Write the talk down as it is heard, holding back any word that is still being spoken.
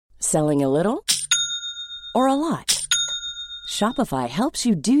Selling a little or a lot? Shopify helps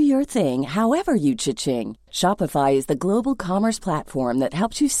you do your thing however you cha-ching. Shopify is the global commerce platform that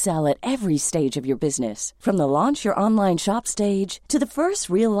helps you sell at every stage of your business. From the launch your online shop stage to the first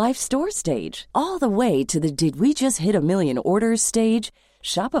real-life store stage, all the way to the did we just hit a million orders stage.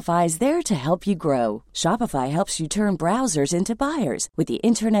 Shopify is there to help you grow. Shopify helps you turn browsers into buyers with the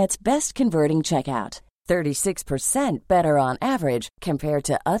internet's best converting checkout. 36% better on average compared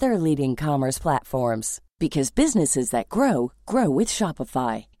to other leading commerce platforms. Because businesses that grow, grow with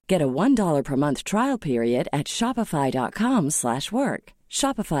Shopify. Get a $1 per month trial period at shopify.com/work.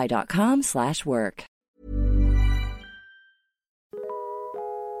 Shopify.com/work.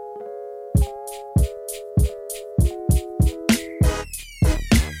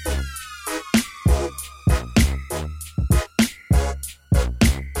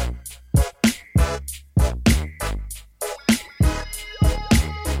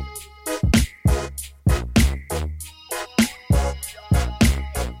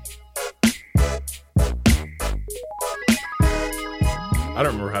 I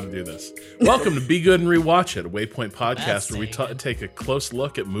don't remember how to do this. Welcome to Be Good and Rewatch It, a Waypoint podcast where we take a close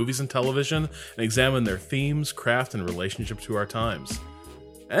look at movies and television and examine their themes, craft, and relationship to our times.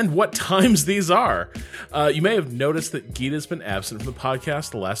 And what times these are. You may have noticed that Geeta's been absent from the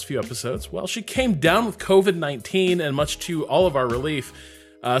podcast the last few episodes. Well, she came down with COVID-19, and much to all of our relief,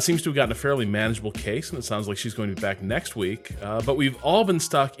 seems to have gotten a fairly manageable case, and it sounds like she's going to be back next week. But we've all been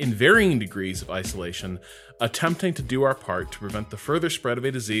stuck in varying degrees of isolation, attempting to do our part to prevent the further spread of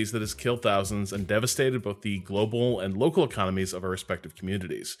a disease that has killed thousands and devastated both the global and local economies of our respective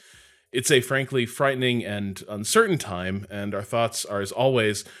communities. It's a frankly frightening and uncertain time, and our thoughts are, as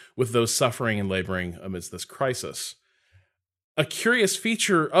always, with those suffering and laboring amidst this crisis. A curious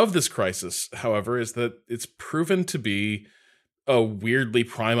feature of this crisis, however, is that it's proven to be a weirdly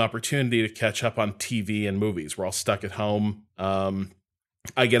prime opportunity to catch up on TV and movies. We're all stuck at home.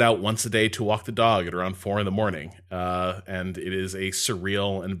 I get out once a day to walk the dog at around 4 a.m, and it is a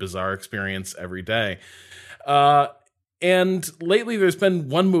surreal and bizarre experience every day. And lately there's been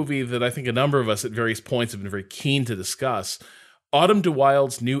one movie that I think a number of us at various points have been very keen to discuss. Autumn de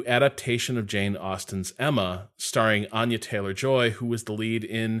Wilde's new adaptation of Jane Austen's Emma, starring Anya Taylor-Joy, who was the lead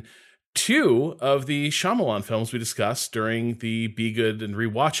in 2 of the Shyamalan films we discussed during the Be Good and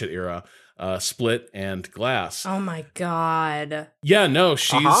Rewatch It era. Split and Glass. Oh my God. Yeah, no,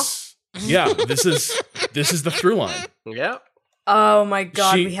 she's yeah, this is the through line. Yeah. Oh my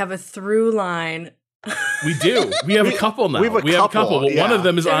God, we have a through line. We do. We have a couple now. We have a couple, but one of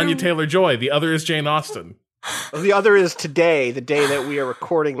them is Anya Taylor-Joy. The other is Jane Austen. The other is today, the day that we are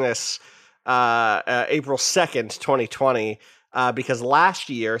recording this, April 2nd, 2020. Because last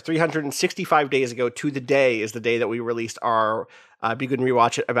year, 365 days ago to the day, is the day that we released our Be Good and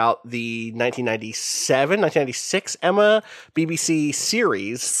Rewatch It about the 1996 Emma BBC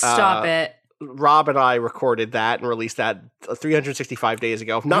series. Stop it. Rob and I recorded that and released that 365 days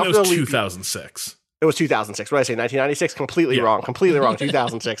ago. Not it was 2006. It was 2006. What did I say? 1996? Completely wrong. Completely wrong.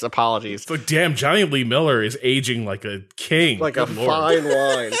 2006. Apologies. It's like, damn, Johnny Lee Miller is aging like a king. Like a fine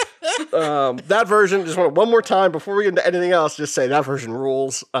wine. That version, just want one more time before we get into anything else, just say that version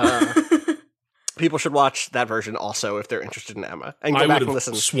rules. People should watch that version also if they're interested in Emma. And go back and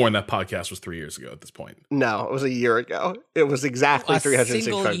listen. I would have sworn that podcast was 3 years ago at this point. No, it was a year ago. It was exactly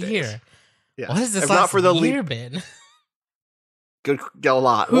 365 days. Year. Yeah. What has this last year been? Good, a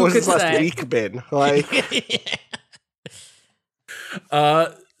lot. Who what was this could last say? week been? Like,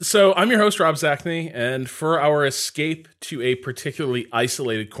 So I'm your host, Rob Zachney, and for our escape to a particularly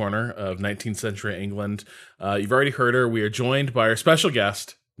isolated corner of 19th century England, you've already heard her. We are joined by our special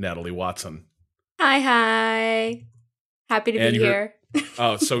guest, Natalie Watson. Hi. Happy to And be here.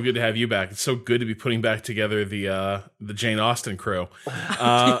 Oh, it's so good to have you back. It's so good to be putting back together the Jane Austen crew.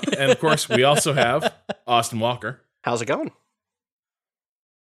 And of course, we also have Austin Walker. how's it going?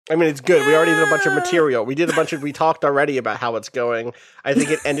 I mean, it's good. We already did a bunch of material. We talked already about how it's going. I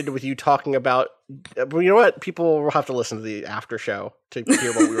think it ended with you talking about, well, you know what? People will have to listen to the after show to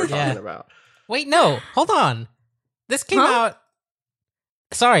hear what we were talking about. Wait, no. Hold on. This came out.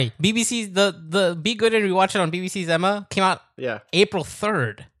 Sorry, BBC, the Be Good and Rewatch It on BBC's Emma came out April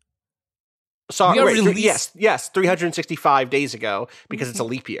 3rd. Sorry, wait, yes, 365 days ago because it's a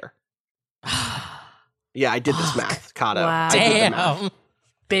leap year. Yeah, I did this math, Kato. Wow. I did the math. Damn.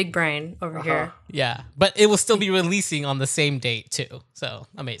 Big brain over here. Yeah, but it will still be releasing on the same date too. So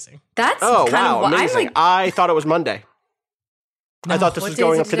amazing. That's wow, amazing. I thought it was Monday. No, I thought this what was day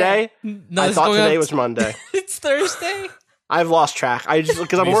going is up it today. No, I it's thought going today up was Monday. It's Thursday. I've lost track. I just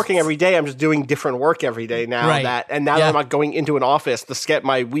because I'm working every day. I'm just doing different work every day now. Right. That I'm not going into an office.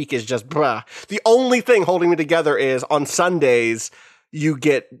 My week is just bruh. The only thing holding me together is on Sundays you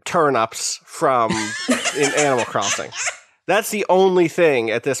get turnips from in Animal Crossing. That's the only thing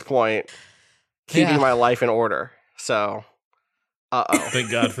at this point keeping my life in order. So,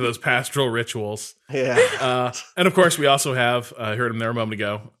 thank God for those pastoral rituals. Yeah. And of course, we also have heard him there a moment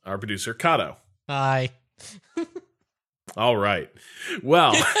ago. Our producer Kato. Hi. All right.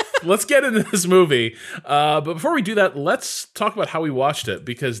 Well, let's get into this movie. But before we do that, let's talk about how we watched it,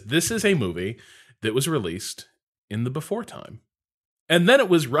 because this is a movie that was released in the before time. And then it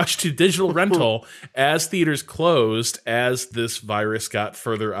was rushed to digital rental as theaters closed as this virus got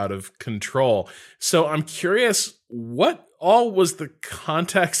further out of control. So I'm curious, what all was the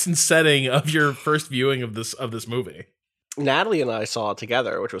context and setting of your first viewing of this movie? Natalie and I saw it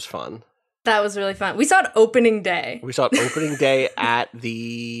together, which was fun. That was really fun. We saw it opening day. We saw it opening day at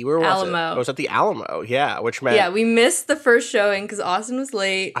the Alamo. It was at the Alamo, which meant we missed the first showing because Austin was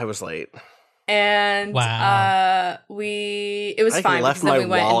late. I was late, and it was I fine. left my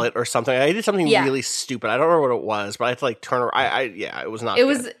wallet or something. I did something really stupid. I don't remember what it was, but I had to turn around. It was not.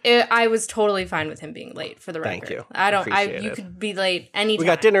 I was totally fine with him being late. For the record, thank you. You could be late anytime. We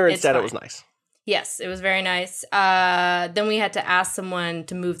got dinner instead. It was nice. Yes, it was very nice. Then we had to ask someone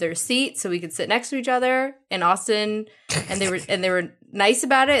to move their seat so we could sit next to each other in Austin, and they were nice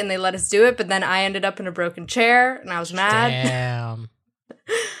about it and they let us do it. But then I ended up in a broken chair and I was mad. Damn.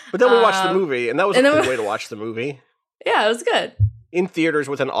 But then we watched the movie, and that was a good way to watch the movie. Yeah, it was good. In theaters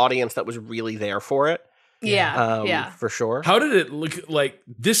with an audience that was really there for it. Yeah, for sure. How did it look like?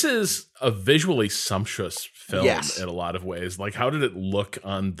 This is a visually sumptuous film in a lot of ways. How did it look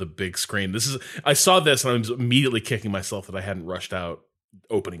on the big screen? I saw this and I was immediately kicking myself that I hadn't rushed out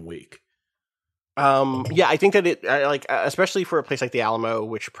opening week. I think that it especially for a place like the Alamo,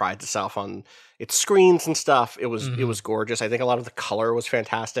 which prides itself on its screens and stuff, it was gorgeous. I think a lot of the color was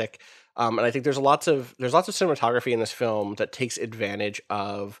fantastic. And I think there's lots of cinematography in this film that takes advantage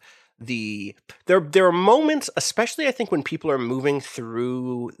of there are moments, especially I think when people are moving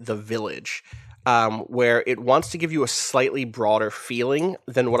through the village, where it wants to give you a slightly broader feeling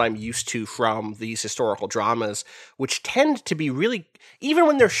than what I'm used to from these historical dramas, which tend to be really, even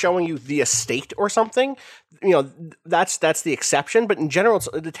when they're showing you the estate or something, that's the exception. But in general,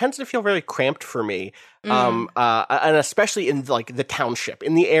 it tends to feel very cramped for me. And especially in the township,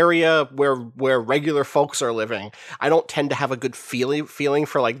 in the area where regular folks are living, I don't tend to have a good feeling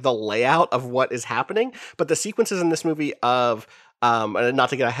for the layout of what is happening. But the sequences in this movie of and not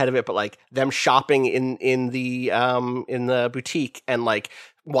to get ahead of it, but them shopping in the boutique and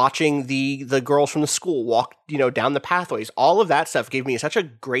watching the girls from the school walk down the pathways, all of that stuff gave me such a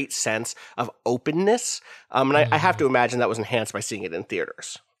great sense of openness. And I have to imagine that was enhanced by seeing it in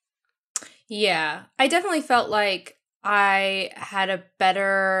theaters. Yeah, I definitely felt like I had a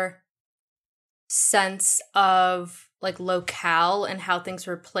better sense of locale and how things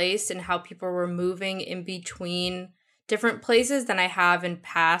were placed and how people were moving in between different places than I have in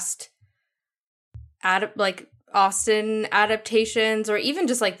past Austin adaptations, or even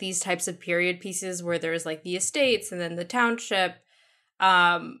just these types of period pieces where there's the estates and then the township,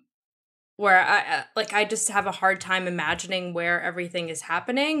 where I just have a hard time imagining where everything is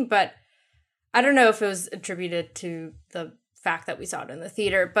happening. But I don't know if it was attributed to the fact that we saw it in the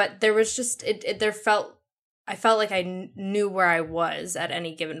theater, but there was just I felt like I knew where I was at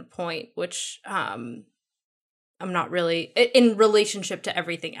any given point, which I'm not really in relationship to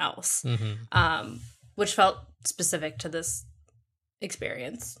everything else, which felt specific to this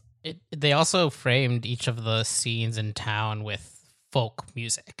experience. They also framed each of the scenes in town with folk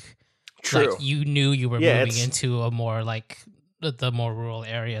music. True. You knew you were moving into a more the more rural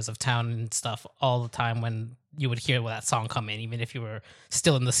areas of town and stuff all the time when you would hear that song come in, even if you were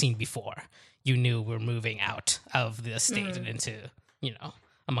still in the scene before. You knew we're moving out of the estate and into,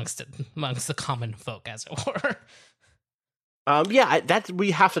 amongst the common folk, as it were. We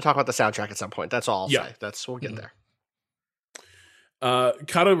have to talk about the soundtrack at some point. That's all I'll say. We'll get there.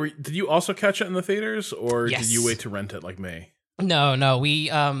 Kato, did you also catch it in the theaters, or Yes. did you wait to rent it like me? No.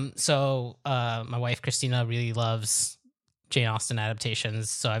 We my wife Christina really loves Jane Austen adaptations,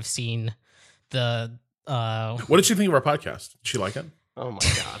 so I've seen the. What did she think of our podcast? Did she like it? Oh my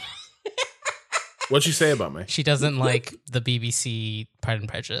god. What'd she say about me? She doesn't like the BBC Pride and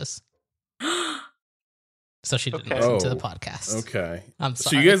Prejudice. So she didn't listen to the podcast. Okay. I'm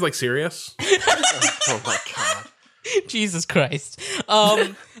sorry. So you guys like Sirius? Oh my god. Jesus Christ.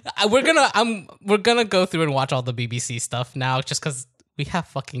 We're gonna go through and watch all the BBC stuff now, just because we have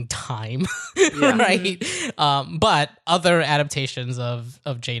fucking time, Yeah. right? But other adaptations of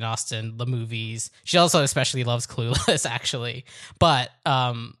Jane Austen, the movies, she also especially loves Clueless, actually. But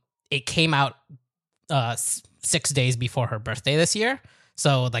it came out 6 days before her birthday this year,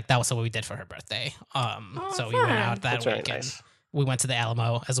 so like that was what we did for her birthday. So we went out that That's very weekend. nice. We went to the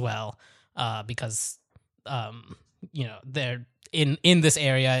Alamo as well, because they're in this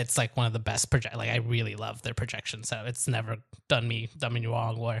area. It's like one of the best project. Like I really love their projection, so it's never done me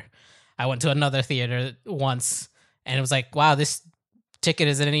wrong. Where I went to another theater once, and it was like, wow, this ticket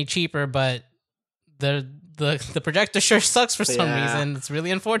isn't any cheaper, but the projector sure sucks for some reason. It's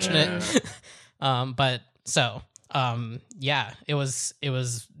really unfortunate. But so it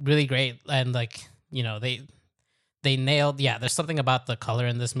was really great, and like they nailed. Yeah, there's something about the color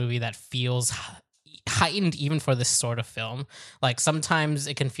in this movie that feels heightened even for this sort of film. Like sometimes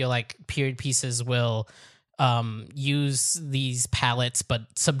it can feel like period pieces will use these palettes but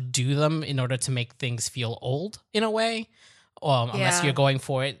subdue them in order to make things feel old in a way. Unless you're going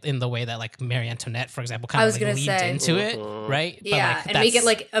for it in the way that like Marie Antoinette, for example, kind of like leaned into it, right? Yeah, but, like, and make it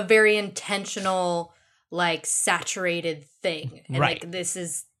like a very intentional, like saturated thing. And right. like this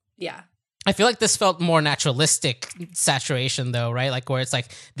is I feel like this felt more naturalistic saturation though, right? Like where it's like,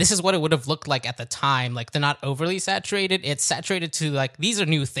 this is what it would have looked like at the time. Like they're not overly saturated. It's saturated to like, these are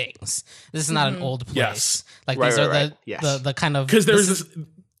new things. This is not an old place. Yes. Like Right, these right, are right. the kind of, Because there was this.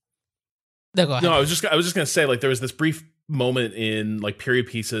 No, go ahead. No, I was just gonna say, like, there was this brief moment in like period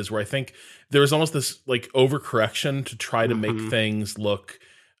pieces where I think there was almost this like overcorrection to try to make things look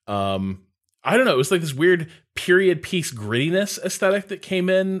I don't know, it was like this weird period piece grittiness aesthetic that came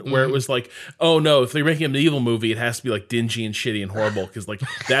in where it was like, oh no, if they're making a medieval movie, it has to be like dingy and shitty and horrible because like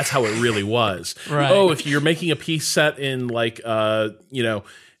that's how it really was. Right. Oh, if you're making a piece set in like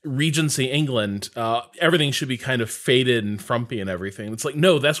Regency England, everything should be kind of faded and frumpy and everything. It's like,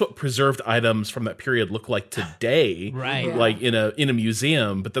 no, that's what preserved items from that period look like today, Right. Like in a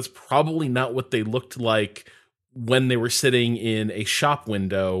museum, but that's probably not what they looked like when they were sitting in a shop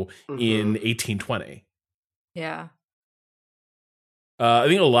window in 1820. Yeah. I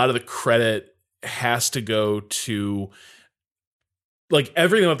think a lot of the credit has to go to like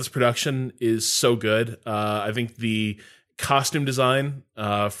everything about this production is so good. I think the costume design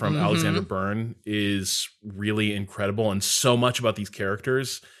from Alexander Byrne is really incredible, and so much about these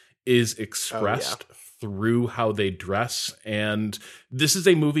characters is expressed through how they dress. And this is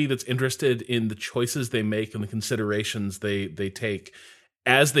a movie that's interested in the choices they make and the considerations they take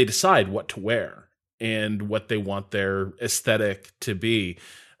as they decide what to wear and what they want their aesthetic to be.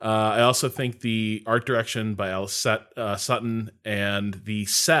 I also think the art direction by Alice Sutton and the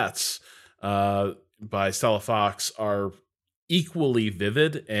sets by Stella Fox are equally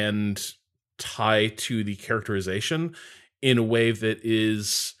vivid and tie to the characterization in a way that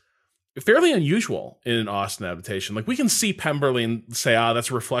is fairly unusual in an Austen adaptation. Like we can see Pemberley and say, that's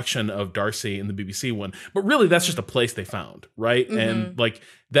a reflection of Darcy in the BBC one, but really that's just a place they found, right? And like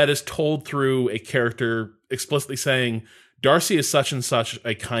that is told through a character explicitly saying, Darcy is such and such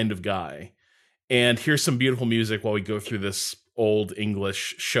a kind of guy. And here's some beautiful music while we go through this old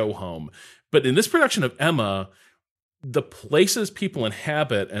English show home. But in this production of Emma, the places people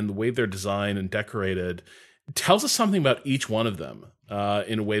inhabit and the way they're designed and decorated tells us something about each one of them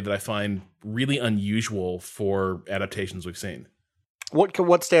in a way that I find really unusual for adaptations we've seen.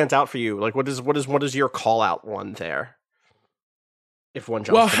 What stands out for you? Like what is your call out one there? If one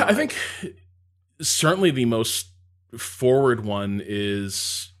jumps to mind. I think certainly the most forward one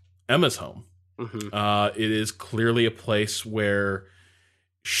is Emma's home. It is clearly a place where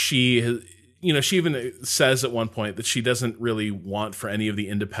she even says at one point that she doesn't really want for any of the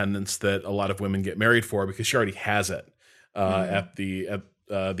independence that a lot of women get married for because she already has it at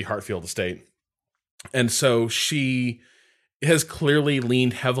the Hartfield estate. And so she has clearly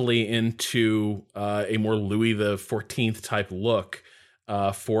leaned heavily into a more Louis the 14th type look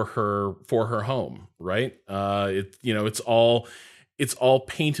for her home, right? It's all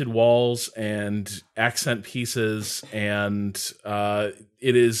painted walls and accent pieces, and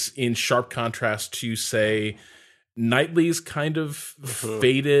it is in sharp contrast to, say, Knightley's kind of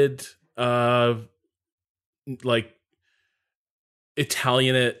faded, like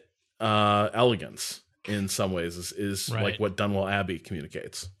Italianate elegance in some ways is right. Like what Dunwell Abbey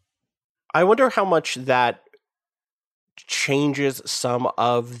communicates. I wonder how much that changes some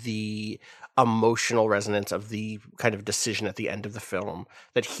of the emotional resonance of the kind of decision at the end of the film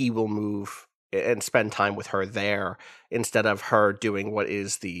that he will move and spend time with her there instead of her doing what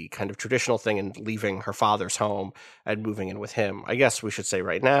is the kind of traditional thing and leaving her father's home and moving in with him. I guess we should say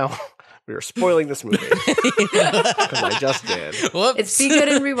right now, We are spoiling this movie. Because I just did. Whoops. It's Be Good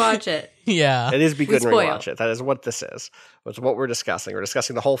and Rewatch It. Yeah. It is Be Good and spoil. Rewatch It. That is what this is. It's what we're discussing. We're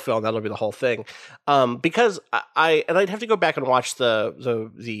discussing the whole film. That'll be the whole thing. Because I'd have to go back and watch the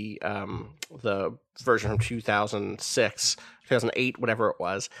version from 2006, 2008, whatever it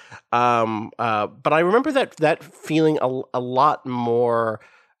was. But I remember that feeling a lot more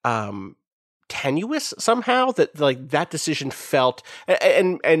tenuous somehow. That like that decision felt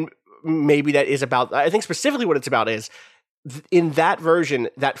and maybe that is about. I think specifically what it's about is. In that version,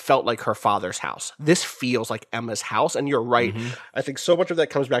 that felt like her father's house. This feels like Emma's house, and you're right. Mm-hmm. I think so much of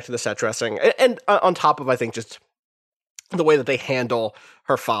that comes back to the set dressing, and on top of, I think, just the way that they handle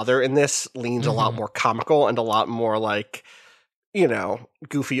her father in this leans a lot more comical and a lot more like, you know,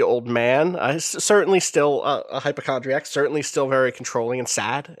 goofy old man. Certainly still a hypochondriac, certainly still very controlling and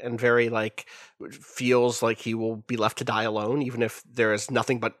sad, and very like feels like he will be left to die alone, even if there is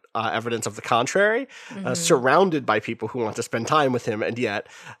nothing but evidence of the contrary, surrounded by people who want to spend time with him. And yet,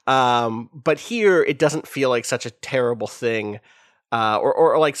 but here it doesn't feel like such a terrible thing,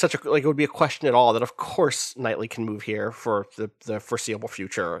 or like such a, like it would be a question at all that of course Knightley can move here for the foreseeable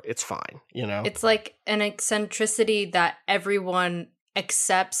future. It's fine. You know, it's like an eccentricity that everyone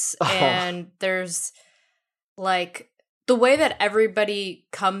accepts. And there's like the way that everybody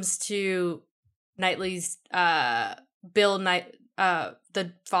comes to Knightley's Bill Knight,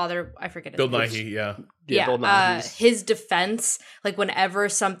 the father, I forget his Bill name. Nighy, Bill Nighy's. His defense, like whenever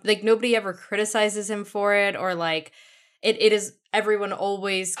like nobody ever criticizes him for it, or like it is everyone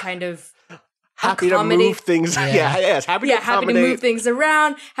always kind of happy to move things. Happy to move things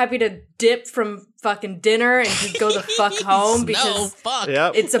around, happy to dip from fucking dinner and just go the fuck home because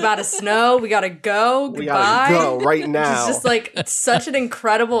it's about to snow. We gotta go. Goodbye. We gotta go right now. It's just like such an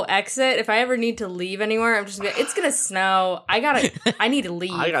incredible exit. If I ever need to leave anywhere, I'm just gonna, it's gonna snow. I need to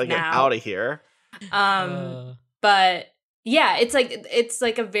leave. I gotta get out of here. But yeah, it's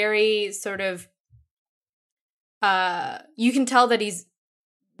like a very sort of you can tell that he's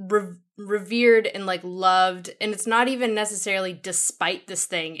revered and like loved, and it's not even necessarily despite this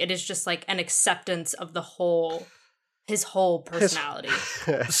thing. It is just like an acceptance of his whole personality.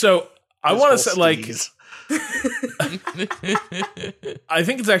 So I want to say like I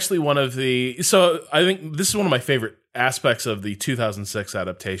think it's actually one of the, so I think this is one of my favorite aspects of the 2006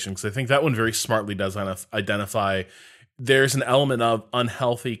 adaptation, because I think that one very smartly does identify there's an element of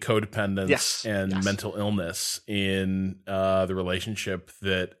unhealthy codependence and mental illness in the relationship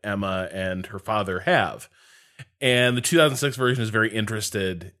that Emma and her father have. And the 2006 version is very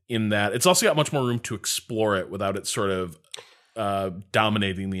interested in that. It's also got much more room to explore it without it sort of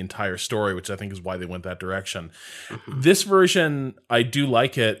dominating the entire story, which I think is why they went that direction. Mm-hmm. This version, I do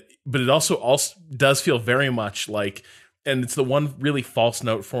like it, but it also does feel very much like, and it's the one really false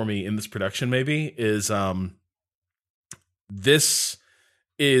note for me in this production maybe, is this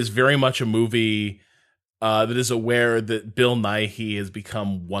is very much a movie that is aware that Bill Nighy has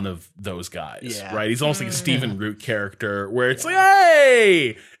become one of those guys, right? He's almost like a Stephen Root character, where it's like,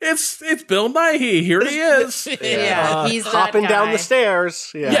 hey, it's Bill Nighy, here he is. He's hopping down the stairs.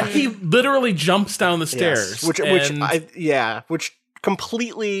 Yeah, he literally jumps down the stairs, which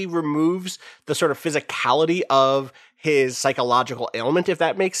completely removes the sort of physicality of his psychological ailment, if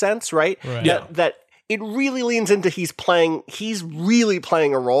that makes sense, right? That it really leans into he's really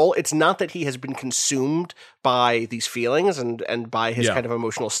playing a role. It's not that he has been consumed by these feelings and by his kind of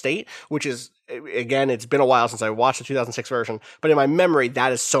emotional state, which is, again, it's been a while since I watched the 2006 version, but in my memory,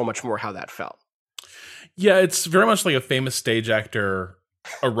 that is so much more how that felt. Yeah, it's very much like a famous stage actor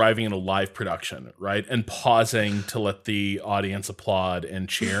arriving in a live production, right? And pausing to let the audience applaud and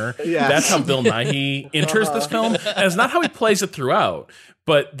cheer. That's how Bill Nighy enters this film. And it's not how he plays it throughout,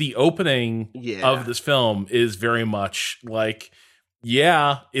 but the opening of this film is very much like,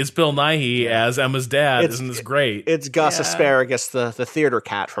 it's Bill Nighy as Emma's dad. Isn't this great? It's Gus Asparagus, the theater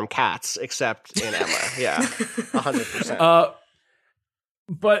cat from Cats, except in Emma. 100%.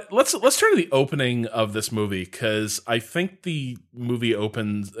 But let's turn to the opening of this movie, because I think the movie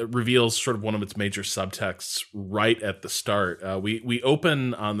reveals sort of one of its major subtexts right at the start. We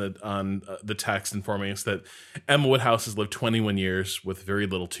open on the text informing us that Emma Woodhouse has lived 21 years with very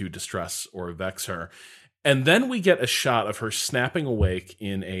little to distress or vex her. And then we get a shot of her snapping awake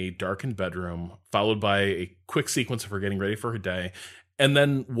in a darkened bedroom, followed by a quick sequence of her getting ready for her day, and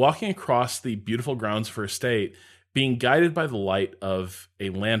then walking across the beautiful grounds of her estate, being guided by the light of a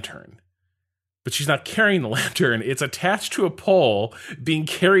lantern. But she's not carrying the lantern. It's attached to a pole, being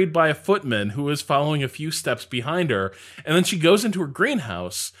carried by a footman who is following a few steps behind her. And then she goes into her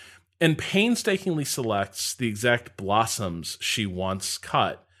greenhouse and painstakingly selects the exact blossoms she wants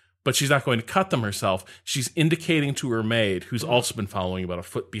cut but she's not going to cut them herself. She's indicating to her maid, who's also been following about a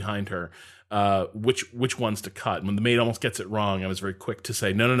foot behind her, which ones to cut. And when the maid almost gets it wrong, I was very quick to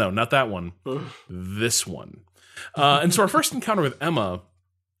say, no, not that one, this one. And so our first encounter with Emma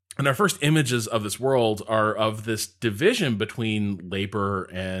and our first images of this world are of this division between labor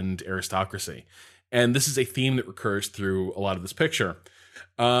and aristocracy. And this is a theme that recurs through a lot of this picture.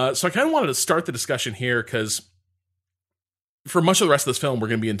 So I kind of wanted to start the discussion here because for much of the rest of this film, we're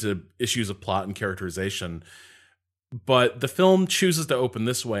going to be into issues of plot and characterization. But the film chooses to open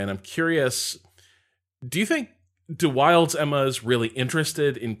this way, and I'm curious, do you think De Wilde's Emma is really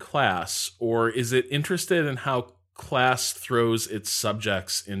interested in class, or is it interested in how class throws its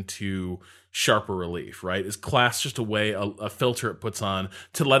subjects into sharper relief, right? Is class just a way, a filter it puts on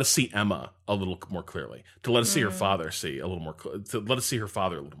to let us see Emma a little more clearly, to let us see her father to let us see her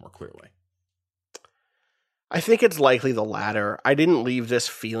father a little more clearly? I think it's likely the latter. I didn't leave this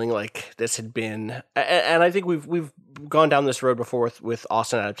feeling like this had been, and I think we've gone down this road before with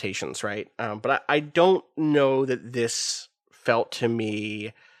Austen adaptations, right? But I don't know that this felt to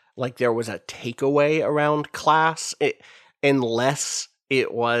me like there was a takeaway around class, unless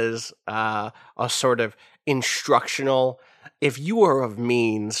it was a sort of instructional. If you are of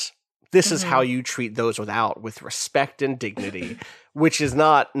means, this is how you treat those without, with respect and dignity. Which is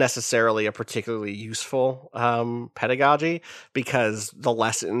not necessarily a particularly useful pedagogy, because the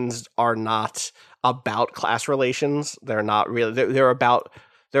lessons are not about class relations. They're not really. They're about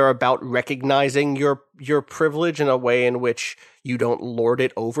recognizing your privilege in a way in which you don't lord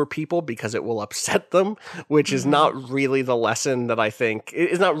it over people because it will upset them, which is not really the lesson that I think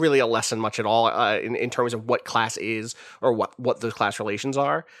is not really a lesson much at all in terms of what class is or what those class relations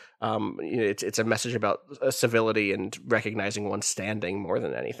are. It's a message about civility and recognizing one's standing more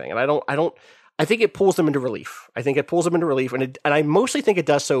than anything. And I think it pulls them into relief. And I mostly think it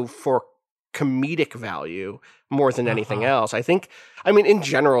does so for comedic value more than anything else. In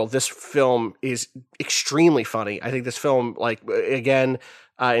general, this film is extremely funny. I think this film, again,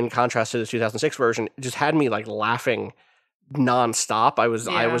 in contrast to the 2006 version, just had me laughing nonstop. I was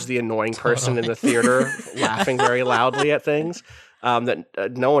the annoying person in the theater laughing very loudly at things. That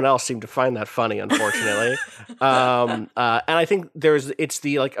no one else seemed to find that funny, unfortunately. And I think it's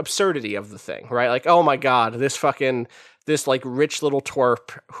the absurdity of the thing, right? Oh my God, this rich little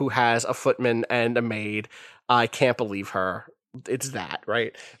twerp who has a footman and a maid. I can't believe her. It's that,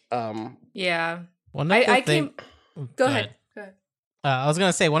 right? Yeah. Go ahead. I was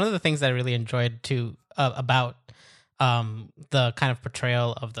gonna say, one of the things that I really enjoyed too about the kind of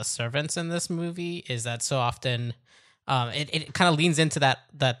portrayal of the servants in this movie is that so often it kind of leans into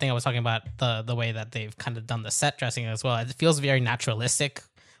that thing I was talking about, the way that they've kind of done the set dressing as well. It feels very naturalistic,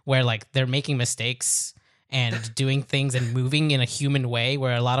 where they're making mistakes and doing things and moving in a human way,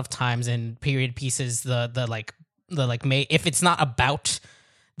 where a lot of times in period pieces, if it's not about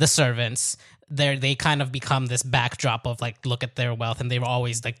the servants, they kind of become this backdrop of look at their wealth, and they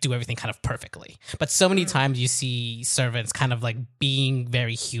always do everything kind of perfectly. But so many times you see servants kind of being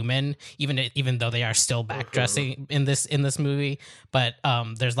very human, even though they are still backdressing in this movie. But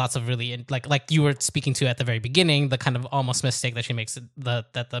there's lots of really like you were speaking to at the very beginning, the kind of almost mistake that she makes,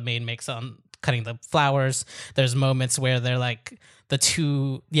 that the maid makes on cutting the flowers. There's moments where they're the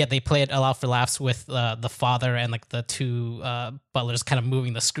two, they play it a lot for laughs with the father and the two butlers kind of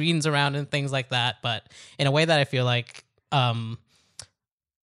moving the screens around and things like that, but in a way that I feel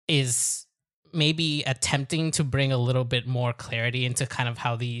is maybe attempting to bring a little bit more clarity into kind of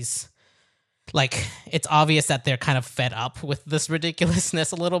how these, it's obvious that they're kind of fed up with this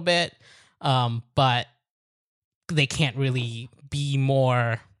ridiculousness a little bit, but they can't really be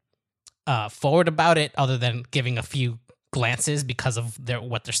more forward about it other than giving a few glances because of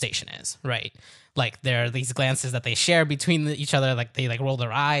what their station is, right? There are these glances that they share between each other, they roll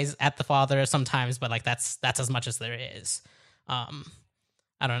their eyes at the father sometimes, but that's as much as there is. I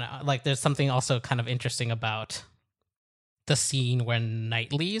don't know, there's something also kind of interesting about the scene where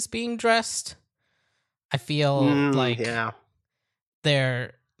Knightley is being dressed. I feel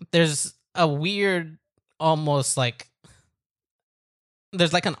there's a weird, almost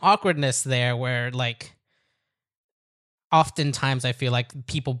there's an awkwardness there where oftentimes I feel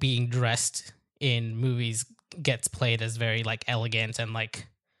people being dressed in movies gets played as very elegant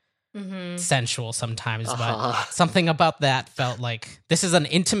and sensual sometimes, but something about that felt this is an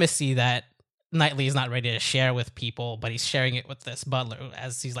intimacy that Knightley is not ready to share with people, but he's sharing it with this butler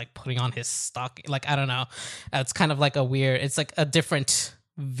as he's putting on his stock. I don't know, it's kind of a weird, it's a different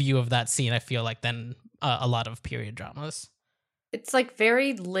view of that scene, I feel than a lot of period dramas. It's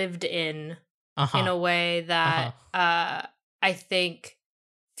very lived in a way that I think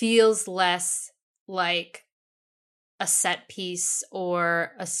feels less like a set piece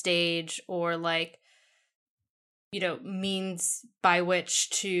or a stage or like, means by which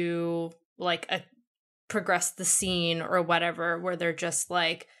to like progress the scene or whatever, where they're just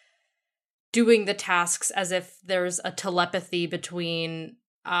like doing the tasks as if there's a telepathy between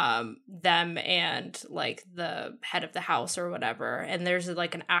them and like the head of the house or whatever, and there's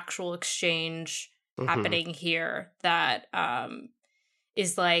like an actual exchange happening here that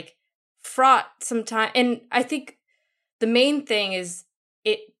is like fraught sometimes. And I think the main thing is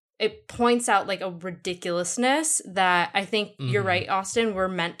it points out like a ridiculousness that I think you're right, Austin, we're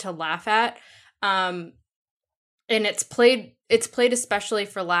meant to laugh at, and it's played especially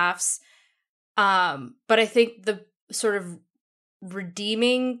for laughs, but I think the sort of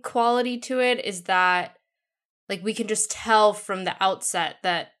redeeming quality to it is that like we can just tell from the outset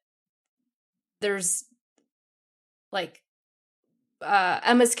that there's like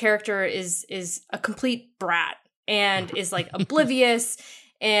Emma's character is a complete brat and is like oblivious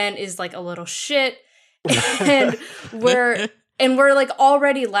and is like a little shit, and we're like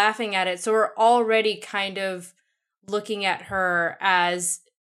already laughing at it, so we're already kind of looking at her as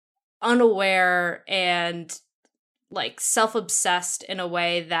unaware and like self-obsessed in a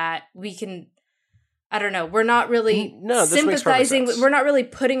way that we can, I don't know, we're not really sympathizing, we're not really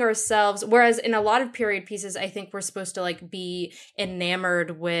putting ourselves, whereas in a lot of period pieces I think we're supposed to like be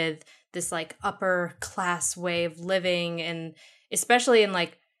enamored with this like upper class way of living, and especially in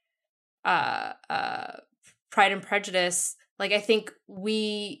like Pride and Prejudice, like I think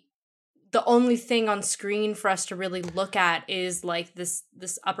the only thing on screen for us to really look at is like this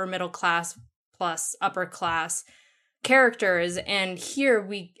upper middle class plus upper class characters, and here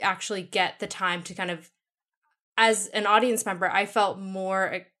we actually get the time to kind of, as an audience member, I felt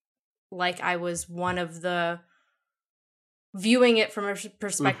more like I was one of the viewing it from a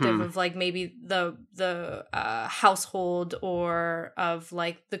perspective of like maybe the household or of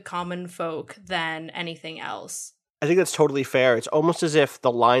like the common folk than anything else. I think that's totally fair. It's almost as if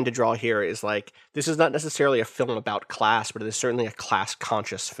the line to draw here is like, this is not necessarily a film about class, but it is certainly a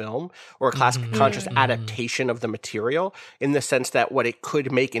class-conscious film or a class-conscious adaptation of the material, in the sense that what it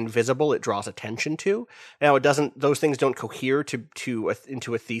could make invisible, it draws attention to. Now, it doesn't; those things don't cohere into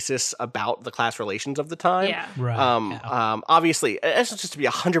a thesis about the class relations of the time. Yeah, right. Obviously, it's just to be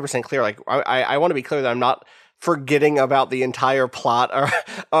 100% clear. Like, I want to be clear that I'm not forgetting about the entire plot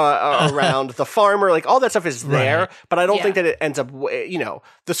around the farmer. Like, all that stuff is there, right, but I don't think that it ends up,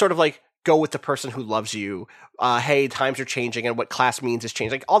 the sort of like, go with the person who loves you. Hey, times are changing and what class means is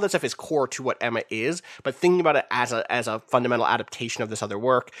changing. Like, all that stuff is core to what Emma is, but thinking about it as a fundamental adaptation of this other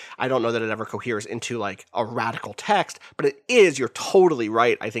work, I don't know that it ever coheres into like a radical text, but it is, you're totally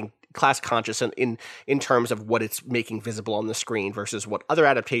right, I think, class conscious in terms of what it's making visible on the screen versus what other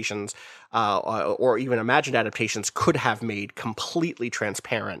adaptations or even imagined adaptations could have made completely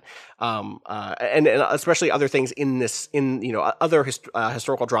transparent, and especially other things other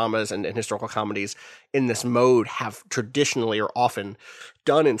historical dramas and historical comedies in this mode have traditionally or often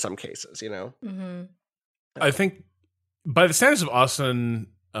done in some cases. I think by the standards of Austen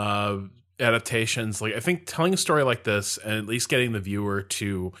adaptations, like I think telling a story like this and at least getting the viewer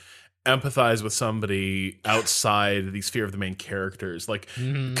to empathize with somebody outside the sphere of the main characters, like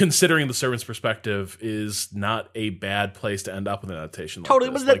considering the servant's perspective, is not a bad place to end up with an adaptation. Totally,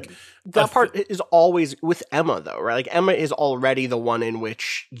 like but that part is always with Emma, though, right? Like, Emma is already the one in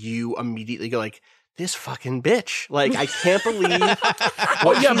which you immediately go like, this fucking bitch. Like, I can't believe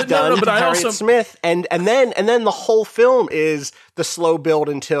what she's done to Harriet Smith. And then the whole film is the slow build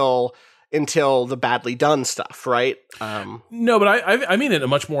until the badly done stuff, right? No, but I mean it a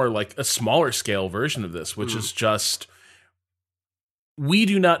much more like a smaller scale version of this, which is just, we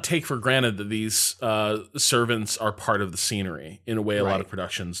do not take for granted that these servants are part of the scenery in a way a lot of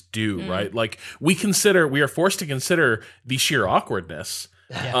productions do, right? Like, we are forced to consider the sheer awkwardness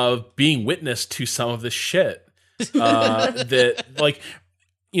of being witness to some of this shit. That, like,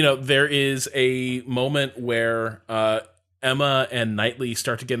 there is a moment where Emma and Knightley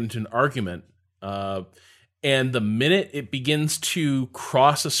start to get into an argument, and the minute it begins to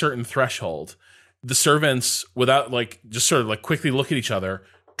cross a certain threshold, the servants, without like, just sort of like quickly look at each other,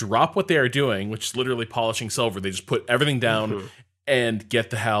 drop what they are doing, which is literally polishing silver. They just put everything down and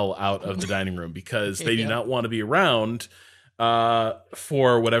get the hell out of the dining room, because they do not want to be around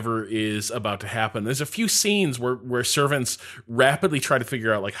for whatever is about to happen. There's a few scenes where servants rapidly try to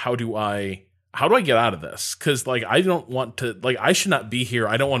figure out, like, how do I get out of this? Because, like, I don't want to, like, I should not be here.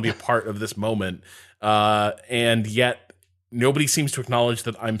 I don't want to be a part of this moment. And yet nobody seems to acknowledge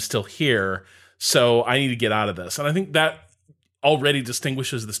that I'm still here. So I need to get out of this. And I think that already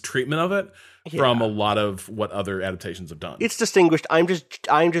distinguishes this treatment of it from a lot of what other adaptations have done. It's distinguished. I'm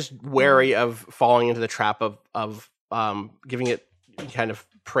just wary of falling into the trap of giving it kind of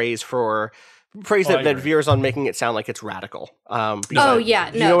praise that veers on making it sound like it's radical. You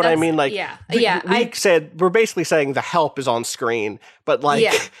know what I mean? Like, we're basically saying The Help is on screen, but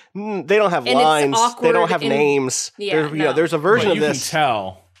like they don't have lines, they don't have names. There's a version of this.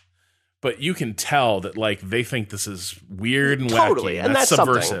 But you can tell that like they think this is weird and totally, wacky, and that's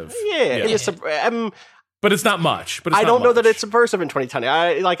subversive. But it's not much. But I don't know that it's subversive in 2020. I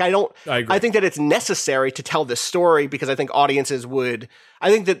agree. I think that it's necessary to tell this story because I think audiences would. I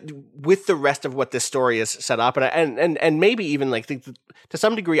think that with the rest of what this story is set up, and maybe even like to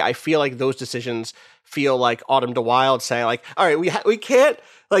some degree, I feel like those decisions feel like Autumn to Wild saying like, all right, we can't.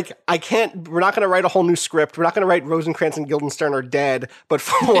 Like, we're not going to write a whole new script. We're not going to write Rosencrantz and Guildenstern are dead, but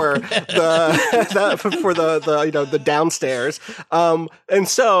for the downstairs. But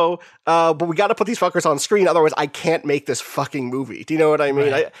we got to put these fuckers on screen. Otherwise I can't make this fucking movie. Do you know what I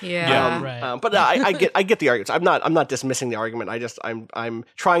mean? Right. But I get the arguments. I'm not dismissing the argument. I'm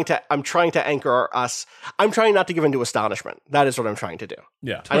trying to anchor us. I'm trying not to give into astonishment. That is what I'm trying to do.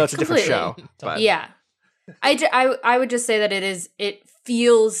 Yeah. I know it's a different show. But. Yeah. I would just say that it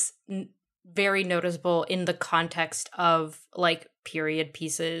feels very noticeable in the context of like period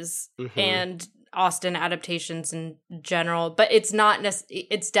pieces and Austen adaptations in general, but it's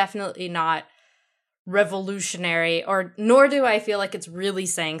definitely not revolutionary, or nor do I feel like it's really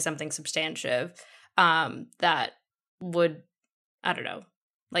saying something substantive that would, I don't know,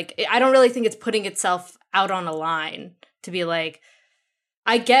 like I don't really think it's putting itself out on a line to be like,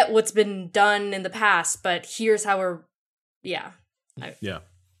 I get what's been done in the past, but here's how we're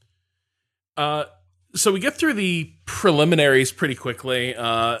so we get through the preliminaries pretty quickly.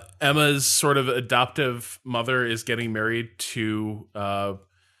 Emma's sort of adoptive mother is getting married to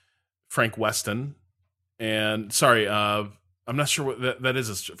Frank Weston. And sorry, I'm not sure what that is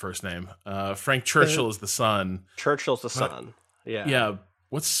his first name. Frank Churchill is the son. Churchill's the son. Yeah. Yeah.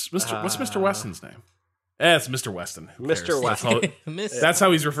 What's Mr. Weston's name? It's Mr. Weston. Mr. Weston. That's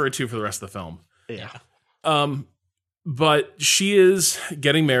how he's referred to for the rest of the film. Yeah. But she is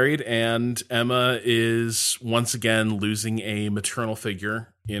getting married, and Emma is once again losing a maternal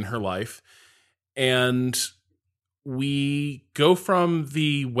figure in her life. And we go from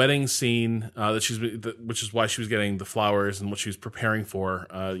the wedding scene which is why she was getting the flowers and what she was preparing for,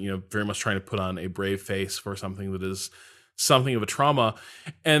 very much trying to put on a brave face for something that is something of a trauma.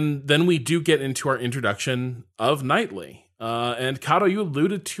 And then we do get into our introduction of Knightley. And Kato, you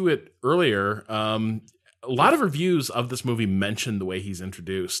alluded to it earlier. A lot of reviews of this movie mention the way he's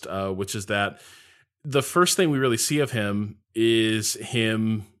introduced, which is that the first thing we really see of him is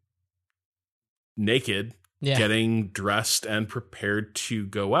him naked, getting dressed and prepared to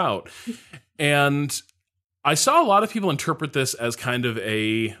go out. And I saw a lot of people interpret this as kind of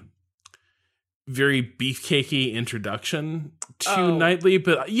a very beefcakey introduction to Knightley,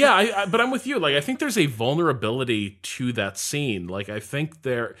 but but I'm with you. Like, I think there's a vulnerability to that scene. Like, I think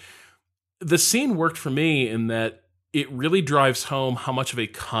the scene worked for me in that it really drives home how much of a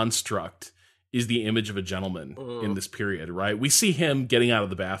construct is the image of a gentleman in this period, right? We see him getting out of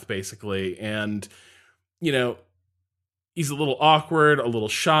the bath, basically, and, he's a little awkward, a little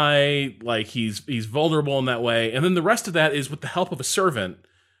shy, like he's vulnerable in that way. And then the rest of that is with the help of a servant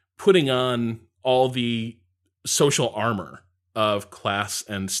putting on all the social armor of class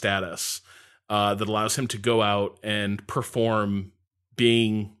and status that allows him to go out and perform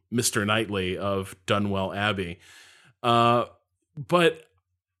being Mr. Knightley of Dunwell Abbey. But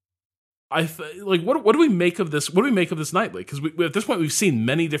what do we make of this? What do we make of this Knightley? Because at this point, we've seen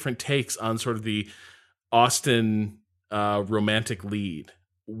many different takes on sort of the Austen romantic lead.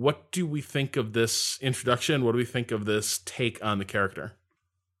 What do we think of this introduction? What do we think of this take on the character?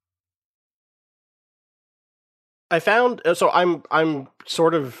 I found I'm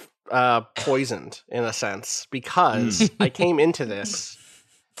sort of poisoned in a sense because I came into this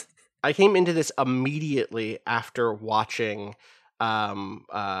immediately after watching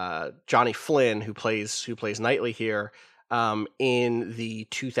Johnny Flynn, who plays Knightley here, in the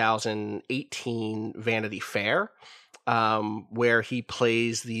 2018 Vanity Fair, where he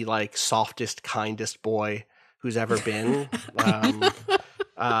plays the like softest, kindest boy who's ever been.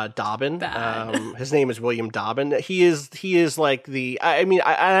 Dobbin. His name is William Dobbin. He is like the. I mean,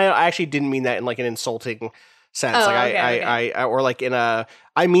 I actually didn't mean that in like an insulting sense. I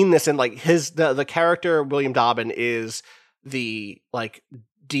mean this in like the character William Dobbin is the like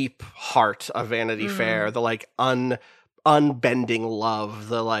deep heart of Vanity Fair, the like unbending love,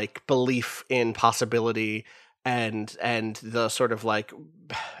 the like belief in possibility, and the sort of like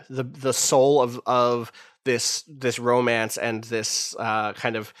the soul of this romance and this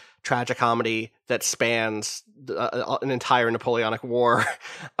kind of tragicomedy that spans an entire Napoleonic War.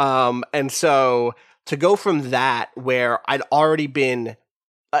 And so to go from that, where I'd already been,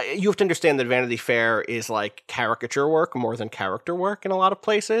 you have to understand that Vanity Fair is like caricature work more than character work in a lot of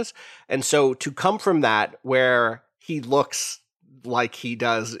places. And so to come from that, where he looks like he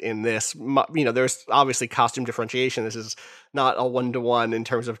does in this, there's obviously costume differentiation. This is not a 1-to-1 in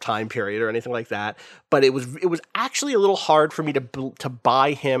terms of time period or anything like that. But it was actually a little hard for me to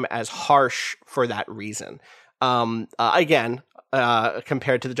buy him as harsh for that reason. Again,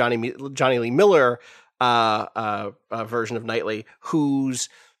 compared to the Johnny Lee Miller version of Knightley,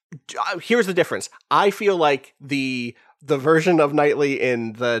 here's the difference. I feel like the version of Knightley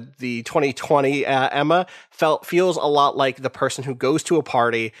in the 2020 Emma feels a lot like the person who goes to a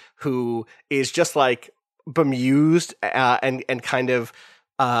party who is just like bemused and kind of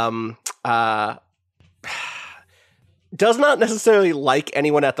does not necessarily like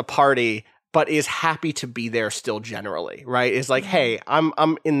anyone at the party, but is happy to be there still generally, right? Is like, hey,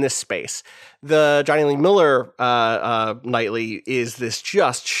 I'm in this space. The Johnny Lee Miller Knightley is this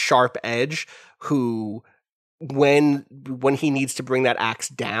just sharp edge who, when he needs to bring that axe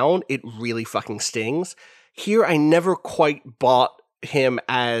down, it really fucking stings. Here, I never quite bought him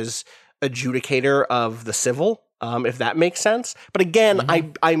as adjudicator of the civil, if that makes sense. But again,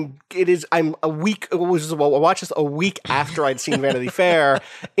 I watched this a week after I'd seen Vanity Fair,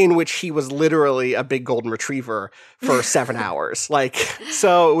 in which he was literally a big golden retriever for 7 hours. Like,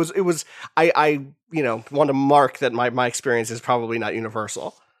 so it was. I want to mark that my experience is probably not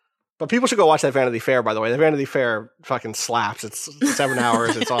universal. But people should go watch that Vanity Fair, by the way. The Vanity Fair fucking slaps. It's 7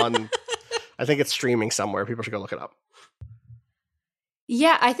 hours. It's on, I think it's streaming somewhere. People should go look it up.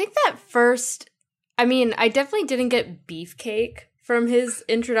 Yeah, I think that first, I definitely didn't get beefcake from his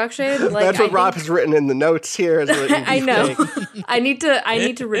introduction. Like, That's what Rob has written in the notes here. I know. I need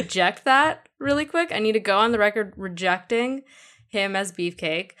to reject that really quick. I need to go on the record rejecting him as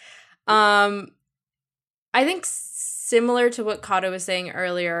beefcake. I think similar to what Kato was saying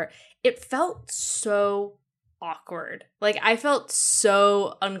earlier, it felt so awkward. Like, I felt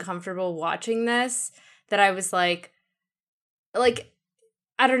so uncomfortable watching this that I was like,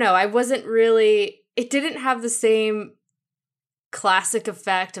 I don't know. I wasn't really, it didn't have the same classic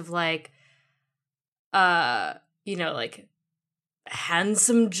effect of like, like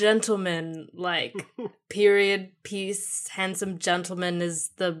handsome gentleman, like period piece, handsome gentleman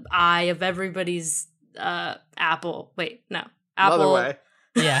is the eye of everybody's apple. Wait, no. Apple. Way.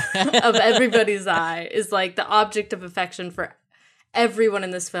 Yeah. Of everybody's eye is like the object of affection for everyone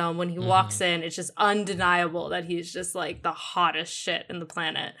in this film. When he walks in, it's just undeniable that he's just like the hottest shit in the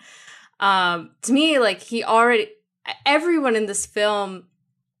planet. To me, like everyone in this film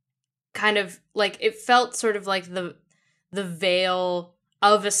kind of like, it felt sort of like the veil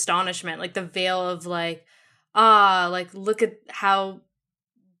of astonishment, like the veil of like, like look at how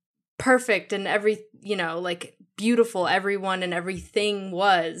perfect and like beautiful everyone and everything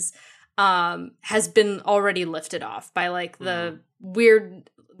was, has been already lifted off by like the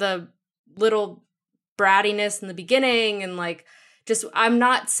little brattiness in the beginning, and like just I'm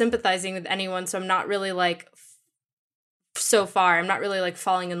not sympathizing with anyone, so I'm not really like so far I'm not really like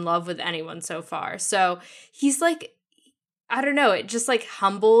falling in love with anyone so far. So he's like, I don't know, it just like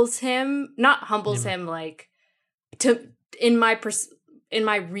humbles him, not humbles him like to in my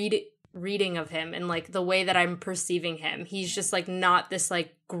reading of him and like the way that I'm perceiving him. He's just like not this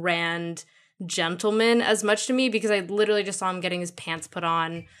like grand gentleman as much to me, because I literally just saw him getting his pants put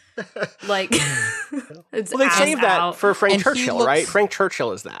on. Like, well, they saved that for Frank Churchill, right? Frank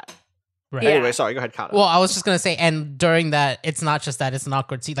Churchill is that. Right. Anyway, sorry, go ahead, Kato. Well, I was just gonna say, and during that, it's not just that it's an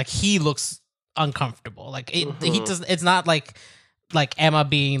awkward scene. Like, he looks uncomfortable. Like he does. It's not like Emma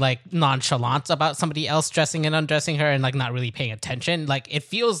being like nonchalant about somebody else dressing and undressing her and like not really paying attention. Like, it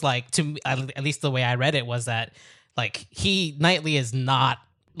feels like, to me, at least the way I read it, was that like Knightley is not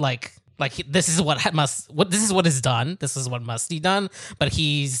this is what is done. This is what must be done. But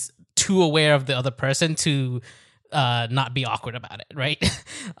he's too aware of the other person to not be awkward about it, right?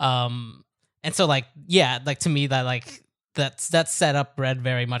 And so like, yeah, like to me that like that setup read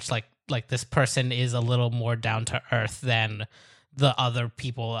very much like this person is a little more down to earth than the other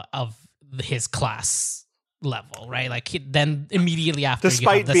people of his class level, right? Like then immediately after,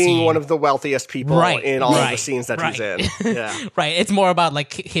 despite being scene, one of the wealthiest people in all of the scenes that he's in, yeah, right. It's more about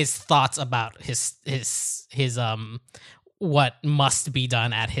like his thoughts about his what must be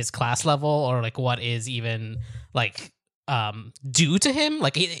done at his class level, or like what is even like do to him.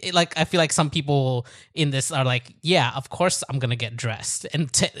 Like like I feel like some people in this are like, yeah, of course I'm gonna get dressed, and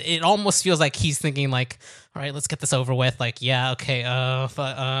it almost feels like he's thinking like, all right, let's get this over with. Like, yeah, okay,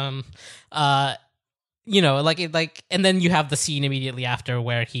 you know, like, and then you have the scene immediately after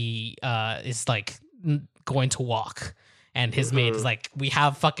where he is like going to walk. And his mate is like, we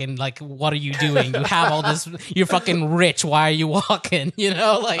have fucking, like, what are you doing? You have all this, you're fucking rich. Why are you walking? You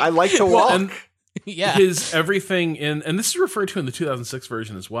know, like, I like to walk. And yeah. his everything and this is referred to in the 2006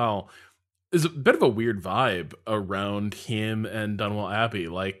 version as well, is a bit of a weird vibe around him and Dunwell Abbey.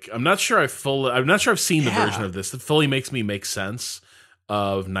 Like, I'm not sure I've seen the version of this that fully makes me make sense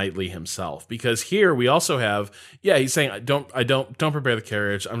of Knightley himself, because here we also have, he's saying, don't prepare the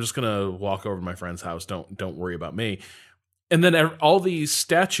carriage. I'm just gonna walk over to my friend's house. Don't worry about me. And then all these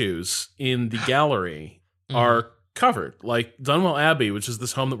statues in the gallery are covered, like Dunwell Abbey, which is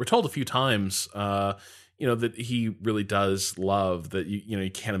this home that we're told a few times, that he really does love. That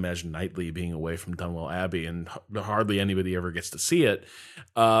you can't imagine Knightley being away from Dunwell Abbey, and hardly anybody ever gets to see it.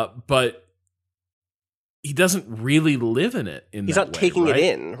 But he doesn't really live in it. He's not taking it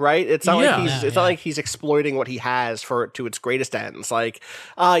in, right? It's not not like he's exploiting what he has to its greatest ends. Like,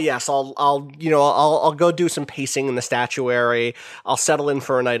 yes, I'll go do some pacing in the statuary. I'll settle in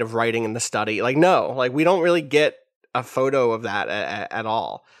for a night of writing in the study. Like, no, like we don't really get a photo of that at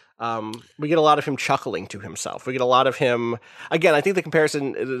all. We get a lot of him chuckling to himself. We get a lot of him. Again, I think the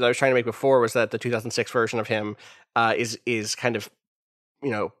comparison that I was trying to make before was that the 2006 version of him is kind of,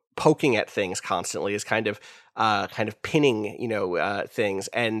 poking at things constantly, is kind of pinning, things.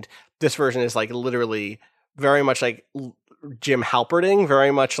 And this version is like literally very much like Jim Halperting,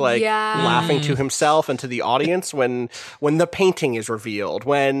 very much like laughing to himself and to the audience when the painting is revealed,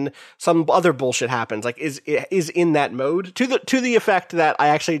 when some other bullshit happens, like is in that mode to the effect that I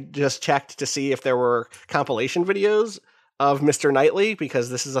actually just checked to see if there were compilation videos of Mr. Knightley, because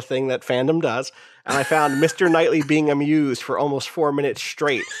this is a thing that fandom does, and I found Mr. Knightley being amused for almost 4 minutes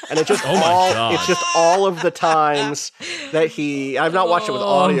straight, and it's just it's just all of the times that I've not watched it with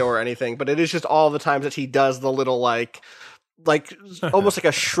audio or anything, but it is just all the times that he does the little like almost like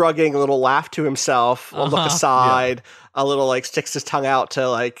a shrugging little laugh to himself, a look aside, a little like sticks his tongue out to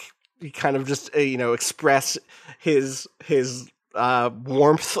like kind of just express his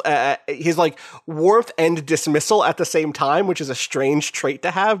warmth, his like warmth and dismissal at the same time, which is a strange trait to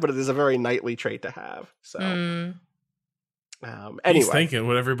have, but it is a very Knightley trait to have. So anyway, he's thinking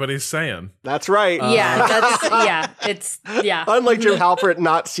what everybody's saying. That's right. Unlike Jim Halpert,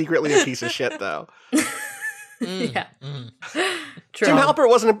 not secretly a piece of shit though. True. Jim Halpert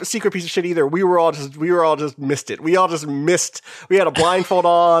wasn't a secret piece of shit either. We all just missed it. We had a blindfold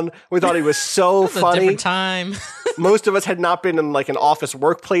on. We thought he was so funny. A different time. Most of us had not been in like an office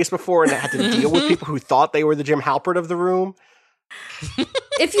workplace before and had to deal with people who thought they were the Jim Halpert of the room.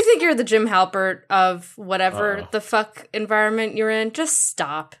 If you think you're the Jim Halpert of whatever the fuck environment you're in, just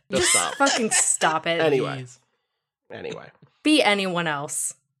stop. Just fucking stop it. Anyway. Be anyone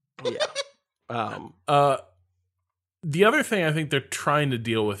else. Yeah. The other thing I think they're trying to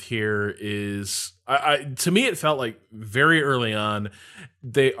deal with here is, to me, it felt like very early on,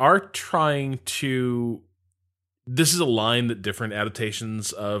 they are trying to. This is a line that different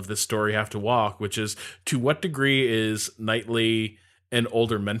adaptations of this story have to walk, which is, to what degree is Knightley an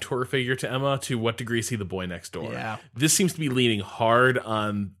older mentor figure to Emma? To what degree is he the boy next door? Yeah. This seems to be leaning hard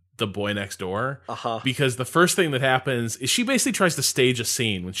on the boy next door, because the first thing that happens is she basically tries to stage a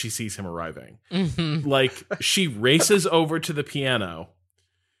scene when she sees him arriving. Like, she races over to the piano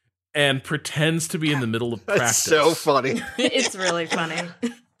and pretends to be in the middle of practice. That's so funny. It's really funny.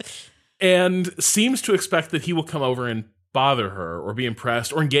 And seems to expect that he will come over and bother her or be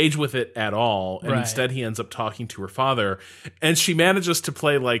impressed or engage with it at all. And instead he ends up talking to her father. And she manages to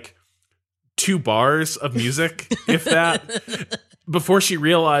play like 2 bars of music, if that, before she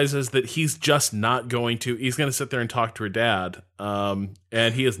realizes that he's just not going to, he's going to sit there and talk to her dad. And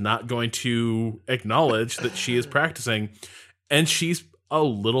he is not going to acknowledge that she is practicing. And she's a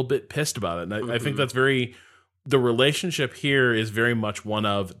little bit pissed about it. And I think that's the relationship here is very much one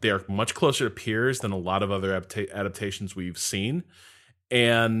of, they are much closer to peers than a lot of other adaptations we've seen.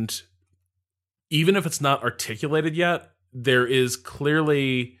 And even if it's not articulated yet, there is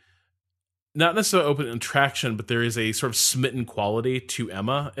clearly not necessarily open attraction, but there is a sort of smitten quality to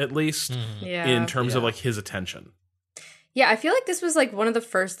Emma, at least, in terms of like his attention. Yeah, I feel like this was like one of the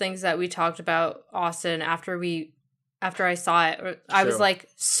first things that we talked about, Austin, after I saw it. I was like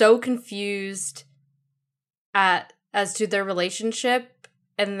so confused as to their relationship,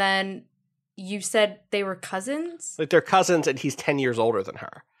 and then you said they were cousins? Like, they're cousins and he's 10 years older than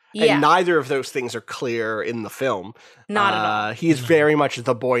her. Yeah. And neither of those things are clear in the film. Not at all. He is very much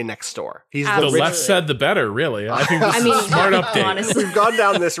the boy next door. He's The Absolutely. less said, the better, really. I think this is a smart update. honestly. We've gone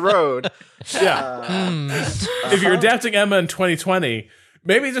down this road. Yeah. If you're adapting Emma in 2020,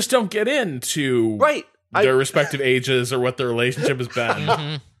 maybe just don't get into Right. their respective ages or what their relationship has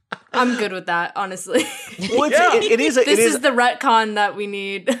been. I'm good with that, honestly. Well, this This is the retcon that we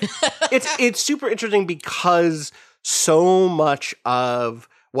need. It's super interesting because so much of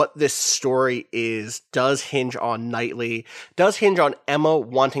what this story is does hinge on Knightley, does hinge on Emma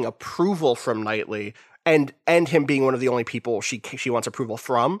wanting approval from Knightley, and him being one of the only people she wants approval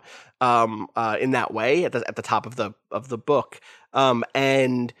from, in that way at the top of the book,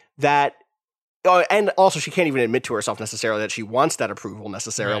 and that. And also, she can't even admit to herself necessarily that she wants that approval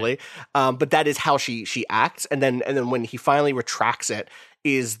necessarily, right. But that is how she acts. And then when he finally retracts it,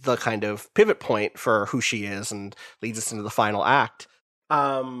 is the kind of pivot point for who she is and leads us into the final act.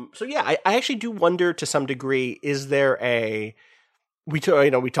 So yeah, I actually do wonder to some degree: is there we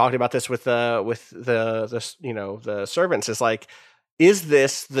talked about this with the servants. Is like, is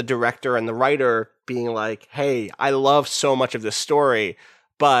this the director and the writer being like, hey, I love so much of this story,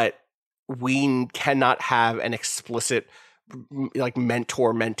 but we cannot have an explicit like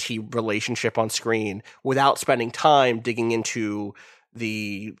mentor-mentee relationship on screen without spending time digging into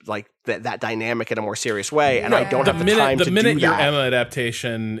the that dynamic in a more serious way, and I don't have the time to do that. The minute your Emma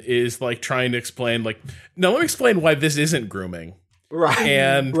adaptation is like trying to explain, like, no, let me explain why this isn't grooming. Right.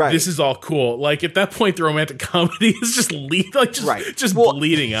 And this is all cool. Like, at that point, the romantic comedy is just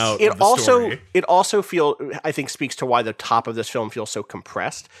bleeding out. It also I think speaks to why the top of this film feels so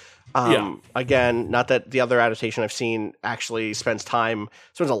compressed. Again, not that the other adaptation I've seen actually spends a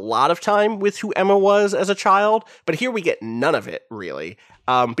lot of time with who Emma was as a child, but here we get none of it really.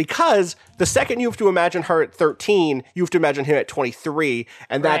 Because the second you have to imagine her at 13, you have to imagine him at 23,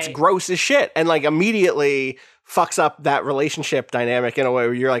 and that's gross as shit. And like immediately fucks up that relationship dynamic in a way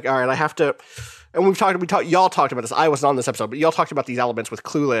where you're like, all right, I have to. And y'all talked about this. I wasn't on this episode, but y'all talked about these elements with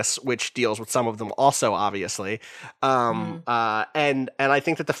Clueless, which deals with some of them also, obviously. And I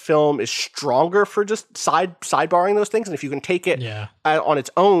think that the film is stronger for just sidebarring those things. And if you can take it on its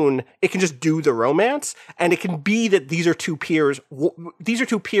own, it can just do the romance. And it can be that these are two peers. These are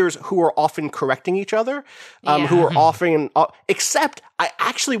two peers who are often correcting each other, who are often, except I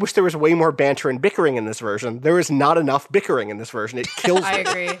actually wish there was way more banter and bickering in this version. There is not enough bickering in this version. It kills I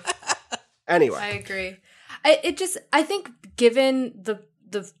agree. Anyway, I agree. I think given the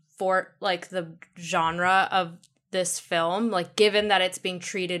genre of this film, like given that it's being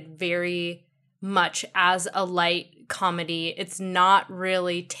treated very much as a light comedy, it's not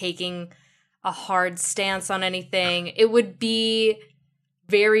really taking a hard stance on anything. It would be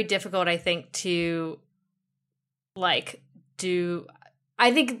very difficult, I think, to like do.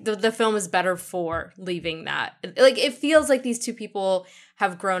 I think the film is better for leaving that. Like, it feels like these two people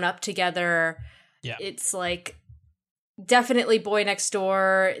have grown up together. Yeah. It's like definitely boy next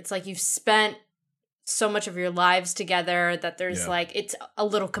door. It's like you've spent so much of your lives together that there's like, it's a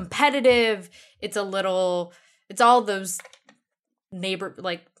little competitive. It's all those neighbor,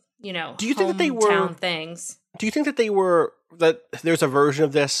 like, do you think that they were things? Do you think that that there's a version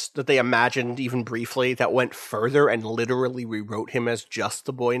of this that they imagined even briefly that went further and literally rewrote him as just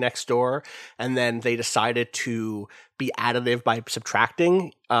the boy next door, and then they decided to be additive by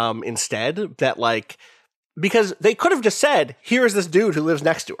subtracting instead? That like, because they could have just said, here's this dude who lives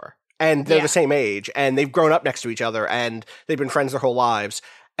next to her, and they're the same age, and they've grown up next to each other, and they've been friends their whole lives.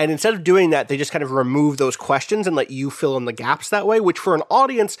 And instead of doing that, they just kind of remove those questions and let you fill in the gaps that way, which for an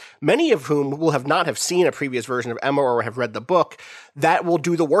audience, many of whom will not have seen a previous version of Emma or have read the book, that will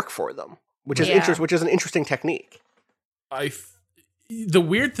do the work for them, which is which is an interesting technique. The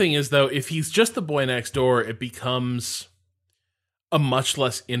weird thing is, though, if he's just the boy next door, it becomes a much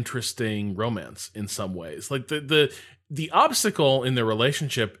less interesting romance in some ways. Like the obstacle in their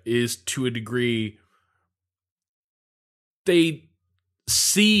relationship is, to a degree, they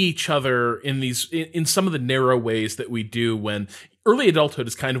see each other in some of the narrow ways that we do when early adulthood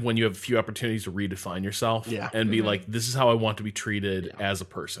is kind of when you have a few opportunities to redefine yourself and be like, this is how I want to be treated as a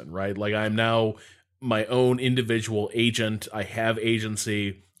person, right? Like, I'm now my own individual agent. I have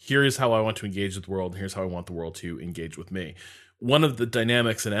agency. Here is how I want to engage with the world. And here's how I want the world to engage with me. One of the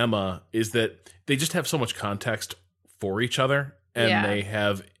dynamics in Emma is that they just have so much context for each other, and they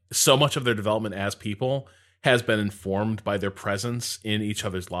have so much of their development as people has been informed by their presence in each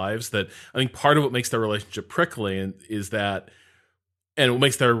other's lives, that I think part of what makes their relationship prickly is that, and what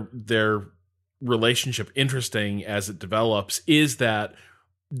makes their relationship interesting as it develops, is that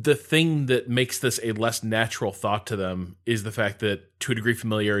the thing that makes this a less natural thought to them is the fact that to a degree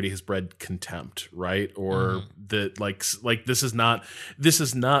familiarity has bred contempt, right? Or that like this is not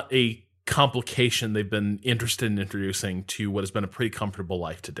a complication they've been interested in introducing to what has been a pretty comfortable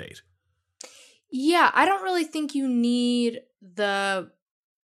life to date. Yeah, I don't really think you need the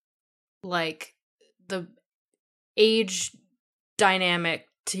age dynamic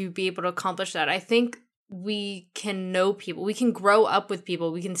to be able to accomplish that. I think we can know people. We can grow up with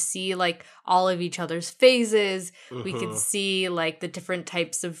people. We can see like all of each other's phases. We can see like the different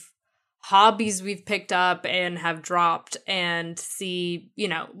types of hobbies we've picked up and have dropped, and see, you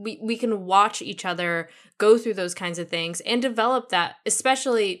know, we can watch each other go through those kinds of things and develop that,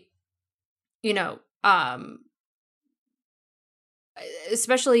 especially, you know,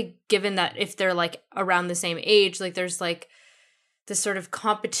 especially given that if they're like around the same age, like there's like this sort of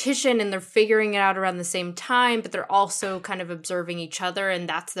competition and they're figuring it out around the same time, but they're also kind of observing each other, and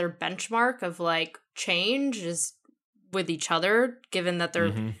that's their benchmark of like change is with each other, given that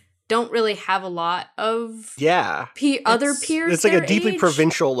they're don't really have a lot of other peers. It's like a deeply age.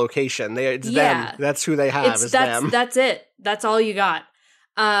 Provincial location. It's them. That's who they have. That's it. That's all you got.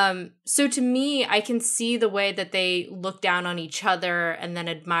 So to me, I can see the way that they look down on each other and then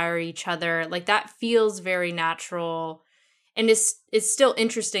admire each other. Like that feels very natural, and it's still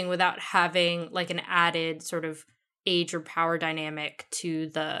interesting without having like an added sort of age or power dynamic to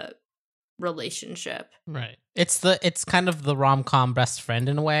the relationship. Right. It's kind of the rom-com best friend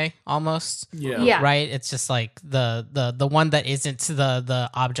in a way, almost. Yeah. Right. It's just like the one that isn't the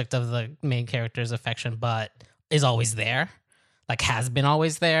object of the main character's affection, but is always there. Like has been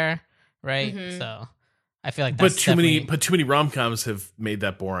always there, right? So I feel like that's too many rom-coms have made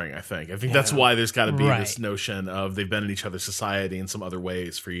that boring, I think. That's why there's got to be this notion of they've been in each other's society in some other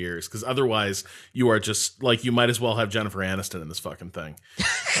ways for years, because otherwise you are just like, you might as well have Jennifer Aniston in this fucking thing.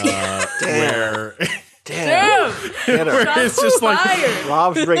 Damn. It's just like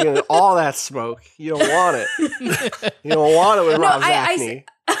Rob's bringing all that smoke. You don't want it. You don't want it with Rob's acne.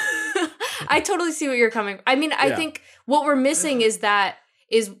 I totally see what you're coming from. I mean, I think what we're missing is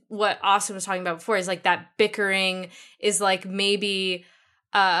what Austin was talking about before, is like that bickering is like maybe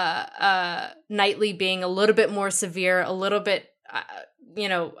Knightley being a little bit more severe, a little bit,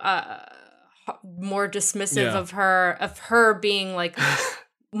 more dismissive of her being like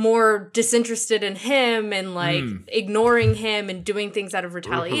more disinterested in him and like ignoring him and doing things out of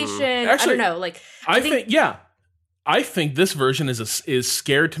retaliation. Actually, I don't know. Like, I think this version is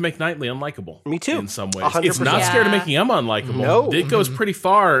scared to make Knightley unlikable. Me too. In some ways, 100%. it's not scared of making Emma unlikable. No, it goes pretty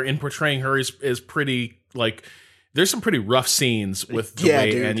far in portraying her as pretty like. There's some pretty rough scenes with the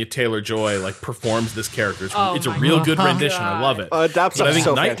way Anya Taylor-Joy like performs this character. It's a real good rendition. I love it. That's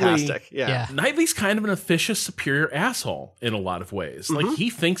so fantastic. Knightley's kind of an officious, superior asshole in a lot of ways. Like he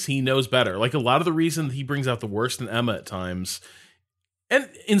thinks he knows better. Like a lot of the reason he brings out the worst in Emma at times, and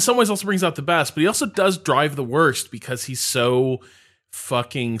in some ways also brings out the best, but he also does drive the worst because he's so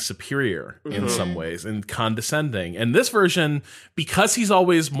fucking superior in some ways and condescending. And this version, because he's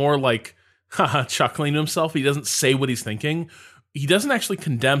always more like chuckling to himself, he doesn't say what he's thinking. He doesn't actually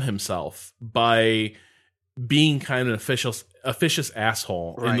condemn himself by being kind of an officious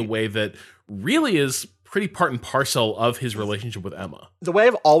asshole in the way that really is pretty part and parcel of his relationship with Emma. The way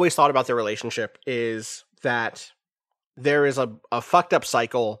I've always thought about their relationship is that there is a fucked up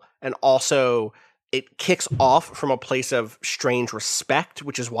cycle, and also it kicks off from a place of strange respect,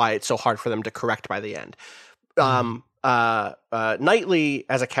 which is why it's so hard for them to correct by the end. Knightley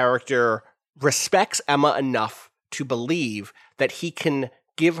as a character respects Emma enough to believe that he can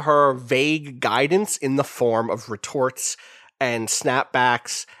give her vague guidance in the form of retorts and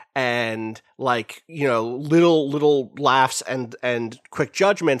snapbacks and like, you know, little laughs and quick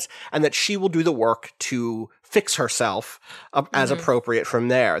judgments, and that she will do the work to fix herself as appropriate from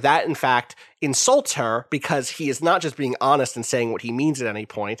there. That, in fact, insults her because he is not just being honest and saying what he means at any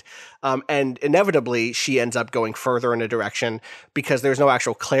point. And inevitably, she ends up going further in a direction because there's no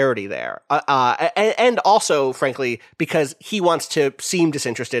actual clarity there. And also, frankly, because he wants to seem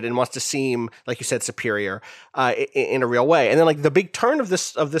disinterested and wants to seem, like you said, superior in a real way. And then, like, the big turn of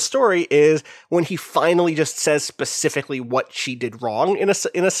this story is when he finally just says specifically what she did wrong in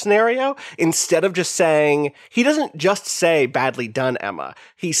a scenario, instead of just saying, he doesn't just say, badly done, Emma.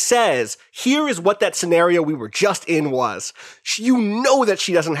 He says, here is what that scenario we were just in was. You know that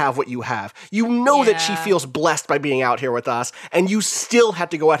she doesn't have what you have. You know that she feels blessed by being out here with us, and you still had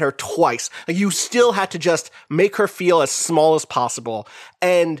to go at her twice. You still had to just make her feel as small as possible.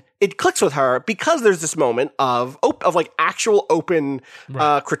 And it clicks with her because there's this moment of like actual open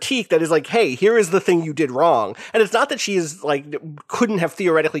critique that is like, hey, here is the thing you did wrong. And it's not that she is like couldn't have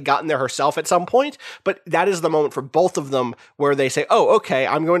theoretically gotten there herself at some point, but that is the moment for both of them where they say, oh, okay,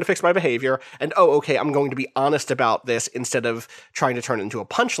 I'm going to fix my behavior, and oh, okay, I'm going to be honest about this instead of trying to turn it into a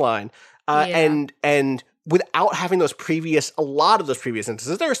punchline. And without having a lot of those previous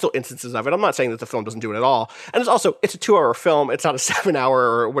instances, there are still instances of it. I'm not saying that the film doesn't do it at all. And it's a 2-hour film. It's not a 7-hour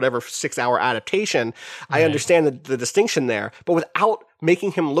or whatever 6-hour adaptation. I understand the distinction there, but without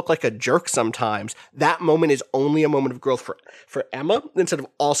making him look like a jerk sometimes, that moment is only a moment of growth for Emma instead of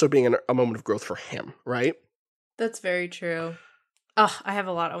also being a moment of growth for him, right? That's very true. Oh, I have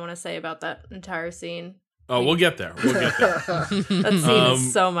a lot I want to say about that entire scene. Oh, we'll get there. That scene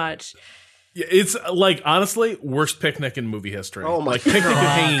is so much. Yeah, it's like, honestly, worst picnic in movie history. Oh my Picnic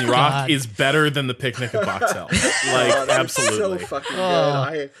at Hanging Rock is better than the picnic at Box Hill. Absolutely. So fucking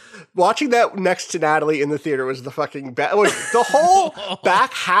good. Watching that next to Natalie in the theater was the fucking best. The whole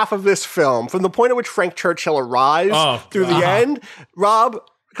back half of this film, from the point at which Frank Churchill arrives through the end, Rob,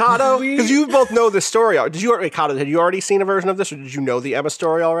 Kato, because you both know this story. Kato, had you already seen a version of this, or did you know the Emma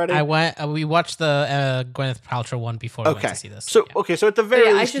story already? We watched the Gwyneth Paltrow one before we went to see this. So at the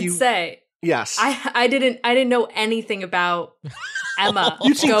very least, I should say. Yes, I didn't know anything about Emma.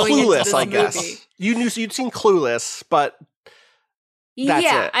 You'd seen going Clueless, into this I guess. movie. You'd seen Clueless, but that's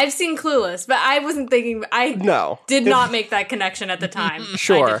it. I've seen Clueless, but I wasn't thinking. Did not make that connection at the time.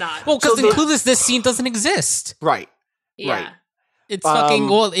 Sure. I did not. Well, because in Clueless, this scene doesn't exist. Right. Yeah. Right. It's fucking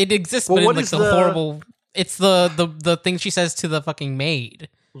it exists, but in like the horrible. It's the thing she says to the fucking maid.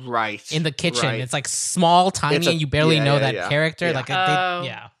 Right. In the kitchen, right. It's like small, tiny, and you barely know that character. Yeah.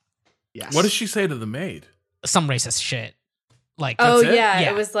 Like, Yes. What does she say to the maid? Some racist shit. Like,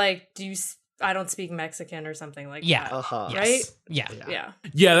 it was like, I don't speak Mexican or something like that. Uh-huh. Right? Yeah.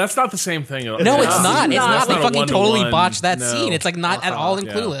 Yeah, that's not the same thing. No, it's not. It's not. They fucking totally botched that No. scene. It's like not at all in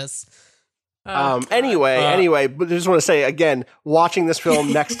Clueless. Anyway, but I just want to say again, watching this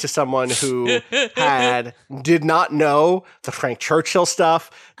film next to someone who did not know the Frank Churchill stuff,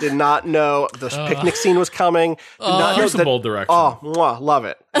 did not know the picnic scene was coming. Here's a bold direction. Love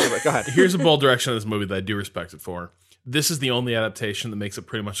it. Anyway, go ahead. Here's a bold direction of this movie that I do respect it for. This is the only adaptation that makes it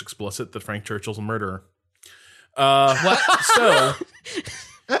pretty much explicit that Frank Churchill's a murderer. What? So,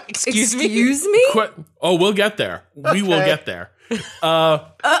 excuse me. We'll get there. We will get there.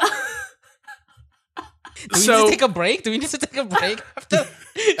 Do we need to take a break? After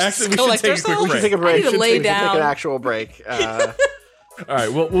actually, we should take a quick break. We should take a break. I need to lay down. Take an actual break. All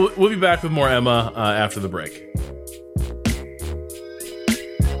right, we'll be back with more Emma after the break.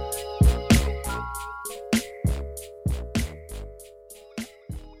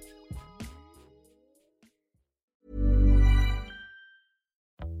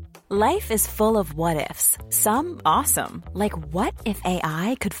 Life is full of what-ifs. Some awesome, like what if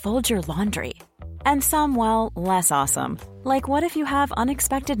AI could fold your laundry? And some, well, less awesome, like what if you have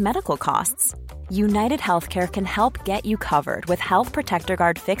unexpected medical costs? United Healthcare can help get you covered with Health Protector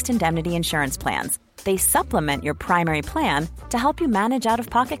Guard fixed indemnity insurance plans. They supplement your primary plan to help you manage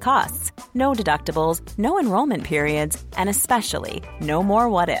out-of-pocket costs. No deductibles, no enrollment periods, and especially no more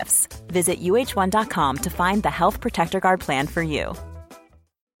what-ifs. Visit uh1.com to find the Health Protector Guard plan for you.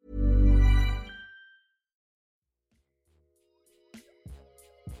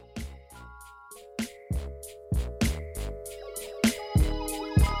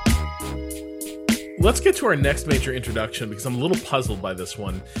 Let's get to our next major introduction because I'm a little puzzled by this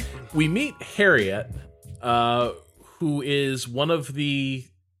one. We meet Harriet, who is one of the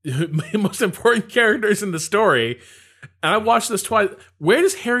most important characters in the story. And I watched this twice. Where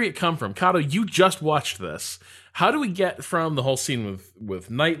does Harriet come from? Kato, you just watched this. How do we get from the whole scene with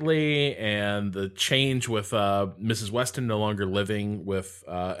Knightley and the change with Mrs. Weston no longer living with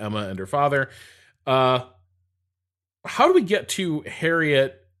Emma and her father? How do we get to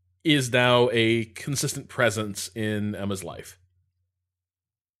Harriet is now a consistent presence in Emma's life?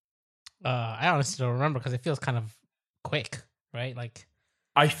 I honestly don't remember because it feels kind of quick, right? Like,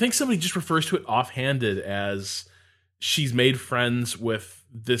 I think somebody just refers to it offhanded as she's made friends with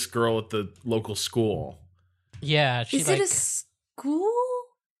this girl at the local school. Yeah. Is it a school?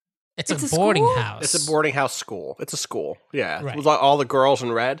 It's a boarding house. It's a boarding house school. It's a school. Yeah. Right. With all the girls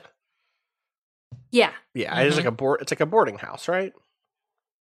in red. Yeah. Yeah. It's like it's like a boarding house, right?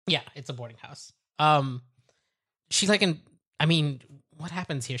 Yeah, it's a boarding house. She what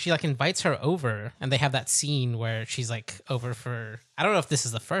happens here? She invites her over, and they have that scene where she's over for. I don't know if this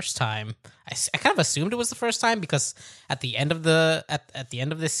is the first time. I kind of assumed it was the first time because at the end of at the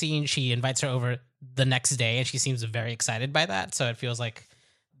end of this scene, she invites her over the next day, and she seems very excited by that. So it feels like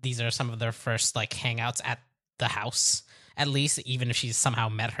these are some of their first like hangouts at the house, at least, even if she's somehow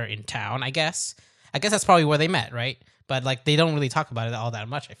met her in town. I guess that's probably where they met, right? But like they don't really talk about it all that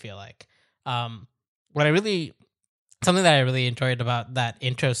much, I feel like. Something that I really enjoyed about that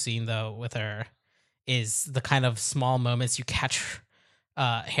intro scene though with her is the kind of small moments you catch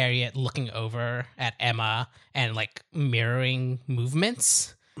Harriet looking over at Emma and like mirroring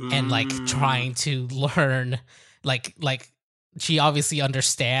movements and like trying to learn like she obviously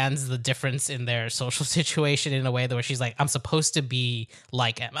understands the difference in their social situation in a way that where she's like, I'm supposed to be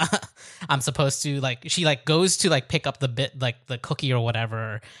like Emma. I'm supposed to like, she like goes to like pick up the bit, like the cookie or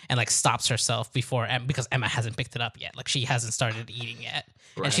whatever, and like stops herself before, because Emma hasn't picked it up yet. Like she hasn't started eating yet.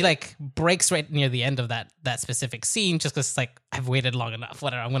 Right. And she like breaks right near the end of that specific scene just because it's like, I've waited long enough.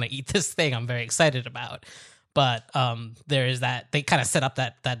 Whatever, I'm going to eat this thing I'm very excited about. But there is that, they kind of set up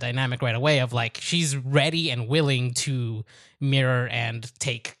that dynamic right away of like, she's ready and willing to mirror and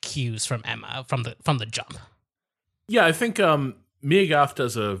take cues from Emma from the jump. Yeah, I think Mia Goth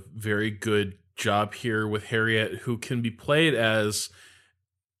does a very good job here with Harriet, who can be played as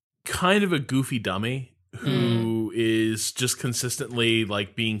kind of a goofy dummy who is just consistently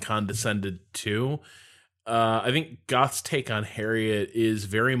like being condescended to. I think Goth's take on Harriet is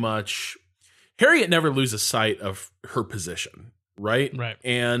very much, Harriet never loses sight of her position, right? Right.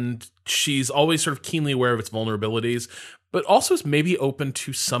 And she's always sort of keenly aware of its vulnerabilities, but also is maybe open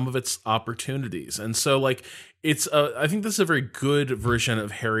to some of its opportunities. And so, like, I think this is a very good version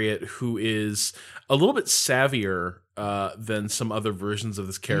of Harriet who is a little bit savvier than some other versions of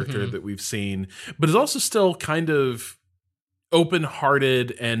this character that we've seen, but is also still kind of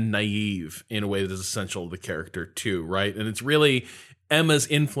open-hearted and naive in a way that is essential to the character too, right? And it's really Emma's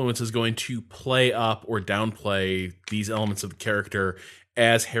influence is going to play up or downplay these elements of the character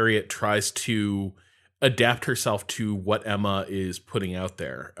as Harriet tries to adapt herself to what Emma is putting out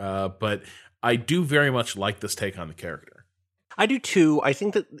there. But I do very much like this take on the character. I do too. I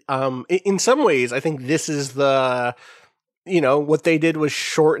think that in some ways, I think this is what they did was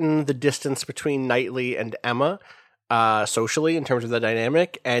shorten the distance between Knightley and Emma socially in terms of the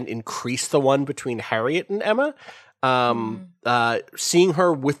dynamic and increase the one between Harriet and Emma. Seeing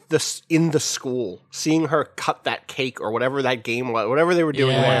her with this in the school, seeing her cut that cake or whatever that game was, whatever they were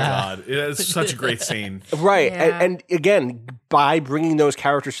doing. Oh my God. It's such a great scene. Right. Yeah. And again, by bringing those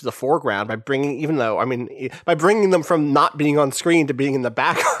characters to the foreground, by bringing them from not being on screen to being in the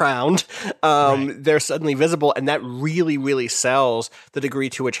background, they're suddenly visible. And that really, really sells the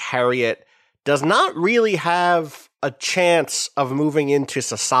degree to which Harriet does not really have a chance of moving into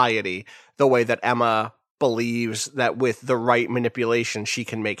society the way that Emma believes that with the right manipulation she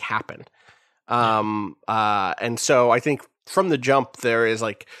can make happen. And so I think from the jump there is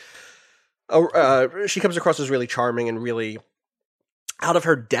like she comes across as really charming and really out of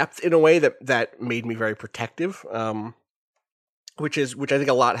her depth in a way that made me very protective, which I think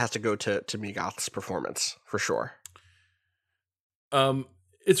a lot has to go to Mia Goth's performance for sure.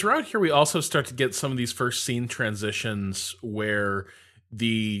 It's around here we also start to get some of these first scene transitions where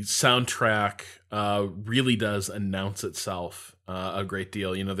the soundtrack really does announce itself a great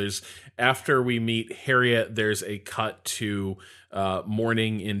deal. You know, there's, after we meet Harriet, there's a cut to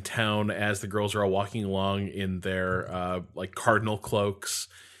morning in town as the girls are all walking along in their like cardinal cloaks.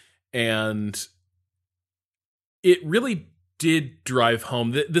 And it really did drive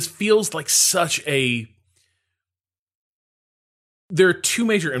home. This feels like such a... There are two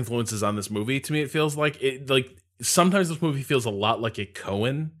major influences on this movie. To me, it feels like sometimes this movie feels a lot like a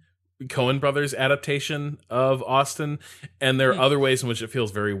Coen brothers adaptation of Austen, and there are other ways in which it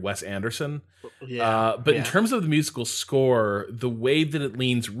feels very Wes Anderson. But in terms of the musical score, the way that it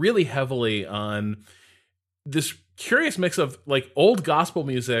leans really heavily on this curious mix of like old gospel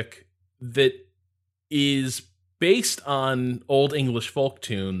music that is based on old English folk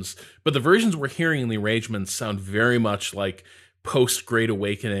tunes, but the versions we're hearing in the arrangements sound very much like post-Great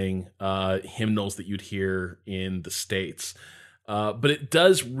Awakening hymnals that you'd hear in the States. But it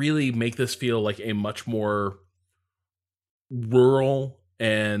does really make this feel like a much more rural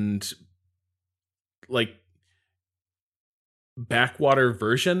and like backwater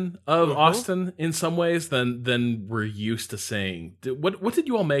version of Austen in some ways than we're used to seeing. What did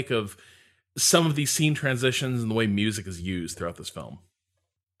you all make of some of these scene transitions and the way music is used throughout this film?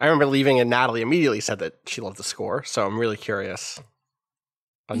 I remember leaving and Natalie immediately said that she loved the score, so I'm really curious.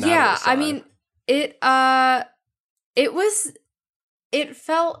 Yeah, I mean, it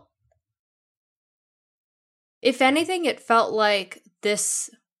felt, if anything, it felt like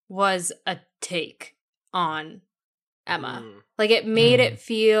this was a take on Emma. Like it made it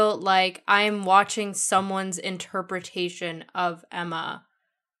feel like I'm watching someone's interpretation of Emma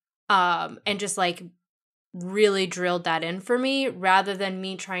and just like really drilled that in for me, rather than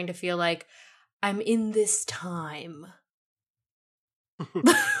me trying to feel like I'm in this time.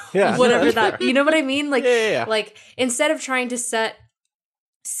 Yeah, Whatever that, fair. you know what I mean? Like, Yeah. like instead of trying to set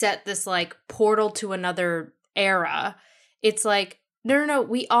this like portal to another era, it's like, no,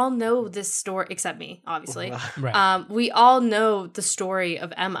 we all know this story, except me, obviously. Right. We all know the story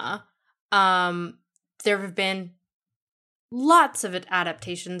of Emma. There have been lots of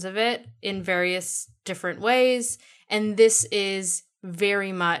adaptations of it in various different ways, and this is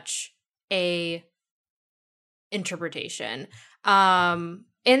very much a interpretation. And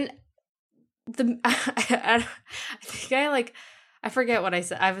the I think I forget what I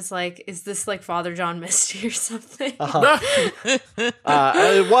said. I was like, is this like Father John Misty or something?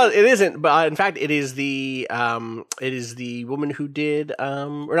 It isn't, but in fact, it is the woman who did,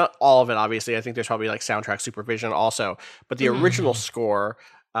 or not all of it, obviously. I think there's probably like soundtrack supervision also, but the original score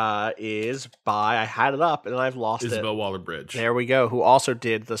is by, I had it up and I've lost Isabel it. Waller-Bridge. There we go. Who also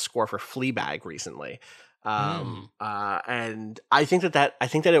did the score for Fleabag recently. And I think that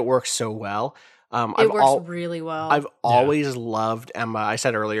it works so well. It works really well. I've always loved Emma. I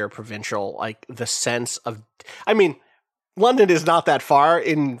said earlier, provincial, like the sense of, I mean, London is not that far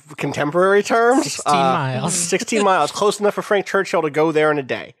in contemporary terms. 16 miles. 16 miles, close enough for Frank Churchill to go there in a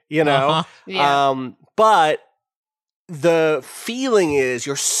day, you know? Uh-huh. Yeah. But the feeling is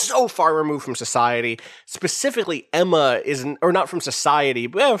you're so far removed from society. Specifically, Emma isn't, or not from society,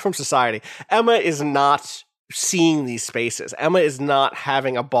 but from society. Emma is not seeing these spaces. Emma is not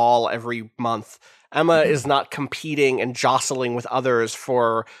having a ball every month. Emma is not competing and jostling with others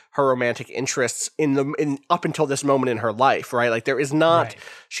for her romantic interests in up until this moment in her life, right? Like there is not, Right.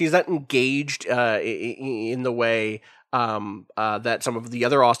 she's not engaged in the way that some of the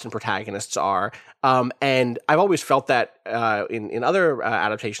other Austen protagonists are. And I've always felt that in other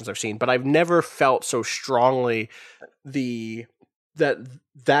adaptations I've seen, but I've never felt so strongly that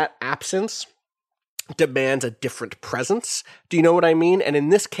absence demands a different presence. Do you know what I mean? And in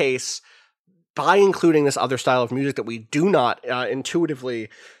this case, by including this other style of music that we do not intuitively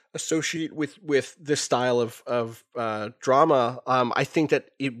associate with this style of drama, I think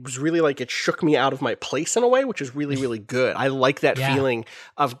that it was really like it shook me out of my place in a way, which is really, really good. I like that feeling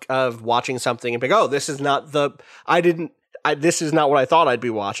of watching something and being, oh, this is not this is not what I thought I'd be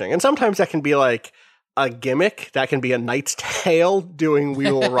watching. And sometimes that can be like a gimmick. That can be A Knight's Tale doing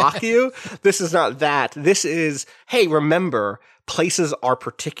We Will Rock You. This is not that. This is, hey, remember, places are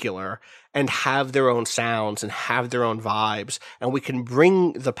particular and have their own sounds and have their own vibes, and we can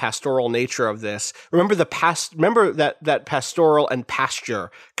bring the pastoral nature of this. Remember that pastoral and pasture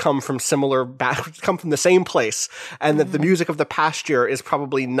come from the same place, and that the music of the pasture is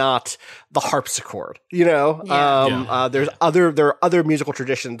probably not the harpsichord. You know, there are other musical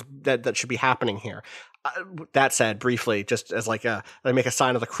traditions that should be happening here. That said, briefly, just as like I make a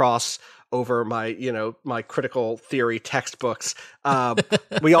sign of the cross over my critical theory textbooks.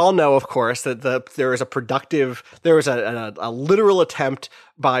 We all know, of course, that there was a literal attempt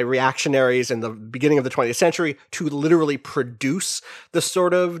by reactionaries in the beginning of the 20th century to literally produce the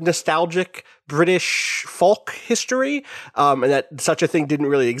sort of nostalgic British folk history, and that such a thing didn't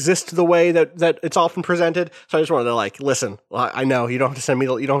really exist the way that it's often presented. So I just wanted to listen. I know you don't have to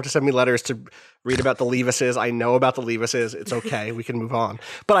send me letters to read about the Leavises. I know about the Leavises. It's okay. We can move on.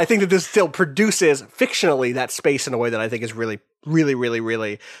 But I think that this still produces fictionally that space in a way that I think is really, really, really,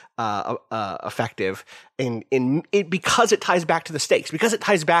 really effective in it, because it ties back to the stakes, because it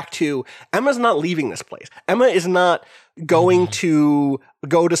ties back to Emma's not leaving this place. Emma is not going to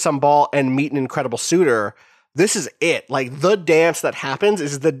go to some ball and meet an incredible suitor. This is it. Like, the dance that happens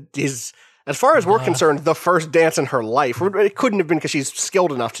is as far as we're concerned, the first dance in her life. It couldn't have been because she's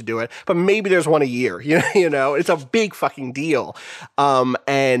skilled enough to do it, but maybe there's one a year. You know, it's a big fucking deal.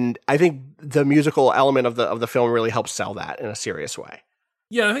 And I think the musical element of the film really helps sell that in a serious way.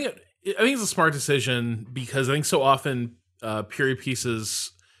 Yeah, I think it's a smart decision, because I think so often period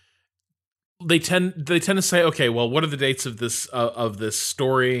pieces, they tend to say, okay, well, what are the dates of this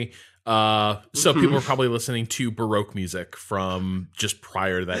story? So people are probably listening to Baroque music from just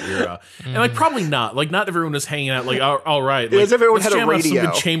prior to that era, and probably not. Like, not everyone was hanging out. Like, all right, like, everyone had a jam out radio.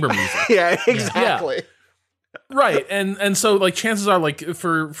 some good chamber music. Yeah, exactly. Yeah. Right, and so like chances are, like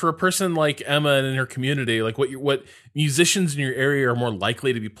for a person like Emma and in her community, like what musicians in your area are more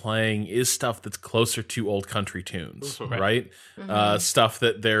likely to be playing is stuff that's closer to old country tunes, right? Stuff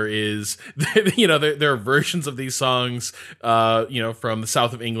that there is, there are versions of these songs, from the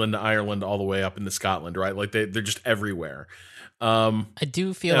south of England to Ireland all the way up into Scotland, right? Like they're just everywhere. I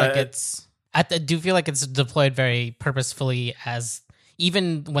do feel like it's deployed very purposefully as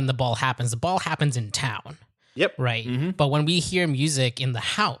even when the ball happens in town. Yep. Right. Mm-hmm. But when we hear music in the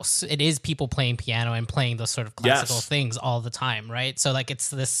house, it is people playing piano and playing those sort of classical things all the time. Right. So like it's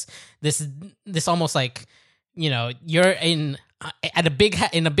this almost like, you know, you're in a big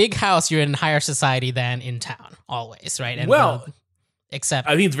house, you're in higher society than in town always. Right. And except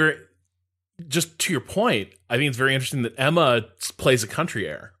I think it's very, just to your point, I think it's very interesting that Emma plays a country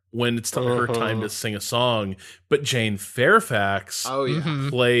air when it's her time to sing a song, but Jane Fairfax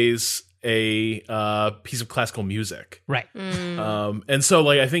plays a piece of classical music. Right. And so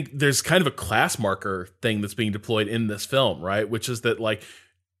like I think there's kind of a class marker thing that's being deployed in this film, right? Which is that like,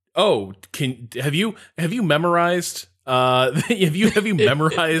 oh, have you memorized have you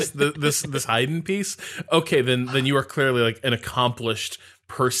memorized this Haydn piece? Okay, then you are clearly like an accomplished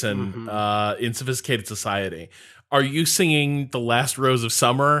person in sophisticated society. Are you singing The Last Rose of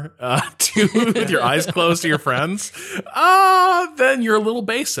Summer with your eyes closed to your friends? Then you're a little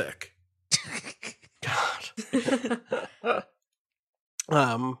basic. God.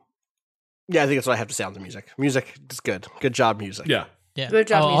 Yeah, I think that's what I have to say on the music. Music is good. Good job, music. Yeah. Yeah. Good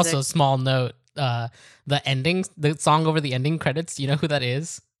job, music. Also, small note: the ending, the song over the ending credits. Do you know who that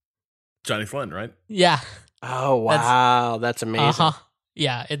is? Johnny Flynn, right? Yeah. Oh wow, that's amazing.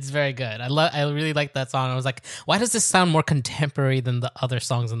 Yeah, it's very good. I really like that song. I was like, why does this sound more contemporary than the other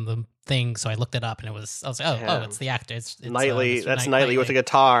songs in the thing? So I looked it up, and I was like, oh, it's the actor. It's Knightley. That's Knightley with a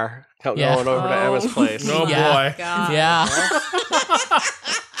guitar going over to Emma's place. Oh boy. God. Yeah.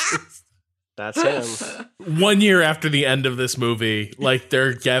 That's him. 1 year after the end of this movie, like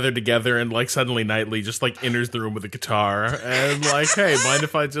they're gathered together and like suddenly Knightley just like enters the room with a guitar and like, hey, mind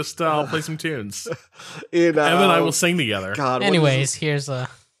if I just I'll play some tunes? Em and I will sing together. God. Anyways, here's a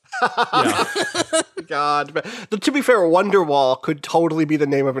God. But to be fair, Wonderwall could totally be the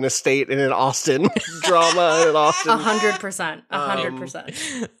name of an estate in an Austen drama in Austin. 100%.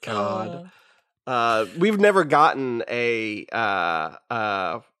 100%. God. We've never gotten a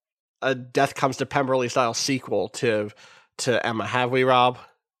Death Comes to Pemberley style sequel to Emma, have we, Rob?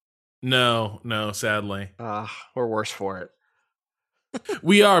 No, sadly. We're worse for it.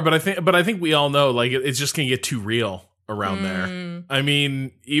 We are, but I think we all know like it's just gonna get too real around there. I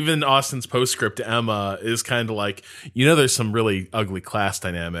mean, even Austen's postscript to Emma is kind of like, you know, there's some really ugly class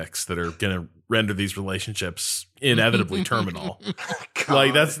dynamics that are gonna render these relationships inevitably terminal.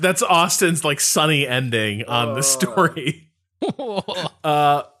 Like that's Austen's like sunny ending on the story.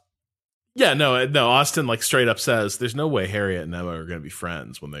 Yeah, no. Austin like straight up says there's no way Harriet and Emma are going to be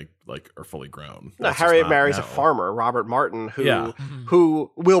friends when they like are fully grown. No, Harriet marries a farmer, Robert Martin, who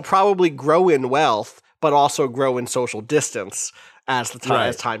will probably grow in wealth, but also grow in social distance as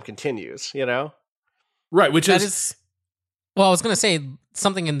time continues. You know, right? Which is well, I was going to say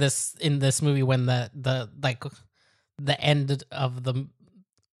something in this movie when the end of the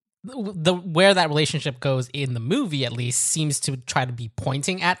where that relationship goes in the movie at least seems to try to be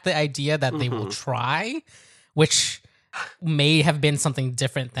pointing at the idea that they will try, which may have been something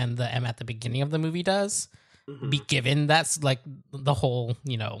different than the Emma at the beginning of the movie does, be given that's like the whole,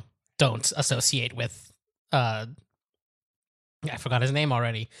 you know, don't associate with I forgot his name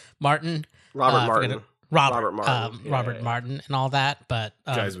already. Robert Martin and all that, but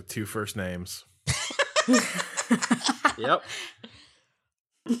guys with two first names. Yep.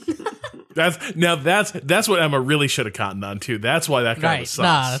 That's what Emma really should have cottoned on to. That's why that guy was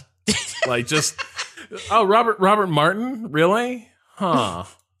sus. Like just Robert Martin, really? Huh.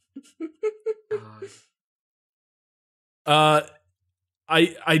 I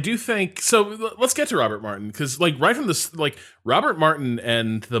do think so. Let's get to Robert Martin because like right from this, like Robert Martin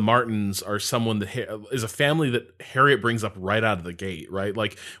and the Martins are someone that is a family that Harriet brings up right out of the gate. Right,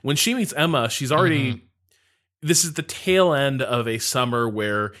 like when she meets Emma, she's already. This is the tail end of a summer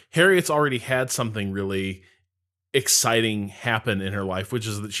where Harriet's already had something really exciting happen in her life, which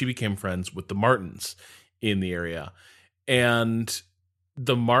is that she became friends with the Martins in the area. And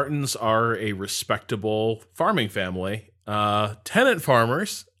the Martins are a respectable farming family, tenant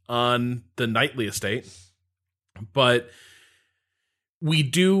farmers on the Knightley estate. But we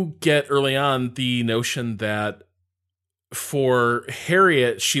do get early on the notion that for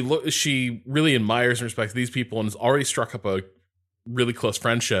Harriet, she really admires and respects these people and has already struck up a really close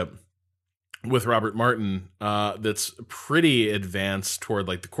friendship with Robert Martin that's pretty advanced toward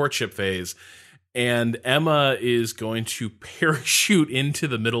like the courtship phase. And Emma is going to parachute into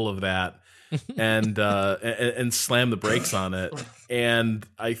the middle of that and slam the brakes on it. And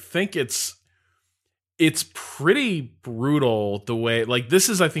I think it's pretty brutal the way, like this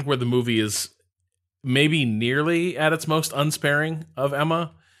is I think where the movie is maybe nearly at its most unsparing of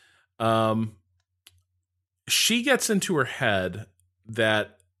Emma. She gets into her head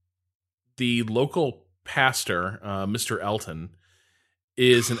that the local pastor, Mr. Elton,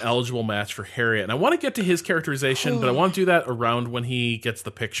 is an eligible match for Harriet. And I want to get to his characterization, but I want to do that around when he gets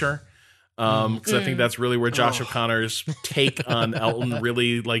the picture. Because I think that's really where Josh O'Connor's take on Elton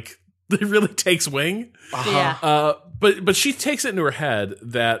really takes wing. Yeah. But she takes it into her head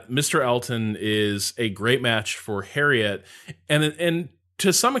that Mr. Elton is a great match for Harriet. And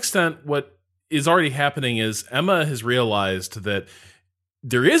to some extent, what is already happening is Emma has realized that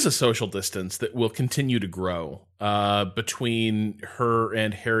there is a social distance that will continue to grow between her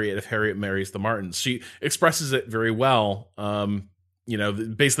and Harriet if Harriet marries the Martins. She expresses it very well,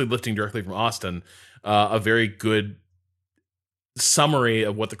 basically lifting directly from Austen, a very good summary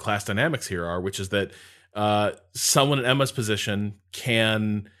of what the class dynamics here are, which is that someone in Emma's position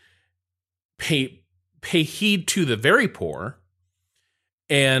can pay heed to the very poor,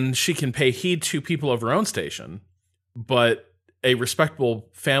 and she can pay heed to people of her own station, but a respectable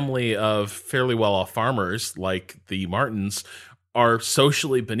family of fairly well-off farmers like the Martins are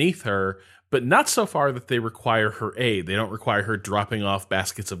socially beneath her, but not so far that they require her aid. They don't require her dropping off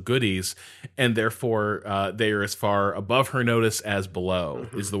baskets of goodies, and therefore they are as far above her notice as below,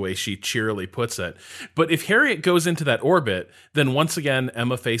 is the way she cheerily puts it. But if Harriet goes into that orbit, then once again,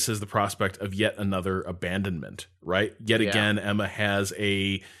 Emma faces the prospect of yet another abandonment, right? Yet again, Emma has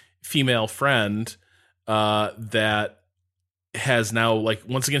a female friend that has now,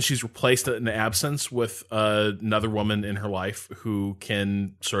 once again, she's replaced in the absence with another woman in her life who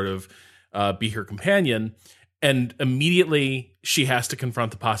can sort of be her companion, and immediately she has to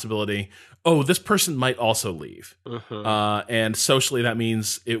confront the possibility, this person might also leave. And socially, that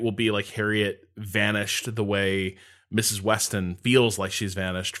means it will be like Harriet vanished the way Mrs. Weston feels like she's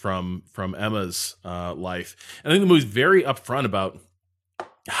vanished from Emma's life. And I think the movie's very upfront about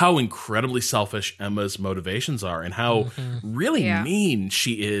how incredibly selfish Emma's motivations are and how really mean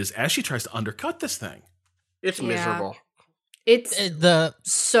she is as she tries to undercut this thing. It's miserable. It's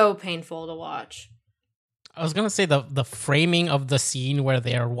so painful to watch. I was going to say the framing of the scene where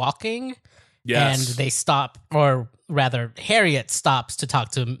they are walking and they stop, or rather Harriet stops to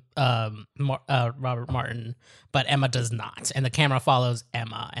talk to Robert Martin, but Emma does not. And the camera follows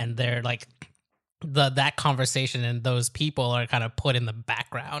Emma, and they're like, that conversation and those people are kind of put in the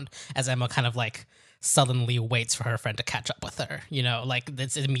background as Emma kind of suddenly waits for her friend to catch up with her.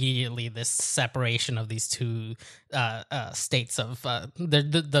 It's immediately this separation of these two states of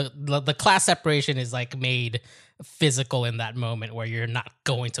the class separation is made physical in that moment where you're not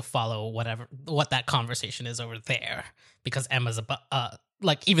going to follow what that conversation is over there, because Emma's above,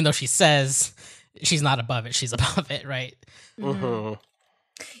 even though she says she's not above it, she's above it, right?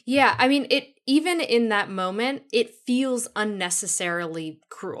 Yeah, I mean, even in that moment, it feels unnecessarily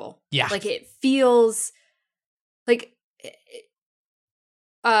cruel. Yeah. It feels like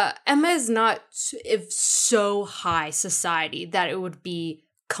Emma is not of so high society that it would be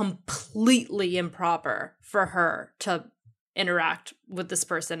completely improper for her to interact with this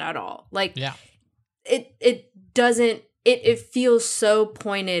person at all. It feels so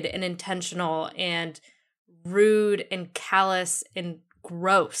pointed and intentional and rude and callous and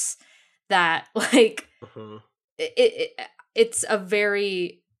gross that it's a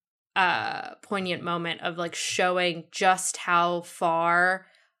very poignant moment of showing just how far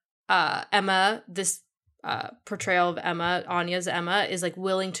Emma, this portrayal of Emma, Anya's Emma, is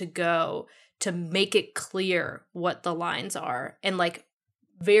willing to go to make it clear what the lines are, and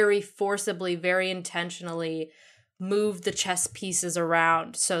very forcibly, very intentionally move the chess pieces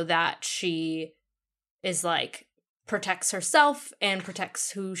around so that she is protects herself and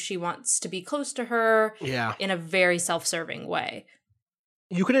protects who she wants to be close to her in a very self-serving way.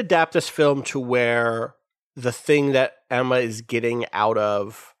 You could adapt this film to where the thing that Emma is getting out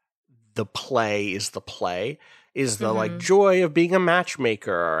of the play is the joy of being a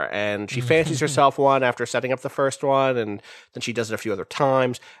matchmaker, and she fancies herself one after setting up the first one, and then she does it a few other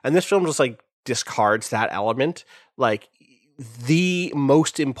times. And this film just discards that element. The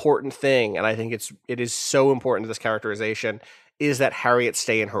most important thing, and I think it is so important to this characterization, is that Harriet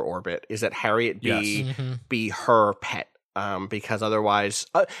stay in her orbit, is that Harriet be her pet, because otherwise,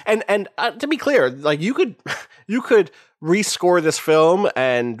 and to be clear, you could rescore this film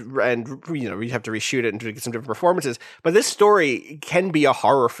and you have to reshoot it and get some different performances, but this story can be a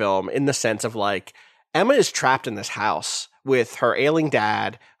horror film in the sense of Emma is trapped in this house with her ailing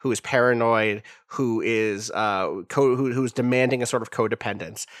dad, who is paranoid, who is who's demanding a sort of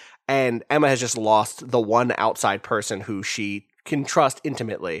codependence, and Emma has just lost the one outside person who she can trust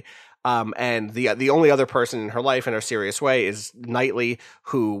intimately. And the only other person in her life in a serious way is Knightley,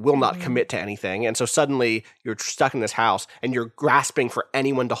 who will not commit to anything. And so suddenly you're stuck in this house and you're grasping for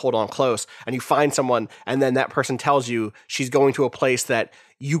anyone to hold on close, and you find someone, and then that person tells you she's going to a place that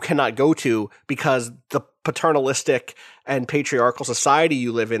you cannot go to because the paternalistic and patriarchal society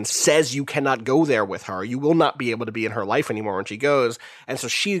you live in says you cannot go there with her. You will not be able to be in her life anymore when she goes. And so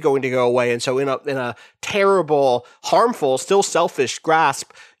she's going to go away. And so in a terrible, harmful, still selfish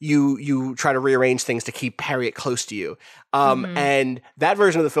grasp, you try to rearrange things to keep Harriet close to you. And that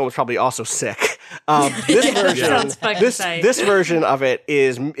version of the film is probably also sick. This version of it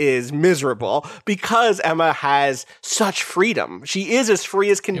is miserable because Emma has such freedom. She is as free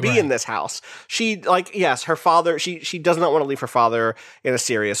as can be in this house. She, yes, her father, she does not want to leave her father in a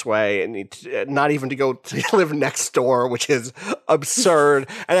serious way, and not even to go to live next door, which is absurd.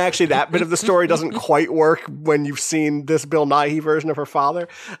 And actually that bit of the story doesn't quite work when you've seen this Bill Nighy version of her father.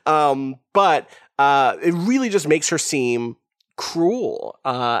 But it really just makes her seem cruel.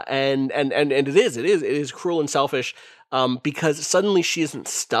 And it is cruel and selfish, because suddenly she isn't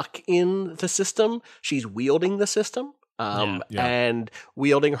stuck in the system. She's wielding the system, and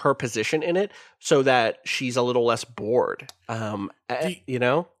wielding her position in it so that she's a little less bored.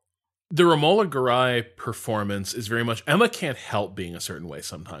 The Romola Garai performance is very much, Emma can't help being a certain way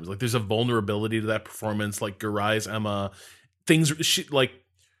sometimes. Like, there's a vulnerability to that performance. Like, Garai's Emma,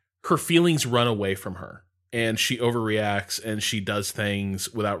 her feelings run away from her, and she overreacts, and she does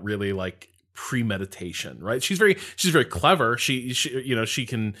things without really premeditation, right? She's very clever. She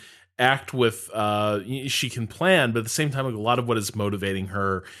can act with, she can plan, but at the same time, a lot of what is motivating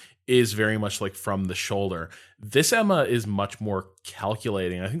her is very much from the shoulder. This Emma is much more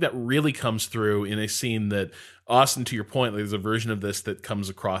calculating. I think that really comes through in a scene that, Austin, to your point, there's a version of this that comes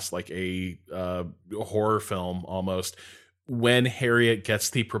across like a horror film almost, when Harriet gets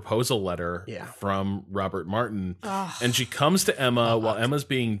the proposal letter from Robert Martin, and she comes to Emma while Emma's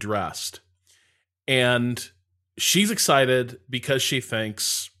being dressed, and she's excited because she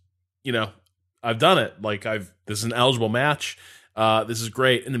thinks, I've done it. This is an eligible match. This is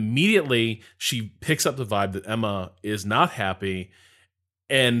great. And immediately she picks up the vibe that Emma is not happy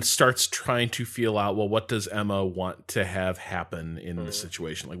and starts trying to feel out, well, what does Emma want to have happen in this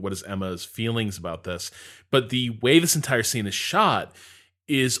situation? What is Emma's feelings about this? But the way this entire scene is shot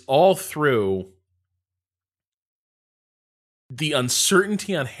is all through the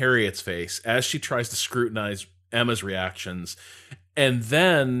uncertainty on Harriet's face as she tries to scrutinize Emma's reactions. And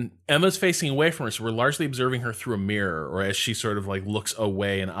then Emma's facing away from her, so we're largely observing her through a mirror, or as she sort of looks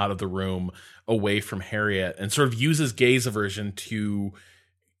away and out of the room, away from Harriet, and sort of uses gaze aversion to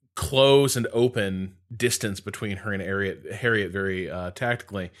close and open distance between her and Harriet very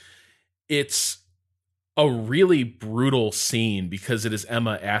tactically. It's a really brutal scene because it is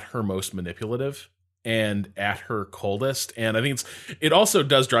Emma at her most manipulative and at her coldest. And I think it also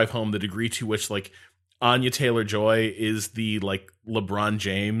does drive home the degree to which Anya Taylor-Joy is the LeBron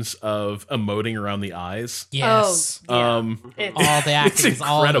James of emoting around the eyes. Yes. Oh, yeah. All the acting is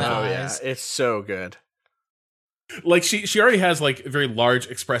all in the eyes. It's so good. She already has very large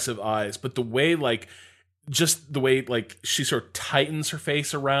expressive eyes, but the way just the way she sort of tightens her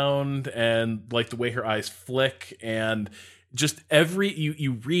face around, and the way her eyes flick, and just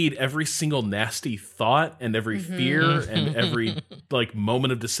you read every single nasty thought and every fear and every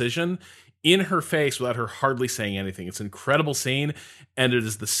moment of decision in her face without her hardly saying anything. It's an incredible scene, and it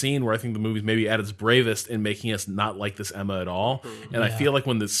is the scene where I think the movie's maybe at its bravest in making us not like this Emma at all. And I feel like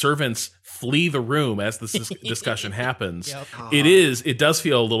when the servants flee the room as this discussion happens, it does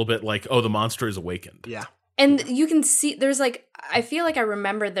feel a little bit the monster is awakened. Yeah. And you can see there's I feel like I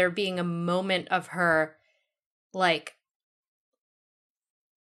remember there being a moment of her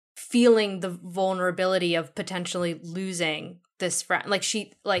feeling the vulnerability of potentially losing this friend. I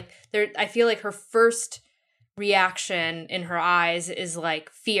feel like her first reaction in her eyes is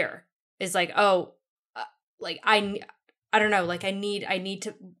fear, is I don't know, I need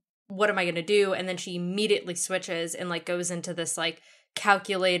to, what am I going to do? And then she immediately switches and goes into this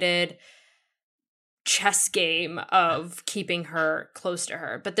calculated chess game of keeping her close to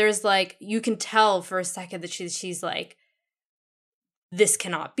her. But there's you can tell for a second that she's this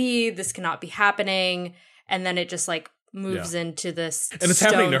cannot be happening. And then it just moves into this, and it's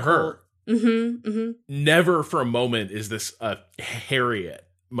happening to her. Never for a moment is this a Harriet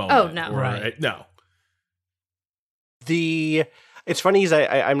moment. Oh no, right? No. It's funny is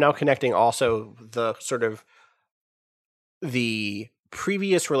I'm now connecting also the sort of the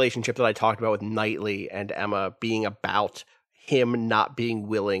previous relationship that I talked about with Knightley and Emma being about him not being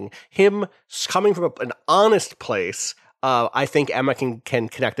willing, him coming from an honest place I think Emma can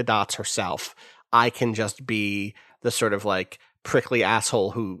connect the dots herself. I can just be the sort of like prickly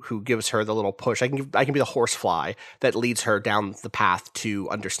asshole who gives her the little push. I can be the horsefly that leads her down the path to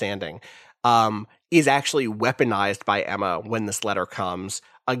understanding. Is actually weaponized by Emma when this letter comes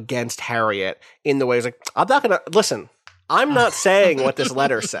against Harriet in the ways like, I'm not gonna listen. I'm not saying what this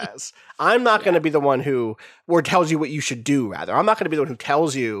letter says. I'm not going to be the one who or tells you what you should do, rather. I'm not going to be the one who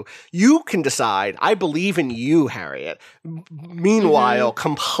tells you. You can decide. I believe in you, Harriet. Meanwhile,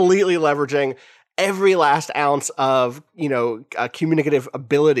 completely leveraging every last ounce of, communicative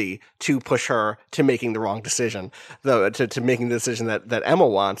ability to push her to making the wrong decision, to making the decision that Emma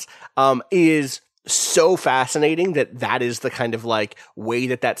wants, is so fascinating that is the kind of like way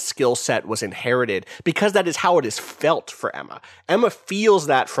that skill set was inherited, because that is how it is felt for Emma. Emma feels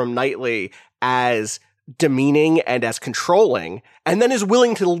that from Knightley as demeaning and as controlling, and then is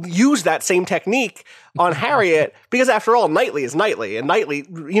willing to use that same technique on Harriet, because after all, Knightley is Knightley, and Knightley,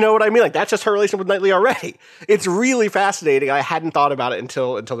 you know what I mean? Like, that's just her relationship with Knightley already. It's really fascinating. I hadn't thought about it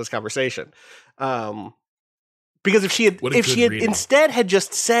until this conversation. Because if she had instead had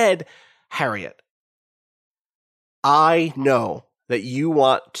just said, Harriet, I know that you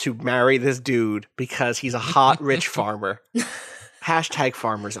want to marry this dude because he's a hot, rich farmer. Hashtag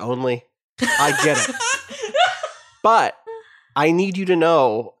farmers only. I get it. But I need you to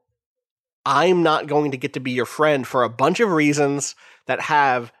know I'm not going to get to be your friend for a bunch of reasons that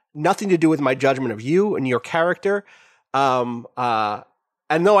have nothing to do with my judgment of you and your character.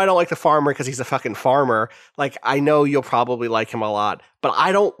 And no, I don't like the farmer because he's a fucking farmer. Like, I know you'll probably like him a lot, but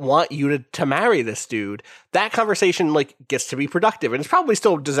I don't want you to marry this dude. That conversation, like, gets to be productive, and it's probably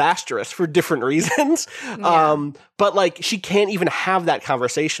still disastrous for different reasons. Yeah. But, like, she can't even have that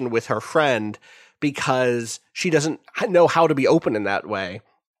conversation with her friend because she doesn't know how to be open in that way.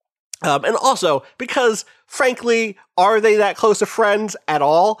 And also because, frankly, are they that close of friends at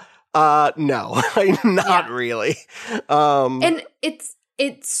all? No, not really. And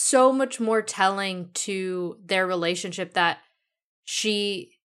it's so much more telling to their relationship that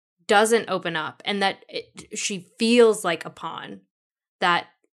she doesn't open up, and that she feels like a pawn, that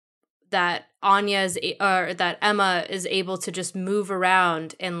Anya or that Emma is able to just move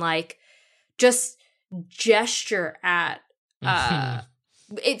around and like just gesture at.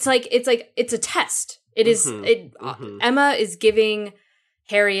 It's a test. It is. Emma is giving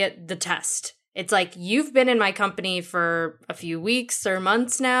Harriet the test. It's like, you've been in my company for a few weeks or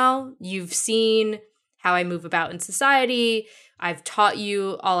months now. You've seen how I move about in society. I've taught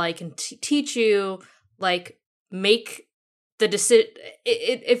you all I can teach you. Like, make the decision.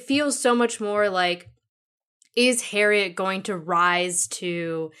 It feels so much more like, is Harriet going to rise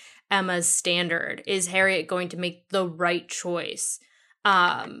to Emma's standard? Is Harriet going to make the right choice?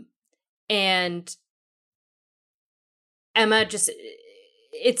 And Emma just,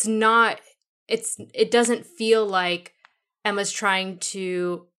 it doesn't feel like Emma's trying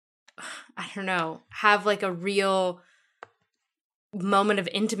to, I don't know, have like a real moment of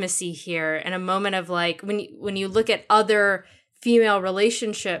intimacy here, and a moment of like, when you look at other female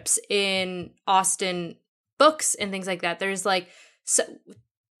relationships in Austen books and things like that, there's like, so,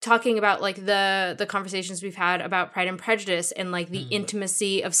 talking about like the conversations we've had about Pride and Prejudice, and like the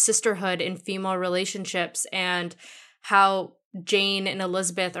intimacy of sisterhood in female relationships, and how Jane and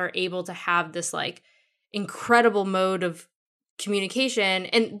Elizabeth are able to have this like incredible mode of communication.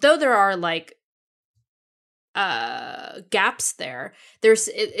 And though there are like gaps there,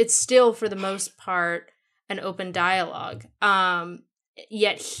 it's still for the most part an open dialogue.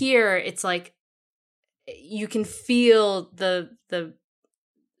 Yet here it's like you can feel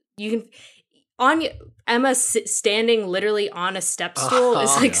Emma standing literally on a step stool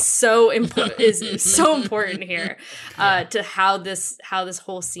is like so important. is so important here to how this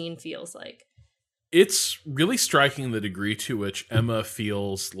whole scene feels like. It's really striking the degree to which Emma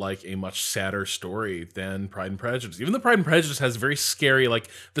feels like a much sadder story than Pride and Prejudice. Even though Pride and Prejudice has very scary, like,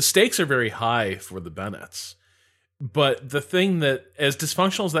 the stakes are very high for the Bennets. But the thing that, as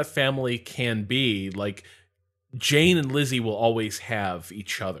dysfunctional as that family can be, like, Jane and Lizzie will always have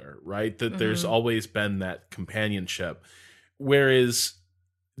each other, right? That there's always been that companionship. Whereas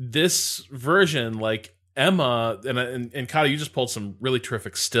this version, like Emma, and Kata, you just pulled some really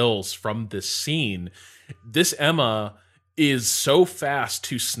terrific stills from this scene. This Emma is so fast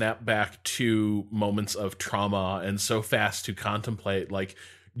to snap back to moments of trauma, and so fast to contemplate, like,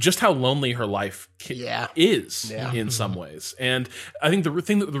 just how lonely her life is in some ways. And I think the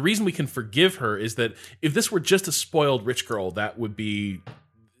reason we can forgive her is that if this were just a spoiled rich girl, that would be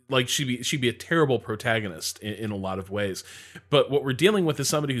Like she'd be a terrible protagonist in a lot of ways. But what we're dealing with is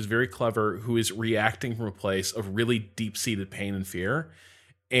somebody who's very clever, who is reacting from a place of really deep-seated pain and fear.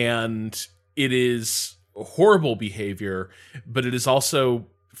 And it is horrible behavior, but it is also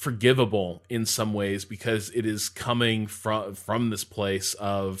forgivable in some ways because it is coming from this place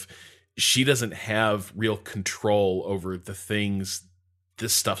of she doesn't have real control over the things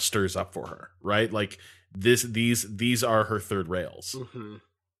this stuff stirs up for her, right? Like these are her third rails. Mm-hmm.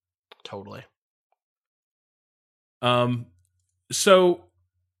 Totally. So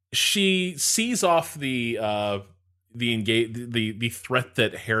she sees off the threat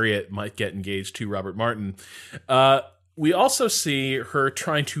that Harriet might get engaged to Robert Martin. We also see her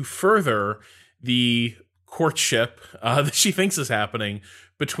trying to further the courtship that she thinks is happening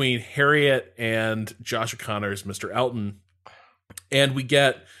between Harriet and Josh O'Connor's Mr. Elton. And we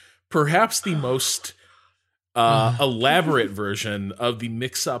get perhaps the most elaborate version of the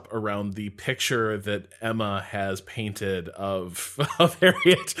mix-up around the picture that Emma has painted of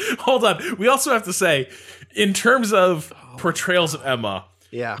Harriet. Hold on. We also have to say, in terms of portrayals of Emma,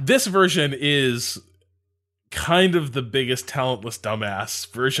 this version is kind of the biggest talentless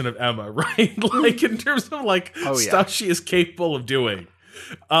dumbass version of Emma, right? Like in terms of like stuff she is capable of doing.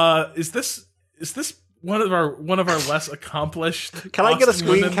 Is this one of our less accomplished? Can I get a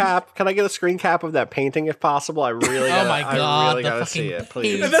screen cap? Can I get a screen cap of that painting if possible? I really gotta see it,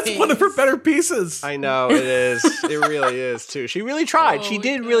 please. And that's one of her better pieces. I know it is. It really is too. She really tried. She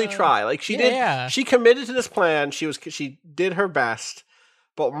did really try. Like she did. She committed to this plan. She did her best.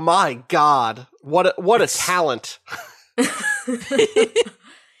 But my God, what a talent!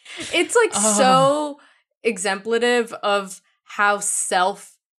 It's like so exemplative of how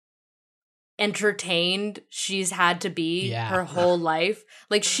self-entertained she's had to be her whole life.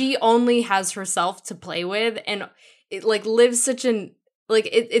 Like she only has herself to play with, and it like lives such an like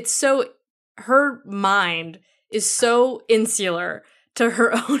it's so her mind is so insular to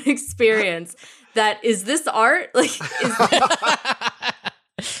her own experience that is this art? Like is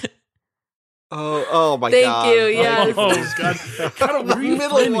Oh my God. Thank you, yes. Oh God. Kind of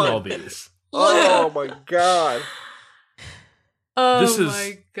middle all these. Oh my God. Oh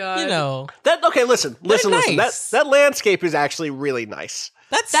my God. You know. Listen. That landscape is actually really nice.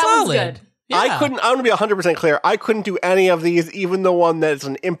 That solid. Was good. Yeah. I want to be 100% clear. I couldn't do any of these, even the one that's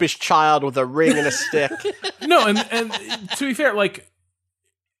an impish child with a ring and a stick. No, and to be fair, like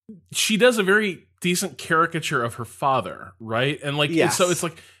she does a very decent caricature of her father, right? And like so it's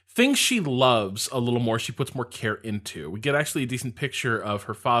like things she loves a little more, she puts more care into. We get actually a decent picture of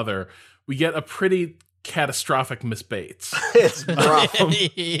her father. We get a pretty catastrophic Miss Bates. It's rough.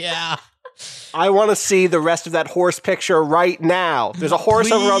 Yeah. I want to see the rest of that horse picture right now. There's a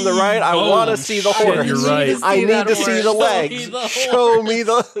horse over on the right. I want to see the horse. You're right. I need to see the legs. Show me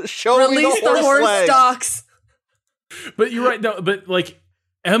the Release the horse legs. stocks. But you're right. No, but like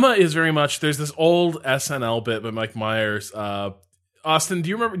Emma is very much. There's this old SNL bit by Mike Myers. Austin, do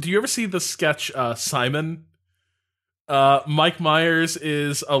you remember? Do you ever see the sketch Simon? Mike Myers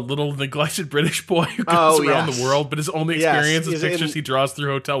is a little neglected British boy who goes around the world, but his only experience is pictures he draws through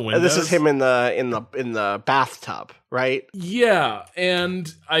hotel windows. This is him in the bathtub, right? Yeah,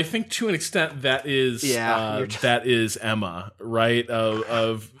 and I think to an extent that is that is Emma, right?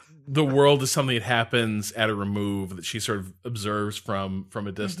 Of the world is something that happens at a remove that she sort of observes from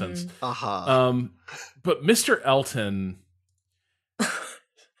a distance. Mm-hmm. But Mr. Elton.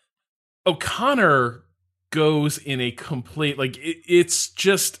 O'Connor goes in a complete it's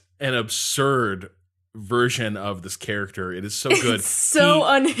just an absurd version of this character. It is so good. It's so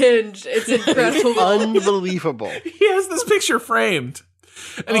unhinged. It's incredible. Unbelievable. He has this picture framed.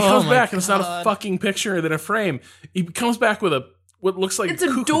 And he comes back and it's not a fucking picture than a frame. He comes back with what looks like it's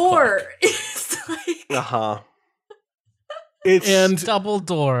a door. Clock. It's like It's double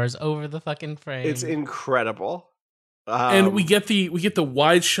doors over the fucking frame. It's incredible. And we get the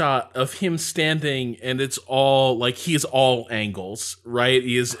wide shot of him standing, and it's all like he is all angles, right?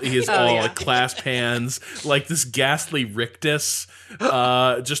 He is all like clasp hands, like this ghastly rictus,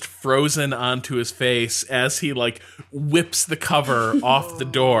 just frozen onto his face as he like whips the cover off the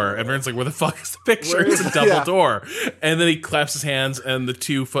door. Everyone's like, "Where the fuck is the picture? It's a double door." And then he claps his hands, and the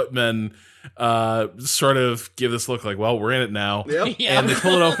two footmen sort of give this look like, well, we're in it now. Yep. And they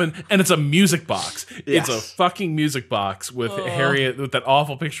pull it open and it's a music box. It's a fucking music box with Harriet, with that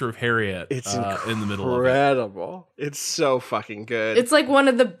awful picture of Harriet in the middle of it. Incredible. It's so fucking good. It's like one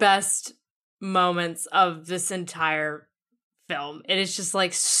of the best moments of this entire film. It is just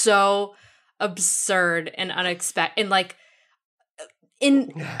like so absurd and unexpected, and like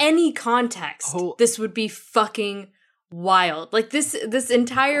in any context, this would be fucking wild. Like this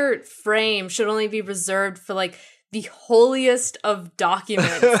entire frame should only be reserved for like the holiest of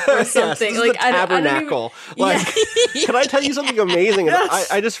documents or something. Yes, like the tabernacle. Can I tell you something amazing? Yes.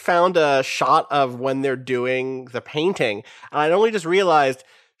 I just found a shot of when they're doing the painting, and I only just realized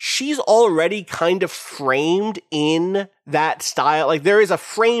she's already kind of framed in that style. Like there is a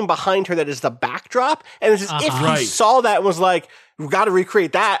frame behind her that is the backdrop, and it's as if he saw that and was like, "We got to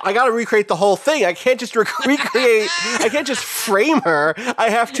recreate that. I got to recreate the whole thing. I can't just recreate. I can't just frame her. I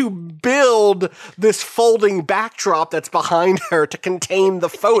have to build this folding backdrop that's behind her to contain the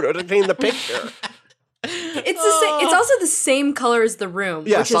photo, to contain the picture." It's the same. It's also the same color as the room.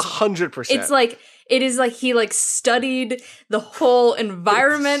 Yes, which is 100%. It's like it is like he like studied the whole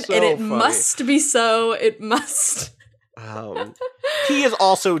environment, so and it funny. must be so. It must. He is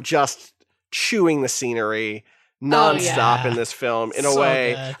also just chewing the scenery nonstop in this film in a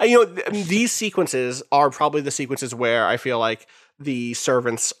way. These sequences are probably the sequences where I feel like the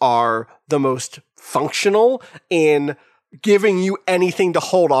servants are the most functional in giving you anything to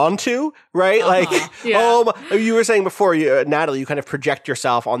hold on to, right? Like, you were saying before, Natalie, you kind of project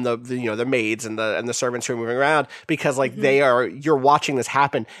yourself on the maids and the servants who are moving around because like you're watching this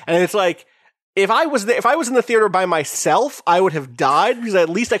happen, and it's like, if I was in the theater by myself, I would have died because at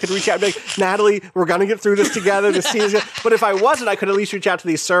least I could reach out and be like, Natalie, we're going to get through this together. This scene is good. But if I wasn't, I could at least reach out to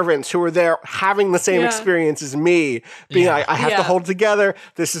these servants who were there having the same experience as me, being like, I have to hold it together.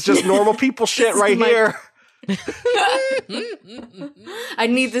 This is just normal people shit right here. I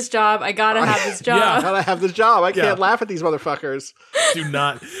need this job. I gotta have this job. I gotta have this job. I can't laugh at these motherfuckers. Do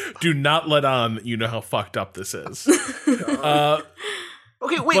not let on that you know how fucked up this is.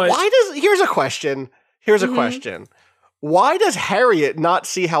 Okay, wait, here's a question. Here's a question. Why does Harriet not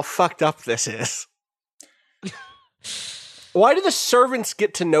see how fucked up this is? Why do the servants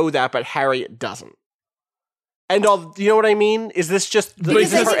get to know that, but Harriet doesn't? And you know what I mean? Is this just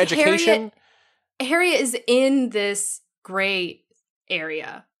her education? Harriet is in this gray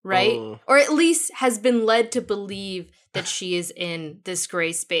area, right? Or at least has been led to believe that she is in this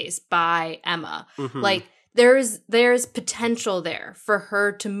gray space by Emma. Like, there's potential there for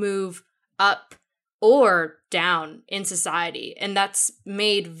her to move up or down in society, and that's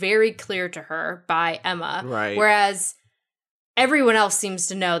made very clear to her by Emma. Right. Whereas everyone else seems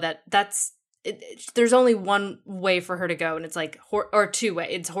to know that there's only one way for her to go, and it's like or two way.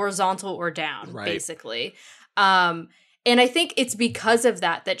 It's horizontal or down, basically. And I think it's because of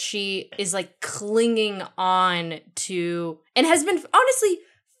that she is like clinging on to and has been honestly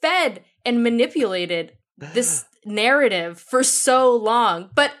fed and manipulated this narrative for so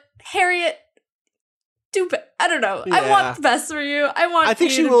long. But Harriet, I don't know. I want the best for you. I think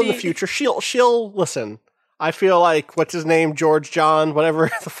she will in the future. She'll listen. I feel like what's his name, George John, whatever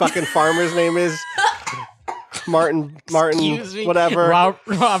the fucking farmer's name is, Martin, whatever,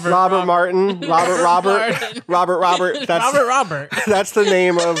 Robert Martin. That's That's the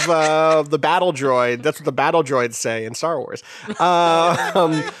name of the battle droid. That's what the battle droids say in Star Wars. He'll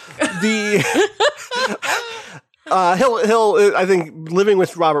I think living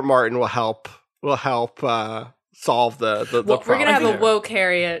with Robert Martin will help solve the problem. We're gonna have a woke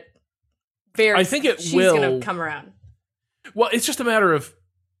Harriet. I think she's will. Gonna come around. Well, it's just a matter of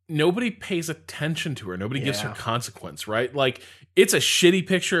nobody pays attention to her. Nobody gives her consequence, right? Like, it's a shitty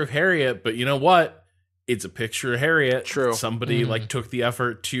picture of Harriet, but you know what? It's a picture of Harriet. True. Somebody like took the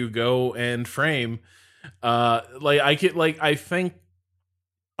effort to go and frame. I think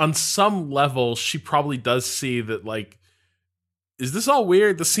on some level she probably does see that, like, is this all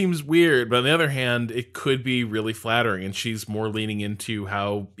weird? This seems weird. But on the other hand, it could be really flattering, and she's more leaning into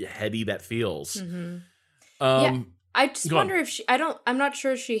how heady that feels. I just wonder if I'm not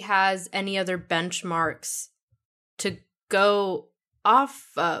sure she has any other benchmarks to go off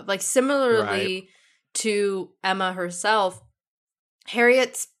of. Like, similarly to Emma herself,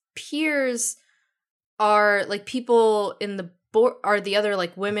 Harriet's peers are like people in the are the other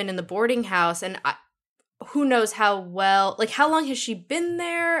like women in the boarding house, and who knows how well, like, how long has she been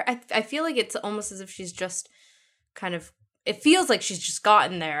there? I feel like it's almost as if she's just kind of, it feels like she's just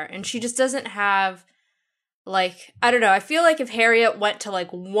gotten there, and she just doesn't have, like, I don't know. I feel like if Harriet went to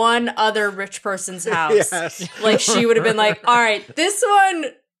like one other rich person's house, like, she would have been like, all right, this one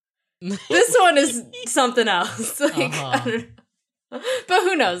is something else. Like, I don't know. But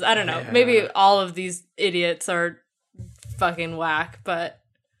who knows? I don't know. Yeah. Maybe all of these idiots are fucking whack, but...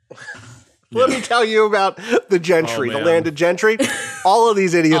 Let me tell you about the gentry, the landed gentry. All of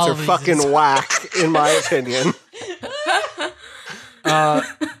these idiots are fucking whack, in my opinion.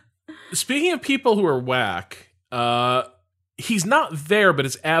 Speaking of people who are whack, he's not there, but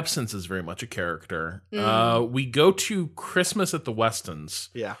his absence is very much a character. We go to Christmas at the Westons.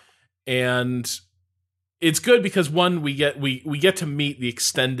 Yeah. And it's good because one, we get to meet the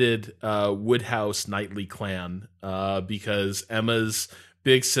extended Woodhouse Knightley clan because Emma's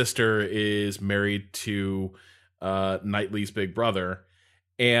big sister is married to Knightley's big brother,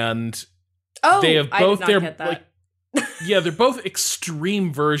 and they have both their like, they're both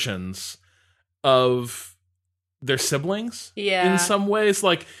extreme versions of their siblings. Yeah, in some ways,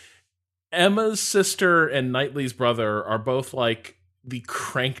 like Emma's sister and Knightley's brother are both like the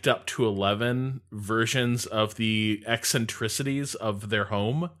cranked up to 11 versions of the eccentricities of their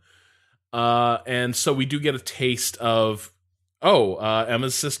home. And so we do get a taste of,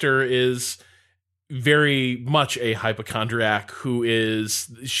 Emma's sister is very much a hypochondriac who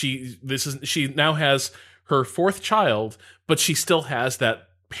is, she now has her fourth child, but she still has that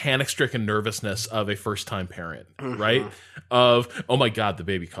panic-stricken nervousness of a first-time parent, right? Of, oh my God, the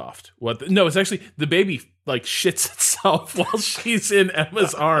baby coughed. No, it's actually the baby like shits itself while she's in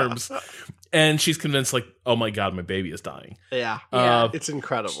Emma's arms, and she's convinced like, oh my God, my baby is dying. Yeah, it's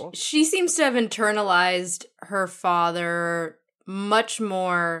incredible. She seems to have internalized her father much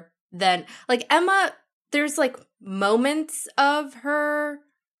more than like Emma. There's like moments of her,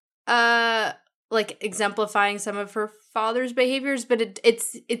 like exemplifying some of her father's behaviors, but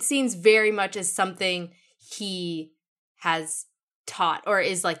it seems very much as something he has taught or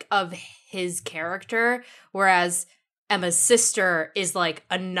is like of his character, whereas Emma's sister is like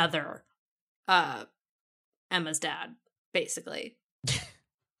another Emma's dad, basically.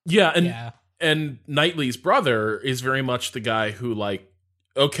 And Knightley's brother is very much the guy who like,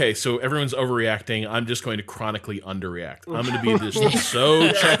 okay, so everyone's overreacting. I'm just going to chronically underreact. I'm going to be just so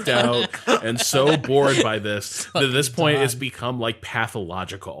checked out and so bored by this that at this point it's become like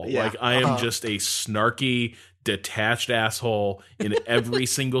pathological. Yeah. Like I am just a snarky, detached asshole in every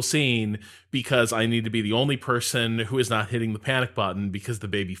single scene because I need to be the only person who is not hitting the panic button because the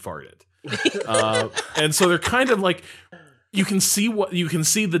baby farted. And so they're kind of like, you can see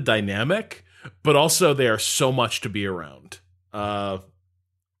the dynamic, but also they are so much to be around.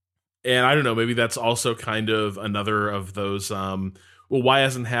 And I don't know, maybe that's also kind of another of those, why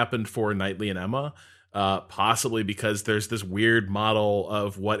hasn't happened for Knightley and Emma? Possibly because there's this weird model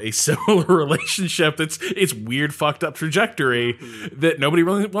of what a similar relationship, it's weird, fucked up trajectory that nobody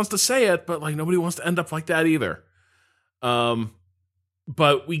really wants to say it, but like nobody wants to end up like that either.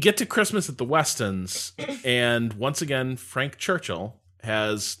 But we get to Christmas at the Westons, and once again, Frank Churchill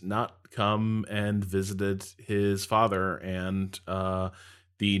has not come and visited his father and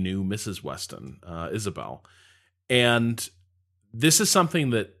the new Mrs. Weston, Isabel. And this is something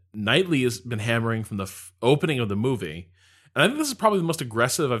that Knightley has been hammering from the opening of the movie. And I think this is probably the most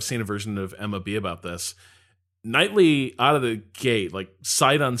aggressive I've seen a version of Emma be about this. Knightley, out of the gate, like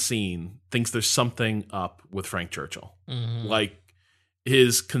sight unseen, thinks there's something up with Frank Churchill. Mm-hmm. Like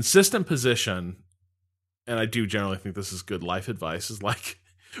his consistent position, and I do generally think this is good life advice, is like,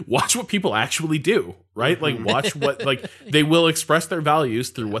 watch what people actually do, right? Like watch what, like they will express their values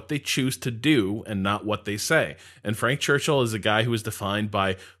through what they choose to do and not what they say. And Frank Churchill is a guy who is defined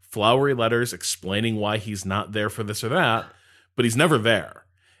by flowery letters explaining why he's not there for this or that, but he's never there.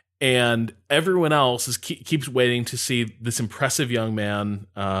 And everyone else keeps waiting to see this impressive young man,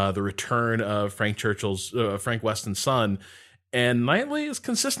 the return of Frank Weston's son. And Knightley is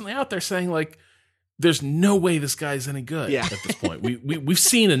consistently out there saying like, there's no way this guy's any good at this point. We've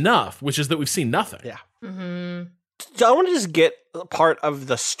seen enough, which is that we've seen nothing. Yeah. Mm-hmm. So I want to just get part of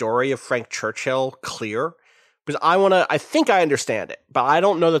the story of Frank Churchill clear, because I think I understand it, but I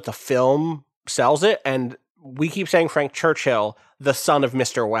don't know that the film sells it. And we keep saying Frank Churchill, the son of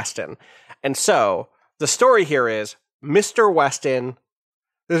Mr. Weston. And so the story here is Mr. Weston,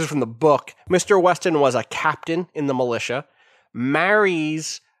 this is from the book, Mr. Weston was a captain in the militia,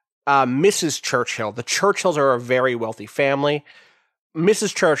 marries Mrs. Churchill. The Churchills are a very wealthy family.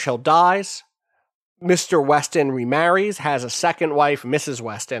 Mrs. Churchill dies. Mr. Weston remarries, has a second wife, Mrs.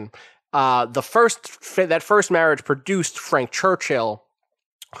 Weston. That first marriage produced Frank Churchill,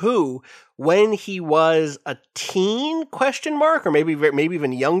 who, when he was a teen, or maybe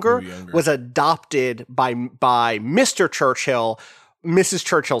even younger, was adopted by Mr. Churchill, Mrs.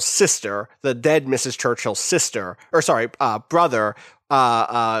 Churchill's sister, the dead Mrs. Churchill's sister, brother,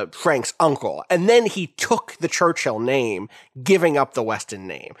 Frank's uncle. And then he took the Churchill name, giving up the Weston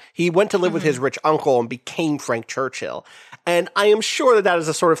name. He went to live with his rich uncle and became Frank Churchill. And I am sure that is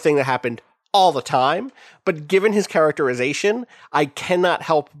the sort of thing that happened all the time, but given his characterization, I cannot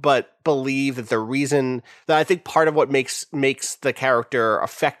help but believe that the reason that I think part of what makes the character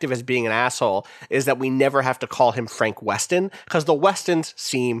effective as being an asshole is that we never have to call him Frank Weston, because the Westons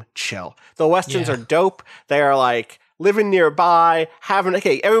seem chill. The Westons are dope. They are like living nearby,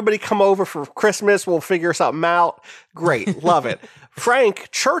 okay, everybody come over for Christmas, we'll figure something out. Great, love it. Frank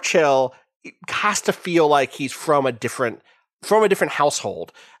Churchill has to feel like he's from a different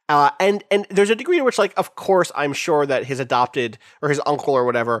household. And there's a degree to which, like, of course, I'm sure that his adopted or his uncle or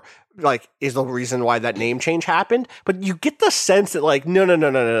whatever, like, is the reason why that name change happened. But you get the sense that, like,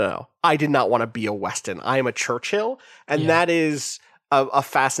 no. I did not want to be a Weston. I am a Churchill. And that is a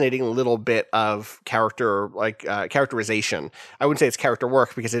fascinating little bit of character, characterization. I wouldn't say it's character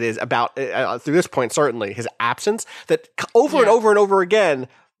work, because it is about, through this point, certainly, his absence, that over and over and over again,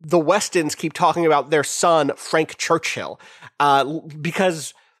 the Westons keep talking about their son, Frank Churchill,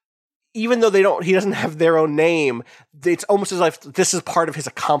 because even though he doesn't have their own name, it's almost as if this is part of his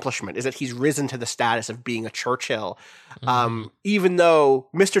accomplishment, is that he's risen to the status of being a Churchill. Even though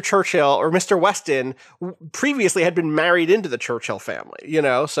Mr. Churchill or Mr. Weston previously had been married into the Churchill family,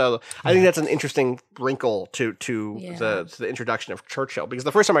 So I think that's an interesting wrinkle to the introduction of Churchill, because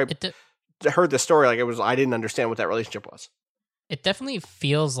the first time I heard this story, I didn't understand what that relationship was. It definitely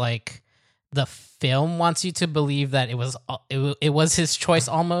feels like the film wants you to believe that it was his choice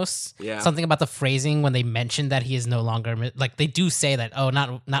almost. Yeah. Something about the phrasing when they mentioned that he is no longer, like, they do say that,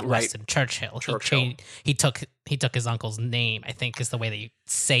 not Weston, Churchill. He took his uncle's name, I think is the way they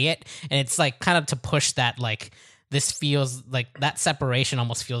say it. And it's like kind of to push that, like, this feels like that separation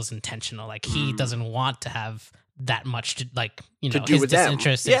almost feels intentional. Like he doesn't want to have that much to, like, to do his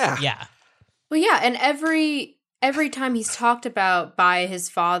disinterest. Yeah. Well, yeah. And every time he's talked about by his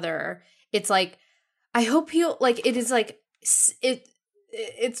father, it's like, I hope he'll, like, it is like,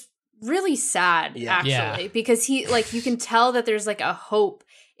 it's really sad, actually, because he, like, you can tell that there's like a hope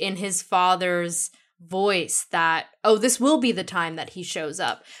in his father's voice that, this will be the time that he shows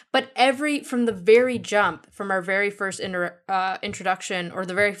up. But from the very jump, from our very first introduction, or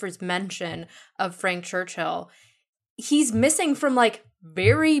the very first mention of Frank Churchill, he's missing from, like,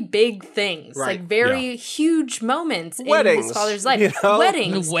 very big things, like very huge moments in his father's life.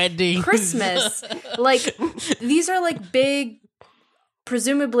 Weddings, Christmas. Like, these are like big,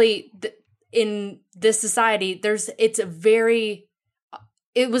 presumably in this society,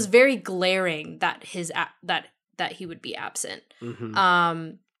 it was very glaring that that he would be absent.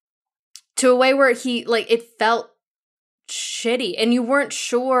 To a way where it felt shitty, and you weren't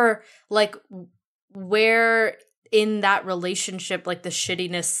sure, like, where in that relationship, like, the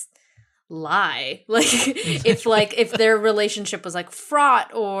shittiness lie, like, if their relationship was like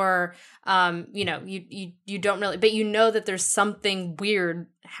fraught, or you don't really, but that there's something weird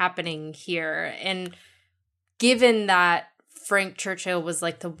happening here. And given that Frank Churchill was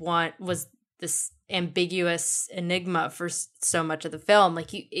like was this ambiguous enigma for so much of the film, like,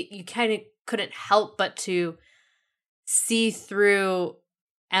 you kind of couldn't help but to see through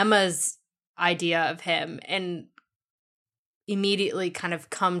Emma's idea of him and immediately kind of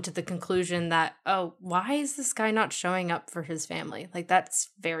come to the conclusion that, why is this guy not showing up for his family? Like, that's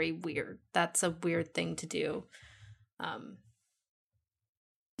very weird. That's a weird thing to do. I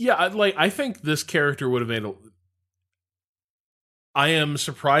think this character would have made I am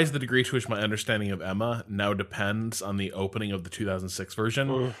surprised the degree to which my understanding of Emma now depends on the opening of the 2006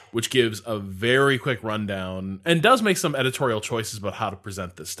 version, which gives a very quick rundown and does make some editorial choices about how to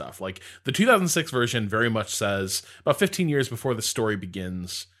present this stuff. Like, the 2006 version very much says, about 15 years before the story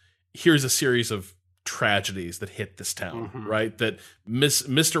begins, here's a series of tragedies that hit this town, right? That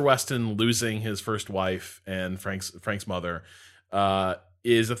Mr. Weston losing his first wife and Frank's mother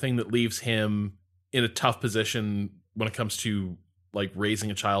is a thing that leaves him in a tough position when it comes to, like, raising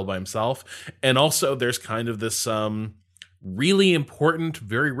a child by himself. And also there's kind of this really important,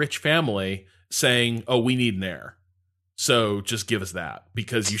 very rich family saying, we need an heir, so just give us that,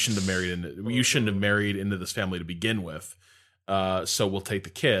 because you shouldn't have married into this family to begin with. So we'll take the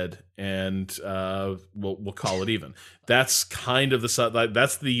kid and we'll call it even. That's kind of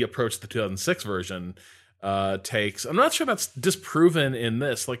that's the approach the 2006 version takes. I'm not sure that's disproven in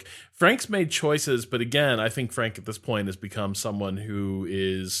this. Like, Frank's made choices, but again, I think Frank at this point has become someone who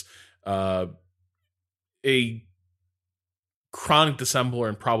is a chronic dissembler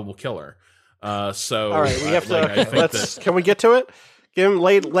and probable killer. So all right, we have to. Can we get to it? Give him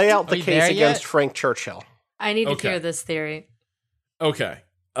lay out the case against Frank Churchill. I need to hear this theory. Okay.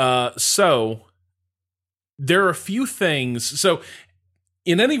 So there are a few things. So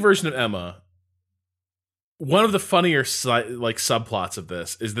in any version of Emma, one of the funnier subplots of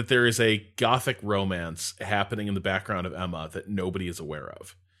this is that there is a gothic romance happening in the background of Emma that nobody is aware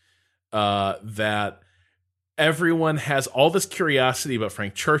of. That everyone has all this curiosity about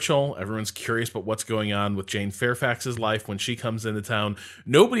Frank Churchill. Everyone's curious about what's going on with Jane Fairfax's life when she comes into town.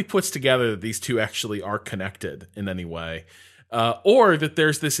 Nobody puts together that these two actually are connected in any way, or that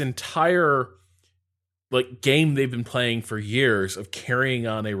there's this entire game they've been playing for years of carrying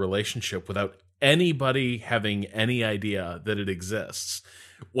on a relationship without anybody having any idea that it exists,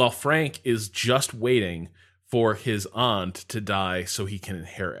 while Frank is just waiting for his aunt to die so he can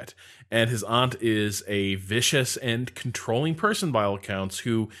inherit. And his aunt is a vicious and controlling person by all accounts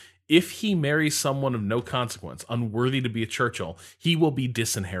who, if he marries someone of no consequence, unworthy to be a Churchill, he will be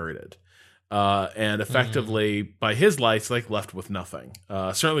disinherited. And effectively, by his lights, left with nothing.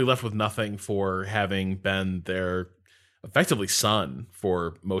 Certainly left with nothing for having been their effectively son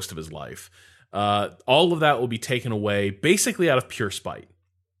for most of his life. All of that will be taken away basically out of pure spite.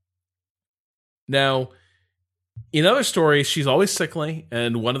 Now, in other stories, she's always sickly,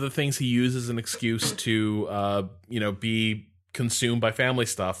 and one of the things he uses as an excuse to, be consumed by family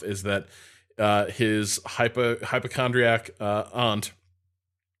stuff is that his hypochondriac aunt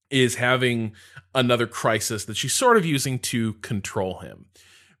is having another crisis that she's sort of using to control him.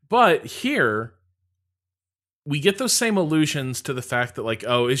 But here, we get those same allusions to the fact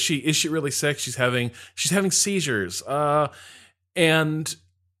that, is she really sick? She's having seizures. And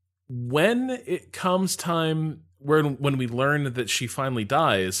when it comes time when we learn that she finally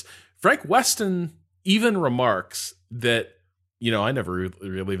dies, Frank Weston even remarks that, I never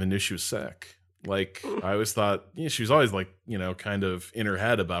really even knew she was sick. I always thought she was always kind of in her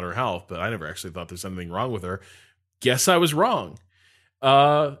head about her health, but I never actually thought there's anything wrong with her. Guess I was wrong.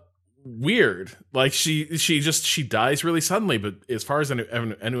 Weird. She dies really suddenly, but as far as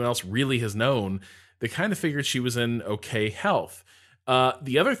anyone else really has known, they kind of figured she was in okay health.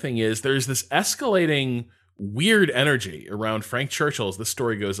 The other thing is there's this escalating weird energy around Frank Churchill as the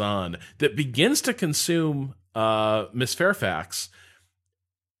story goes on that begins to consume Miss Fairfax,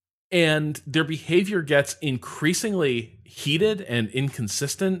 and their behavior gets increasingly heated and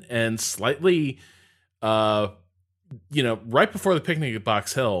inconsistent and slightly, right before the picnic at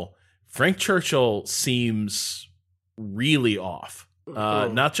Box Hill, Frank Churchill seems really off.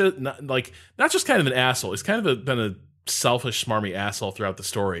 Not just kind of an asshole. He's kind of been a selfish, smarmy asshole throughout the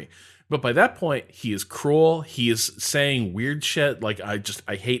story. But by that point, he is cruel. He is saying weird shit like,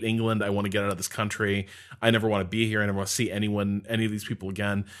 I hate England. I want to get out of this country. I never want to be here. I never want to see any of these people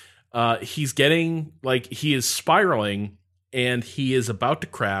again. He's getting, he is spiraling, and he is about to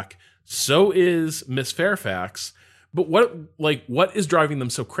crack. So is Miss Fairfax. But what is driving them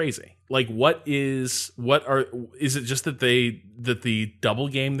so crazy? Is it just that the double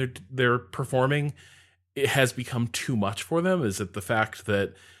game they're performing, it has become too much for them? Is it the fact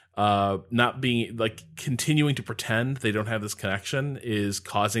that not being continuing to pretend they don't have this connection is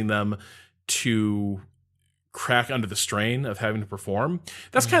causing them to crack under the strain of having to perform?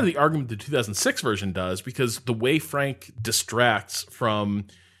 That's kind of the argument the 2006 version does, because the way Frank distracts from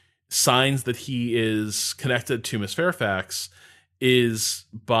signs that he is connected to Miss Fairfax is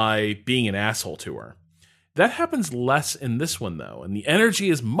by being an asshole to her. That happens less in this one, though, and the energy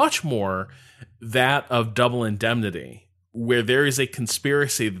is much more that of Double Indemnity, where there is a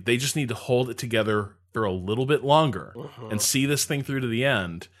conspiracy that they just need to hold it together for a little bit longer and see this thing through to the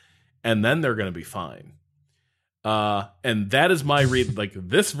end, and then they're going to be fine. And that is my read.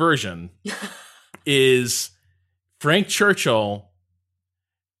 This version is Frank Churchill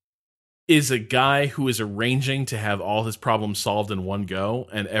is a guy who is arranging to have all his problems solved in one go,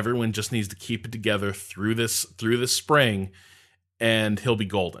 and everyone just needs to keep it together through this spring, and he'll be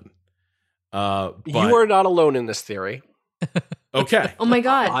golden. You are not alone in this theory. Okay. Oh my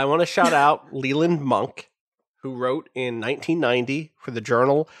God. I want to shout out Leland Monk, who wrote in 1990 for the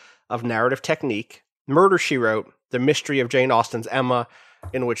Journal of Narrative Technique, Murder, She Wrote, The Mystery of Jane Austen's Emma,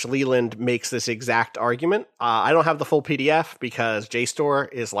 in which Leland makes this exact argument. I don't have the full PDF because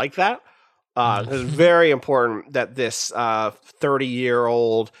JSTOR is like that. It's very important that this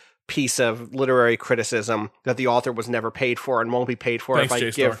 30-year-old piece of literary criticism that the author was never paid for and won't be paid for if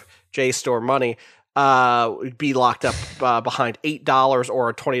I give JSTOR money be locked up behind $8 or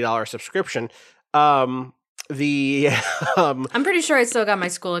a $20 subscription. I'm pretty sure I still got my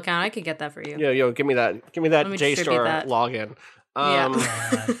school account. I could get that for you. Give me that JSTOR login.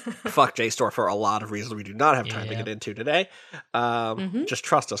 Fuck JSTOR for a lot of reasons we do not have time to get into today. Just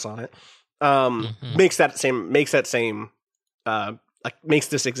trust us on it. Makes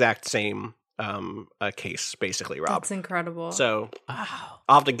this exact same case, basically, Rob. That's incredible. So Wow.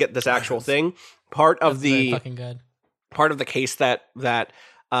 I'll have to get this actual thing. Part of That's very the fucking good. part of the case that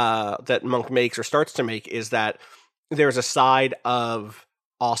Monk makes or starts to make is that there's a side of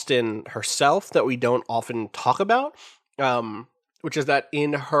Austen herself that we don't often talk about, which is that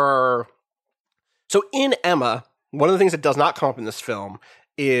in Emma, one of the things that does not come up in this film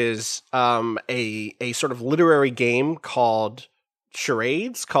is a sort of literary game called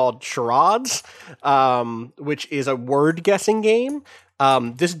charades, which is a word guessing game.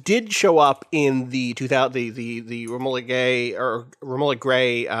 This did show up in the Romola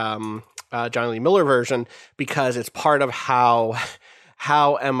Gray Johnny Lee Miller version because it's part of how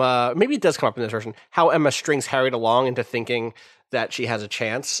Emma, maybe it does come up in this version, how Emma strings Harriet along into thinking that she has a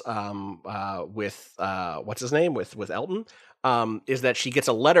chance with what's his name with Elton, is that she gets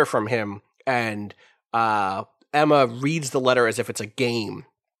a letter from him and Emma reads the letter as if it's a game,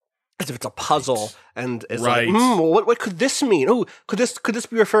 as if it's a puzzle, and is like, what could this mean? Oh, could this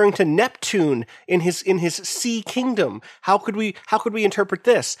be referring to Neptune in his sea kingdom? How could we interpret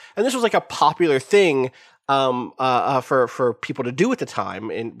this? And this was like a popular thing for people to do at the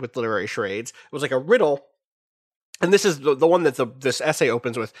time with literary charades. It was like a riddle. And this is the one that this essay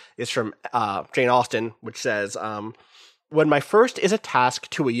opens with is from Jane Austen, which says, when my first is a task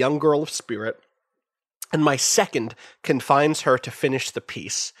to a young girl of spirit, and my second confines her to finish the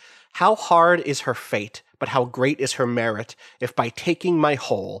piece, how hard is her fate, but how great is her merit, if by taking my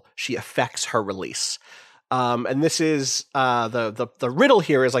whole she effects her release. And this is the riddle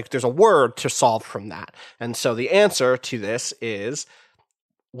here is like there's a word to solve from that. And so the answer to this is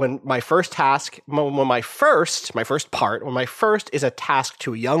my first is a task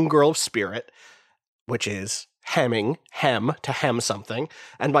to a young girl of spirit, which is hem, to hem something,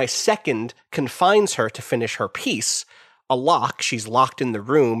 and my second confines her to finish her piece, a lock, she's locked in the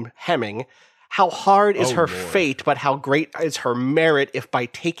room, hemming. How hard is her fate, but how great is her merit, if by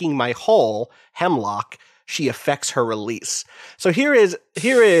taking my whole, hemlock, she effects her release. So here is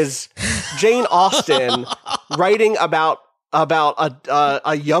Jane Austen writing about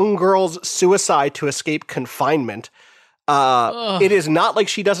a young girl's suicide to escape confinement. It is not like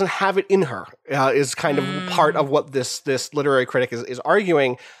she doesn't have it in her, is kind of part of what this literary critic is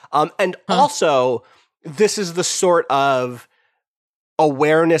arguing. And also, this is the sort of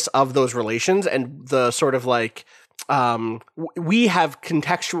awareness of those relations and the sort of like, we have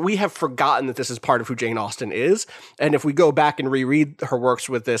forgotten that this is part of who Jane Austen is. And if we go back and reread her works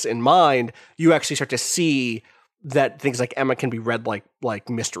with this in mind, you actually start to see that things like Emma can be read like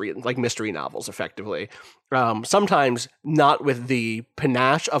mystery novels, effectively. Sometimes not with the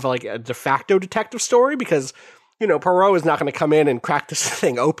panache of like a de facto detective story, because Poirot is not going to come in and crack this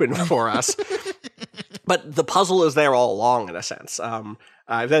thing open for us. But the puzzle is there all along, in a sense.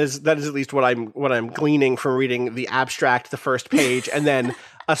 That is at least what I'm gleaning from reading the abstract, the first page, and then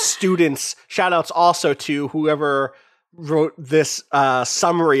a student's shout outs also to whoever wrote this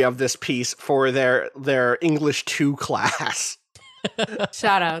summary of this piece for their English 2 class.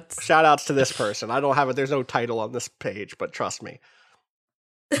 Shout outs to this person. I don't have it. There's no title on this page, but trust me.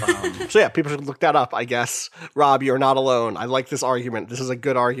 So yeah, people should look that up, I guess. Rob, you're not alone. I like this argument. This is a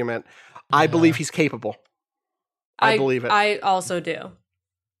good argument. Yeah. I believe he's capable. I believe it. I also do.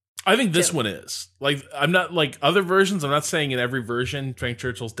 I think this one is. Like, I'm not like other versions. I'm not saying in every version Frank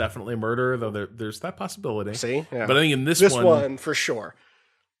Churchill's definitely a murderer, though there's that possibility. See? Yeah. But I think in this one for sure.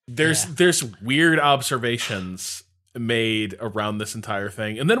 There's weird observations made around this entire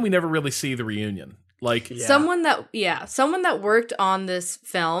thing. And then we never really see the reunion. Like someone that worked on this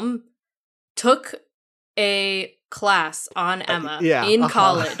film took a class on Emma in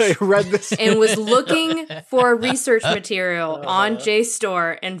college. I read this and was looking for research material on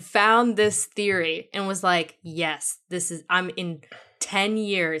JSTOR and found this theory and was like, yes, I'm in 10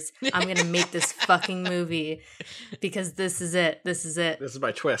 years, I'm going to make this fucking movie because this is it. This is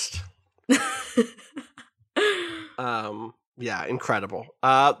my twist. Yeah, incredible.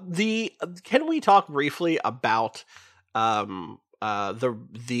 Can we talk briefly about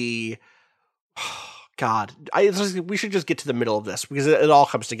the God, we should just get to the middle of this because it all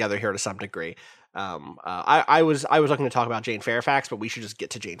comes together here to some degree. I was looking to talk about Jane Fairfax, but we should just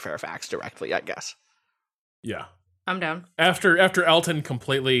get to Jane Fairfax directly, I guess. Yeah, I'm down. After Elton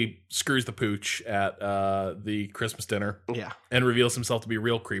completely screws the pooch at the Christmas dinner, and reveals himself to be a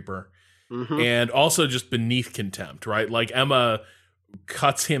real creeper, and also just beneath contempt, right? Like Emma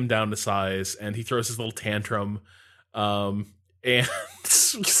cuts him down to size, and he throws his little tantrum. and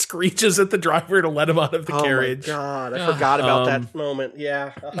screeches at the driver to let him out of the carriage. Oh my God, I forgot about that moment.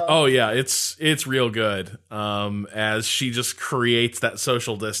 Yeah. Oh yeah, it's real good. As she just creates that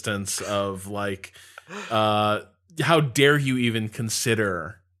social distance of like, how dare you even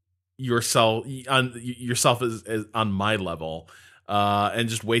consider yourself as on my level, and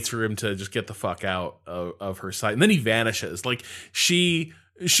just waits for him to just get the fuck out of her sight, and then he vanishes. Like she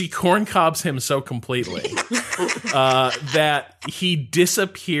corncobs him so completely that he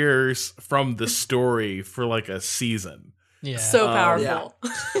disappears from the story for like a season. Yeah. So powerful.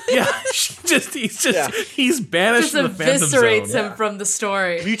 Yeah, he's banished Just from the Phantom Zone. eviscerates him from the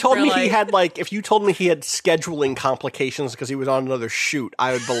story. If you told me he had scheduling complications because he was on another shoot,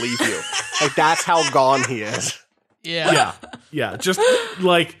 I would believe you. Like, that's how gone he is. Yeah. Yeah. Just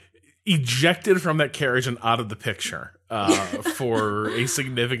like ejected from that carriage and out of the picture for a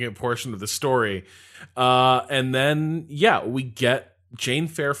significant portion of the story. And then, we get Jane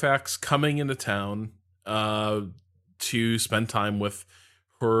Fairfax coming into town to spend time with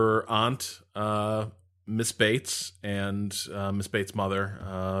her aunt, Miss Bates, and Miss Bates'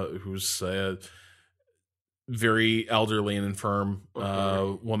 mother, who's a very elderly and infirm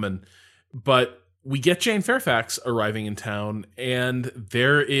woman. But we get Jane Fairfax arriving in town, and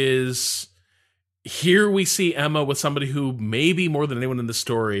here we see Emma with somebody who maybe more than anyone in the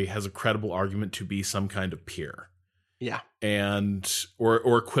story has a credible argument to be some kind of peer. Yeah. And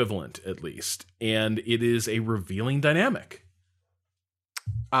or equivalent at least. And it is a revealing dynamic.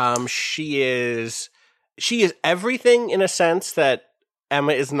 She is everything in a sense that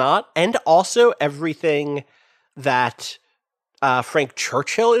Emma is not, and also everything that Frank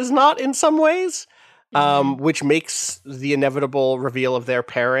Churchill is not in some ways, which makes the inevitable reveal of their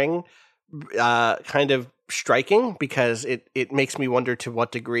pairing kind of striking, because it makes me wonder to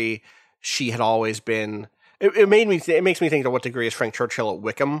what degree she had always been. It makes me think to what degree is Frank Churchill at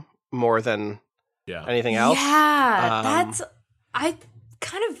Wickham more than anything else. Yeah, I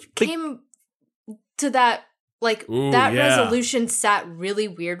kind of came to that, like, that resolution sat really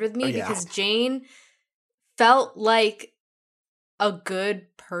weird with me because Jane felt like a good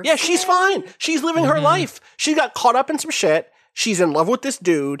person. Yeah, she's fine. She's living her life. She got caught up in some shit. She's in love with this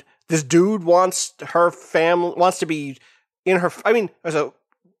dude. This dude wants her family, wants to be in her. I mean, so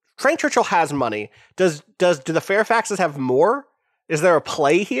Frank Churchill has money. Do the Fairfaxes have more? Is there a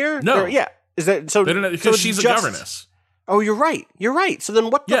play here? No. Is there? So because she's a governess. Oh, you're right. So then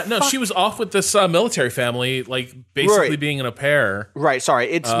what? She was off with this military family, like basically being in a pair. Right. Sorry,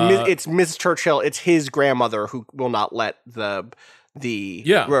 it's Mrs. Churchill. It's his grandmother who will not let the.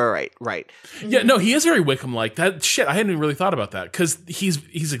 Right. Yeah, no, he is very Wickham-like. That shit, I hadn't even really thought about that, because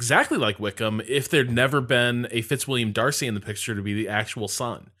he's exactly like Wickham if there'd never been a Fitzwilliam Darcy in the picture to be the actual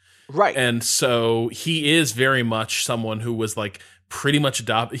son. Right. And so he is very much someone who was like pretty much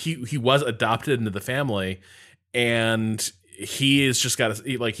adopted. He was adopted into the family, and he is just got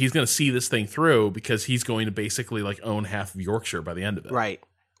to, like, he's going to see this thing through because he's going to basically like own half of Yorkshire by the end of it. Right.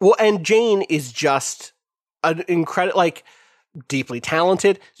 Well, and Jane is just an incredible, like, deeply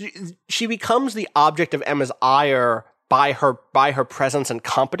talented. She becomes the object of Emma's ire by her presence and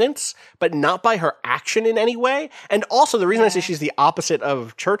competence, but not by her action in any way. And also, the reason I say she's the opposite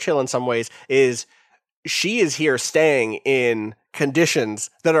of Churchill in some ways is she is here staying in conditions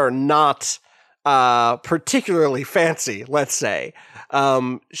that are not particularly fancy, let's say.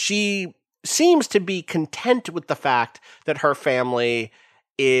 She seems to be content with the fact that her family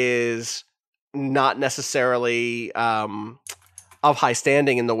is not necessarily of high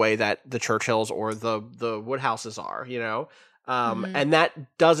standing in the way that the Churchills or the Woodhouses are, you know? And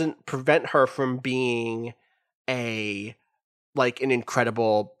that doesn't prevent her from being an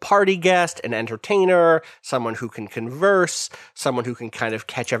incredible party guest, an entertainer, someone who can converse, someone who can kind of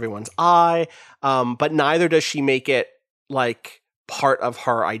catch everyone's eye. But neither does she make it like part of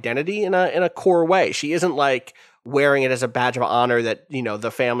her identity in a core way. She isn't like wearing it as a badge of honor that, you know, the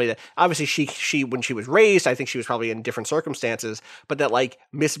family that obviously she when she was raised, I think she was probably in different circumstances, but that like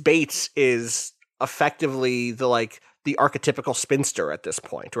Miss Bates is effectively the archetypical spinster at this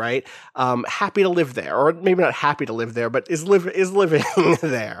point, right? Happy to live there, or maybe not happy to live there, but is living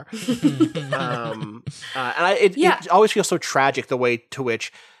there. It always feels so tragic the way to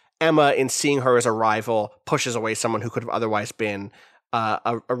which Emma, in seeing her as a rival, pushes away someone who could have otherwise been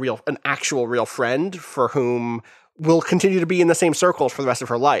an actual real friend for whom will continue to be in the same circles for the rest of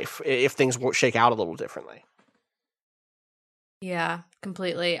her life if things won't shake out a little differently. Yeah,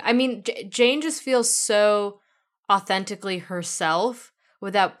 completely. I mean, Jane just feels so authentically herself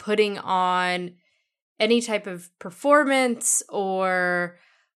without putting on any type of performance or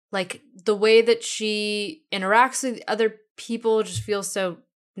like the way that she interacts with other people just feels so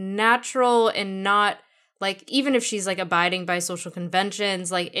natural and not like, even if she's like abiding by social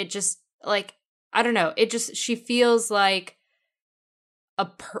conventions, like it just like, I don't know, she feels like a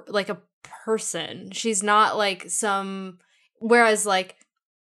person. She's not like whereas like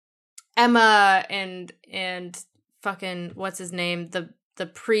Emma and fucking what's his name, the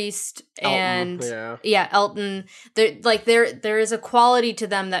priest and Elton, Elton, there is a quality to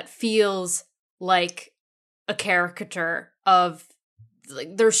them that feels like a caricature of,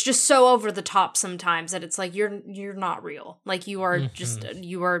 like, there's just so over the top sometimes that it's like you're not real, like you are just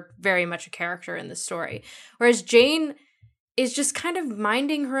you are very much a character in the story, whereas Jane is just kind of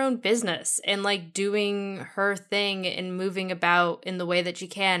minding her own business and like doing her thing and moving about in the way that she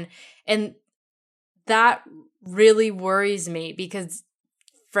can, and that really worries me because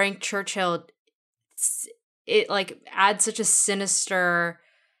Frank Churchill, it like adds such a sinister,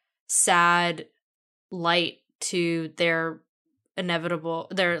 sad light to their eventual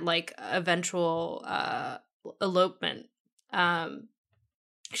elopement.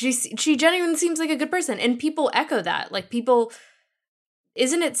 She genuinely seems like a good person, and people echo that. Like, people,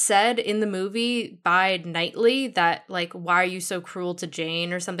 isn't it said in the movie by Knightley that like, why are you so cruel to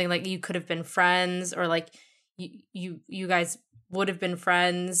Jane, or something, like you could have been friends, or like you guys would have been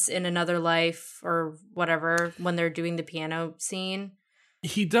friends in another life or whatever, when they're doing the piano scene.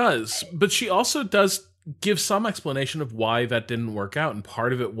 He does, but she also does give some explanation of why that didn't work out. And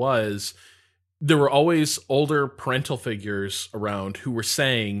part of it was there were always older parental figures around who were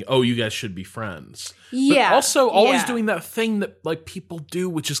saying, oh, you guys should be friends. Yeah. But also always doing that thing that like people do,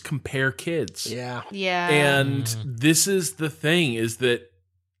 which is compare kids. Yeah. Yeah. And this is the thing, is that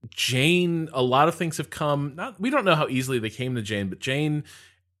Jane, a lot of things have come, we don't know how easily they came to Jane, but Jane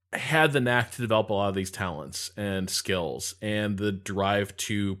had the knack to develop a lot of these talents and skills and the drive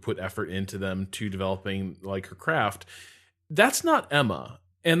to put effort into them, to developing like her craft. That's not Emma.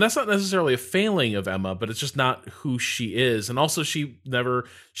 And that's not necessarily a failing of Emma, but it's just not who she is. And also she never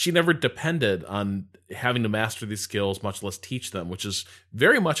depended on having to master these skills, much less teach them, which is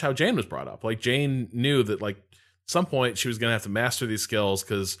very much how Jane was brought up. Like, Jane knew that like at some point she was going to have to master these skills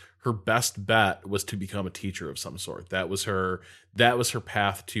because her best bet was to become a teacher of some sort. That was her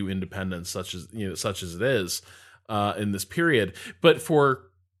path to independence, such as it is in this period. But for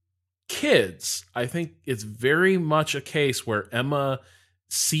kids, I think it's very much a case where Emma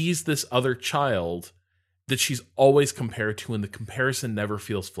sees this other child that she's always compared to, and the comparison never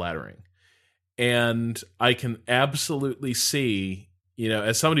feels flattering. And I can absolutely see,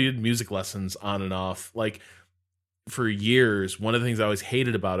 as somebody who did music lessons on and off, like for years, one of the things I always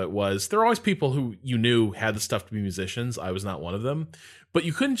hated about it was there are always people who you knew had the stuff to be musicians. I was not one of them, but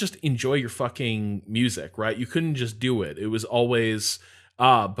you couldn't just enjoy your fucking music, right? You couldn't just do it. It was always,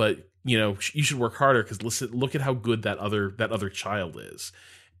 but you should work harder because look at how good that other child is.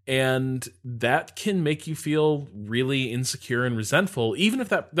 And that can make you feel really insecure and resentful, even if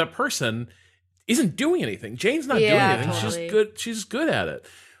that person isn't doing anything. Jane's not doing anything. Totally. She's just good. She's good at it.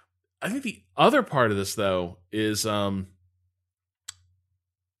 I think the other part of this, though, is Emma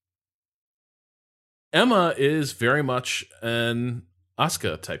is very much an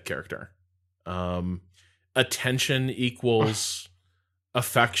Asuka type character. Attention equals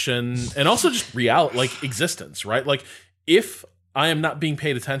affection, and also just reality, like existence, right? Like, if I am not being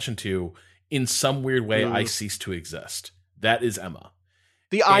paid attention to, in some weird way, I cease to exist. That is Emma.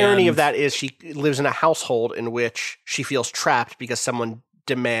 The irony of that is she lives in a household in which she feels trapped because someone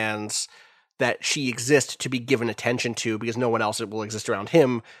demands that she exist to be given attention to, because no one else will exist around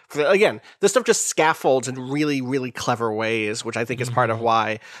him. Again, this stuff just scaffolds in really, really clever ways, which I think is part of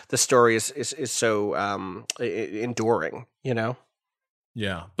why the story is so enduring,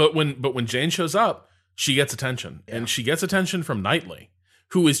 Yeah, but when Jane shows up, she gets attention, and she gets attention from Knightley,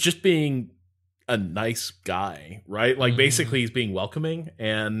 who is just being a nice guy, right? Like, basically he's being welcoming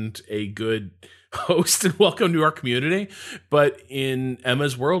and a good host and welcome to our community. But in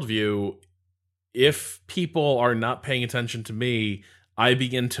Emma's worldview, if people are not paying attention to me, I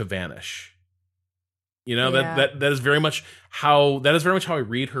begin to vanish. That is very much how I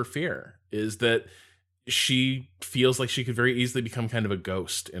read her fear, is that she feels like she could very easily become kind of a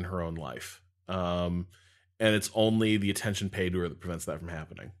ghost in her own life. And it's only the attention paid to her that prevents that from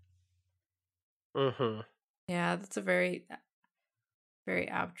happening. Yeah, that's a very, very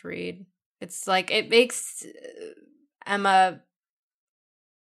apt read. It's like, it makes Emma,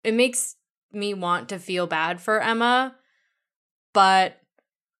 it makes me want to feel bad for Emma, but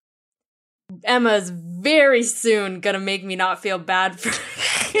Emma's very soon gonna make me not feel bad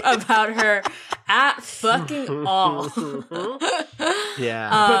about her at fucking all. Yeah.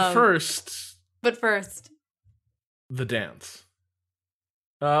 But first, the dance.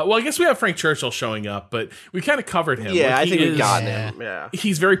 Well, I guess we have Frank Churchill showing up, but we kind of covered him. Yeah, Like, I think we've gotten him. Yeah.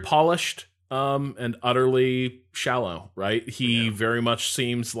 He's very polished and utterly shallow, right? He very much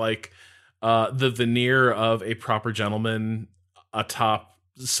seems like the veneer of a proper gentleman atop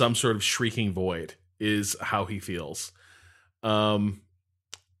some sort of shrieking void is how he feels. And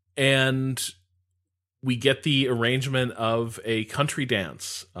we get the arrangement of a country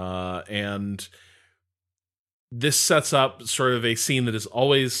dance, and this sets up sort of a scene that is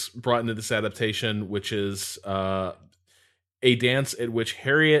always brought into this adaptation, which is a dance at which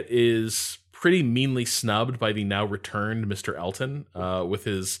Harriet is pretty meanly snubbed by the now returned Mr. Elton with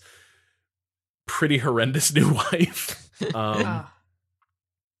his pretty horrendous new wife,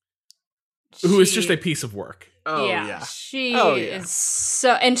 who is just a piece of work. Oh, yeah. She is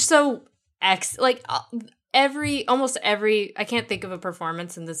so almost every, I can't think of a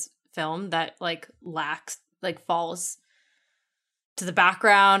performance in this film that like lacks, like falls to the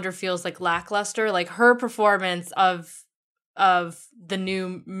background or feels like lackluster. Like her performance of the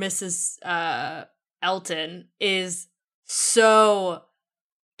new Mrs. Elton is so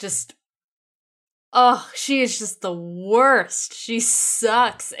just, she is just the worst. She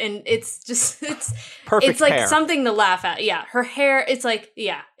sucks. And it's perfect. It's like hair. something to laugh at. Yeah. Her hair, it's like,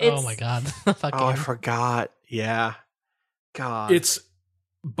 yeah. Oh my God. I forgot. Yeah. God. It's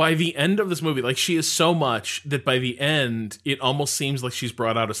by the end of this movie, like she is so much that by the end, it almost seems like she's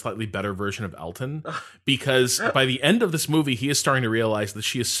brought out a slightly better version of Elton, because by the end of this movie, he is starting to realize that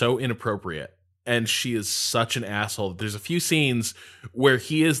she is so inappropriate and she is such an asshole. There's a few scenes where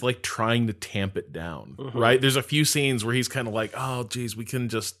he is like trying to tamp it down, right? There's a few scenes where he's kind of like, oh geez, we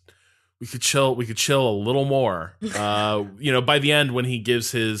could chill a little more. By the end, when he gives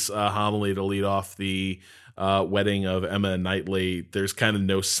his homily to lead off the wedding of Emma and Knightley, there's kind of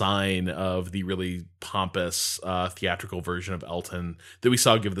no sign of the really pompous theatrical version of Elton that we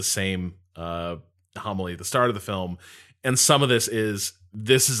saw give the same homily at the start of the film. And some of this is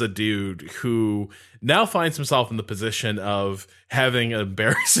a dude who now finds himself in the position of having an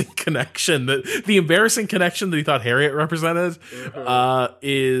embarrassing connection. The embarrassing connection that he thought Harriet represented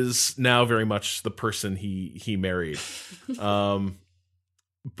is now very much the person he married.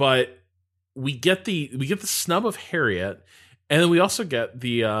 But we get the snub of Harriet, and then we also get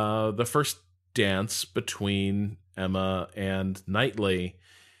the first dance between Emma and Knightley.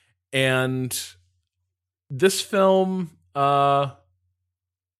 And this film, I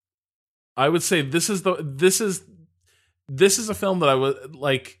would say this is a film that I would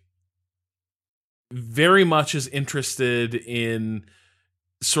like very much is interested in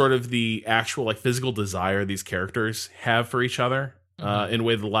sort of the actual like physical desire these characters have for each other. In a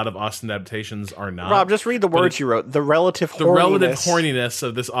way that a lot of Austen adaptations are not. Rob, just read the words you wrote. The relative horniness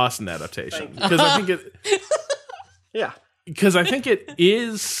of this Austen adaptation, because I think it. Yeah, because I think it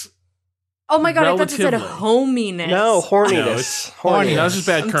is. Oh my God! I thought you said hominess. No, horniness. No, it's horny. That was just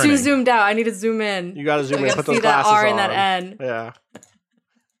bad. I'm too zoomed out. I need to zoom in. You got to zoom in. Put those see glasses that R on. and that N.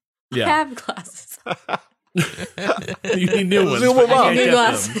 Yeah. I have glasses. You need new ones. Zoom them up. New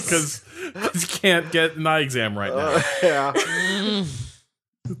glasses because you can't get an eye exam right now. Yeah.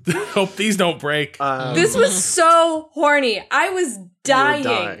 Hope these don't break. This was so horny. I was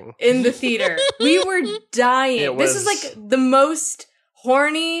dying in the theater. We were dying. This is like the most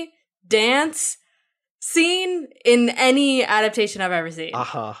horny dance scene in any adaptation I've ever seen.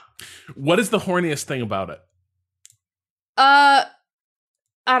 What is the horniest thing about it?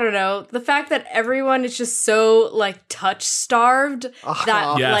 I don't know. The fact that everyone is just so like touch starved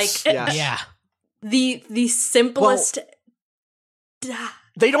that the simplest.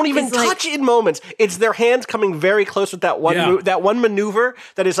 They don't even touch in moments. It's their hands coming very close with that one that one maneuver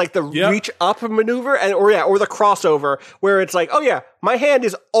that is like the reach up maneuver or the crossover where it's like, oh yeah, my hand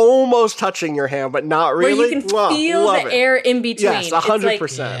is almost touching your hand, but not really. Where you can feel the air in between. Yes,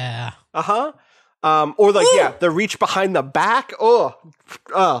 100%. Yeah. Or like the reach behind the back.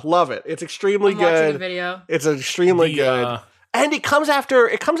 Love it. It's extremely good. Watching the video. It's extremely good. And it comes after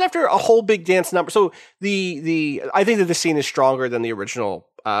a whole big dance number. So I think that this scene is stronger than the original,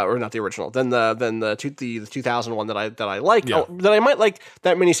 or not the original, than the 2000 one that I like. Yeah. That I might like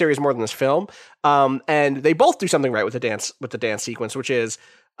that miniseries more than this film. And they both do something right with the dance sequence, which is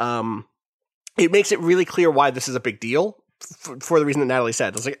it makes it really clear why this is a big deal for the reason that Natalie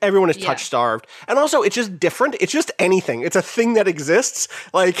said. It's like everyone is touch starved. And also it's just different. It's just anything. It's a thing that exists.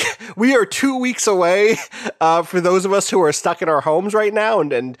 Like we are 2 weeks away for those of us who are stuck in our homes right now.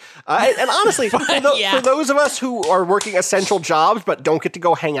 And honestly, for those of us who are working essential jobs but don't get to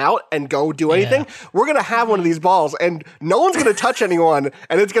go hang out and go do anything, we're going to have one of these balls and no one's going to touch anyone.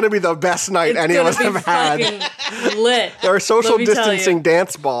 And it's going to be the best night any of us have had. Lit. Our social distancing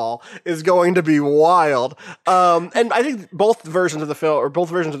dance ball is going to be wild. And I think both versions of the film or both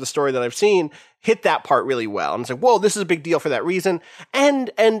versions of the story that I've seen hit that part really well. And it's like, whoa, this is a big deal for that reason.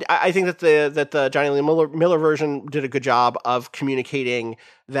 And I think that the Johnny Lee Miller version did a good job of communicating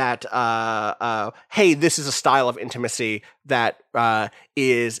that, hey, this is a style of intimacy that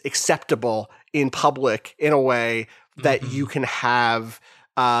is acceptable in public in a way that you can have.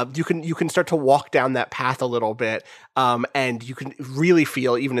 You can start to walk down that path a little bit, and you can really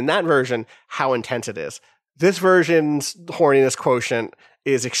feel, even in that version, how intense it is. This version's horniness quotient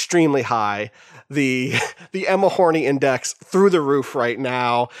is extremely high. The Emma horny index through the roof right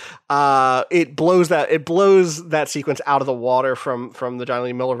now. It blows that sequence out of the water from the Johnny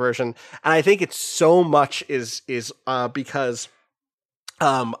Lee Miller version, and I think it's so much is because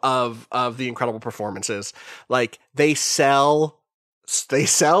of the incredible performances. Like they sell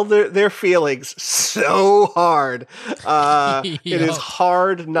their feelings so hard. It is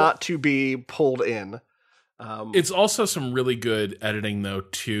hard not to be pulled in. It's also some really good editing though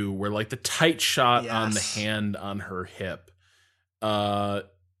too, where like the tight shot on the hand on her hip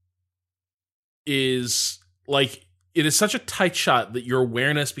is like, it is such a tight shot that your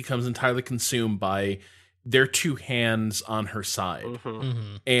awareness becomes entirely consumed by their two hands on her side.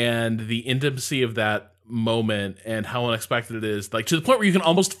 And the intimacy of that moment and how unexpected it is, like to the point where you can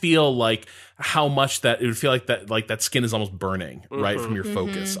almost feel like how much that it would feel like that skin is almost burning right from your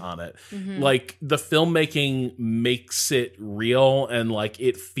focus on it. Like the filmmaking makes it real, and like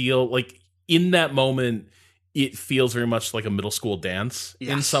it feel like in that moment it feels very much like a middle school dance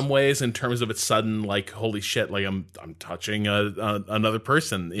in some ways, in terms of its sudden like, holy shit, like I'm touching another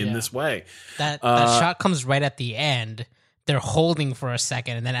person in this way. That shot comes right at the end. They're holding for a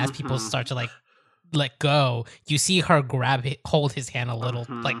second, and then as people start to like let go, you see her hold his hand a little,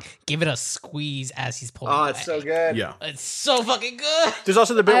 like give it a squeeze as he's pulling away. It's so good. Yeah, it's so fucking good. There's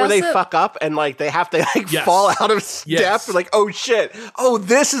also the bit where they fuck up and like they have to like fall out of step. Like, oh shit, oh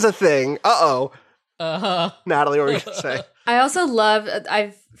this is a thing. Natalie, what were you gonna say? I also love,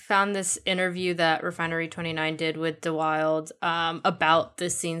 I've found this interview that Refinery 29 did with DeWild about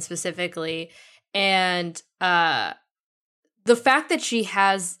this scene specifically, and the fact that she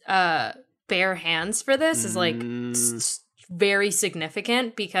has bare hands for this is like very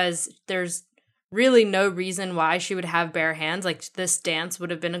significant, because there's really no reason why she would have bare hands. Like this dance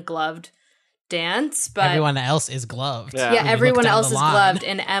would have been a gloved dance, but everyone else is gloved. Yeah, everyone else is gloved,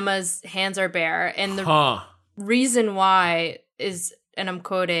 and Emma's hands are bare. And the reason why is, and I'm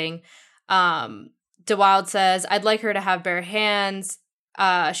quoting, DeWild says, "I'd like her to have bare hands."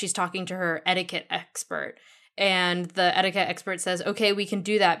 She's talking to her etiquette expert. And the etiquette expert says, okay, we can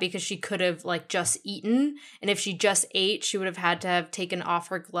do that, because she could have like just eaten. And if she just ate, she would have had to have taken off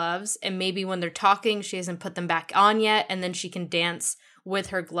her gloves. And maybe when they're talking, she hasn't put them back on yet. And then she can dance with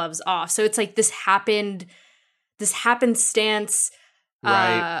her gloves off. So it's like this happenstance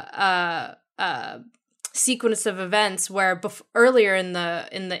sequence of events where earlier in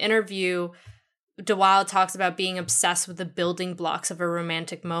the interview, DeWild talks about being obsessed with the building blocks of a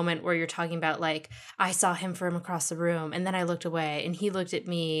romantic moment, where you're talking about like, I saw him from across the room and then I looked away and he looked at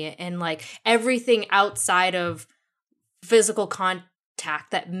me, and like everything outside of physical contact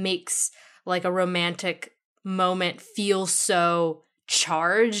that makes like a romantic moment feel so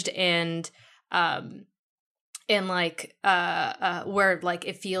charged and like where like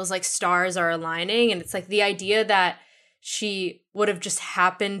it feels like stars are aligning. And it's like the idea that she would have just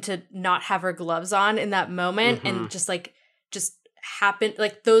happened to not have her gloves on in that moment and just happened.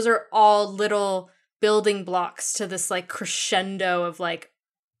 Like those are all little building blocks to this like crescendo of like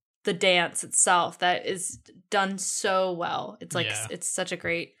the dance itself that is done so well. It's like, it's such a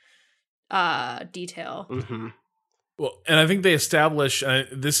great detail. Well, and I think they establish,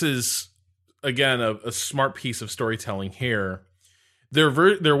 this is again a smart piece of storytelling here. There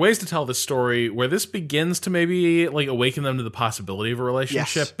are ways to tell this story where this begins to maybe like awaken them to the possibility of a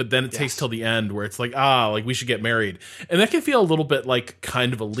relationship, but then it takes till the end where it's like, like we should get married. And that can feel a little bit like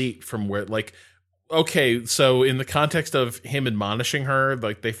kind of a leap from where like, okay, so in the context of him admonishing her,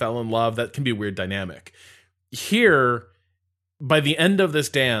 like they fell in love, that can be a weird dynamic. Here, by the end of this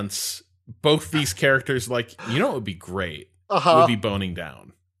dance, both these characters like, you know, it would be great. Would be boning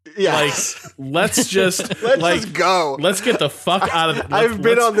down. Yes. Like, let's just just go. Let's get the fuck out of it. I've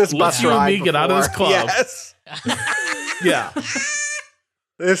been on this bus ride. Let's you and me get out of this club. Yes. Yeah.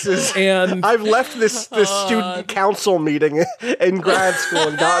 This is, and I've left this student council meeting in grad school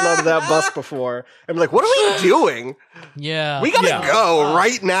and gotten onto that bus before. I'm like, what are we doing? Yeah. We gotta go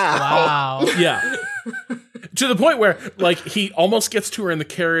right now. Wow. Yeah. To the point where, like, he almost gets to her in the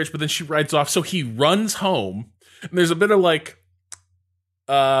carriage, but then she rides off. So he runs home. And there's a bit of, like,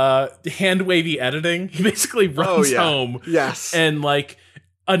 hand-wavy editing. He basically runs home. Yes. And, like,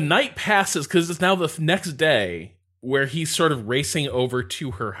 a night passes, because it's now the next day, where he's sort of racing over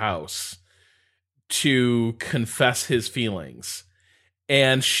to her house to confess his feelings.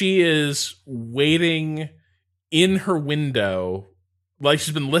 And she is waiting in her window, like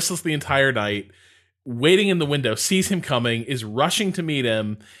she's been listless the entire night, waiting in the window, sees him coming, is rushing to meet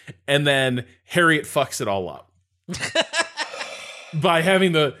him, and then Harriet fucks it all up. by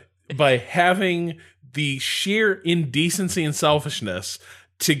having the sheer indecency and selfishness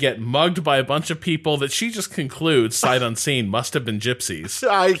to get mugged by a bunch of people that she just concludes, sight unseen, must have been gypsies.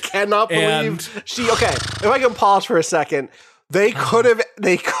 I cannot believe she. Okay, if I can pause for a second, they could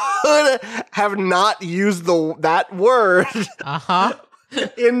have not used that word.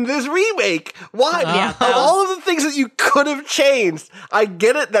 In this remake. Why? Yeah, of all of the things that you could have changed, I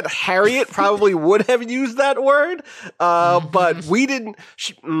get it that Harriet probably would have used that word, but we didn't.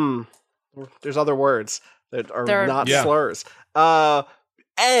 There's other words that are not slurs.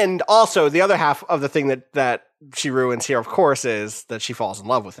 And also, the other half of the thing that she ruins here, of course, is that she falls in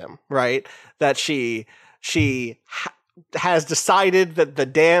love with him, right? That she has decided that the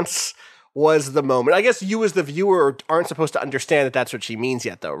dance was the moment. I guess you as the viewer aren't supposed to understand that that's what she means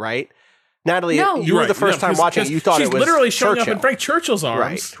yet, though, right? Natalie, you were the first time watching it, you thought it was literally showing Churchill. up in Frank Churchill's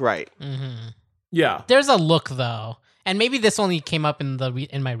arms. Right. Mm-hmm. Yeah. There's a look, though. And maybe this only came up in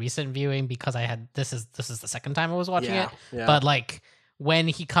my recent viewing because I had this is the second time I was watching it. Yeah. But like when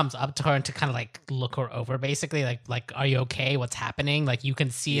he comes up to her and to kind of like look her over, basically like are you okay? What's happening? Like you can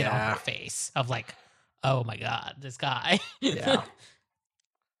see it on her face of like, oh my god, this guy. Yeah.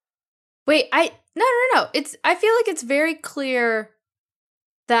 Wait, no. I feel like it's very clear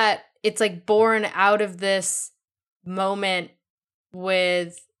that it's like born out of this moment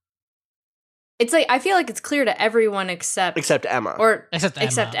with. It's like I feel like it's clear to everyone except Emma, or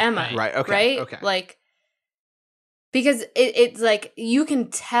except Emma, right? Okay, right? Okay, like because it's like you can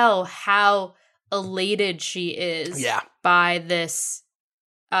tell how elated she is, by this,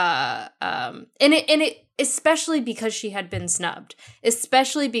 and it especially because she had been snubbed,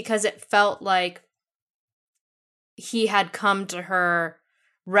 especially because it felt like he had come to her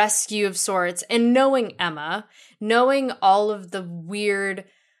rescue of sorts, and knowing Emma, knowing all of the weird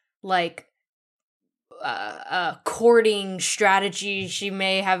like courting strategy she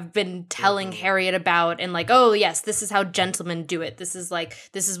may have been telling Harriet about, and like, oh yes, this is how gentlemen do it, this is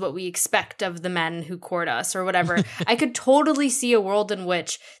what we expect of the men who court us or whatever. I could totally see a world in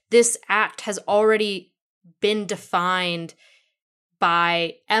which this act has already been defined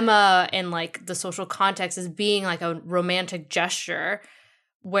by Emma and like the social context as being like a romantic gesture,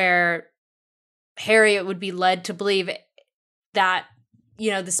 where Harriet would be led to believe that,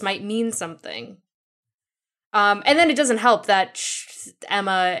 you know, this might mean something. And then it doesn't help that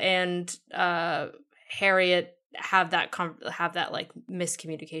Emma and Harriet have that like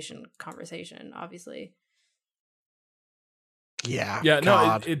miscommunication conversation, obviously. Yeah. Yeah,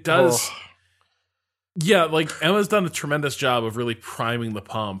 God. no, it does. Oh. Yeah, like Emma's done a tremendous job of really priming the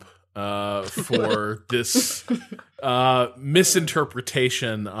pump for this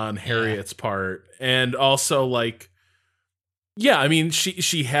misinterpretation on Harriet's part. And also like, yeah, I mean,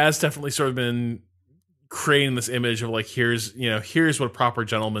 she has definitely sort of been creating this image of like, here's what a proper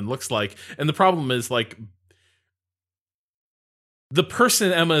gentleman looks like. And the problem is like the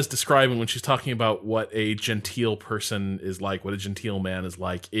person Emma is describing when she's talking about what a genteel person is like, what a genteel man is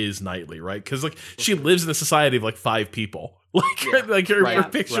like, is Knightley, right? Because like she lives in a society of like 5 people. Like her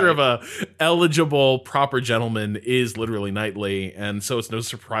picture of a eligible proper gentleman is literally Knightley, and so it's no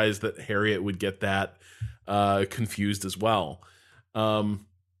surprise that Harriet would get that confused as well.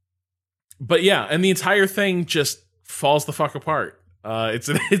 But yeah, and the entire thing just falls the fuck apart. It's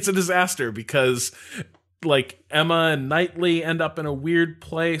a disaster because like Emma and Knightley end up in a weird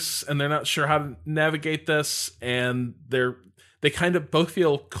place and they're not sure how to navigate this, and they kind of both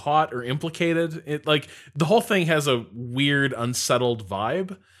feel caught or implicated. It like the whole thing has a weird, unsettled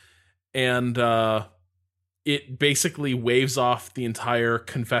vibe, and it basically waves off the entire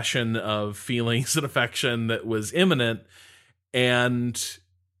confession of feelings and affection that was imminent, and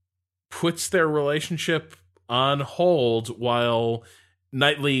puts their relationship on hold while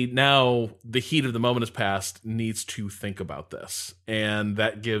Knightley, now the heat of the moment has passed, needs to think about this. And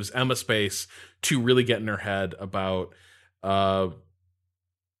that gives Emma space to really get in her head about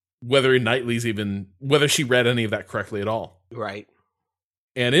whether she read any of that correctly at all. Right.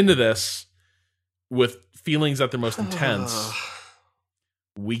 And into this, with feelings at their most intense,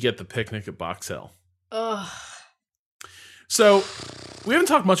 we get the picnic at Box Hill. Ugh. So we haven't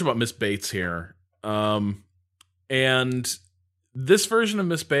talked much about Miss Bates here. And this version of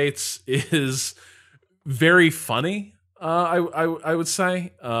Miss Bates is very funny, I would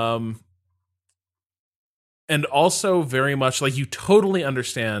say. And also very much like you totally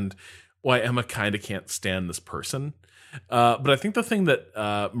understand why Emma kind of can't stand this person. But I think the thing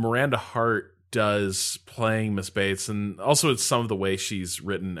that Miranda Hart does playing Miss Bates, and also it's some of the way she's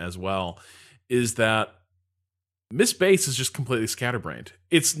written as well, is that Miss Bates is just completely scatterbrained.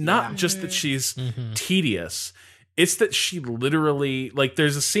 It's not just that she's tedious. It's that she literally, like,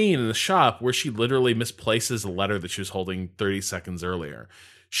 there's a scene in the shop where she literally misplaces a letter that she was holding 30 seconds earlier.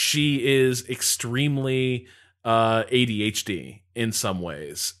 She is extremely ADHD in some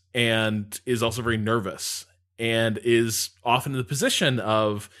ways, and is also very nervous, and is often in the position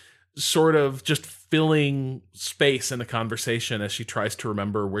of sort of just filling space in a conversation as she tries to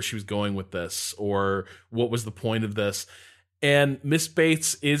remember where she was going with this or what was the point of this. And Miss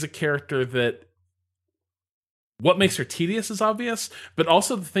Bates is a character that what makes her tedious is obvious, but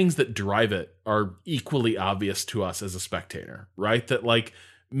also the things that drive it are equally obvious to us as a spectator, right? That like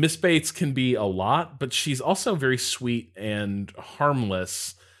Miss Bates can be a lot, but she's also very sweet and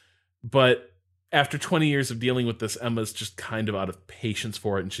harmless. But after 20 years of dealing with this, Emma's just kind of out of patience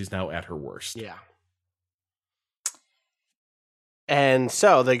for it, and she's now at her worst. Yeah. And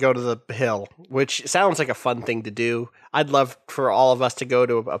so they go to the hill, which sounds like a fun thing to do. I'd love for all of us to go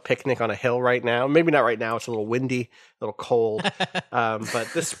to a picnic on a hill right now. Maybe not right now. It's a little windy, a little cold. But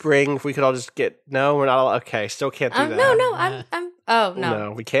this spring, if we could all just no, we're not all, okay, still can't do that. No,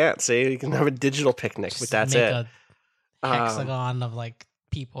 No, we can't. See, we can have a digital picnic, but that's it. A hexagon of like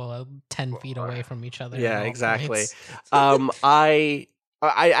people 10 feet away from each other. Yeah, exactly.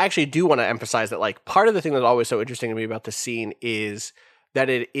 I actually do want to emphasize that, like, part of the thing that's always so interesting to me about the scene is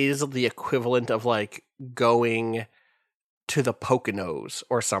that it is the equivalent of like going to the Poconos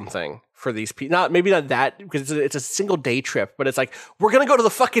or something for these people. Maybe not that, because it's a single day trip, but it's like, we're gonna go to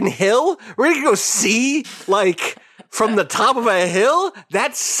the fucking hill. We're gonna go see like from the top of a hill.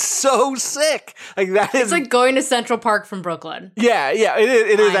 That's so sick. Like that is, it's like going to Central Park from Brooklyn. Yeah,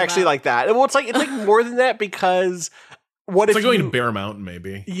 it is actually like that. Well, it's like more than that, because it's like going to Bear Mountain,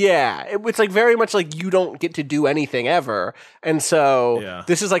 maybe. Yeah, it's like very much like you don't get to do anything ever, and so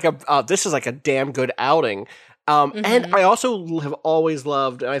this is like a damn good outing. And I also have always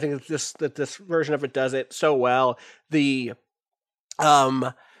loved, and I think that this version of it does it so well, the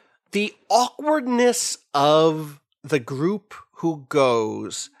awkwardness of the group who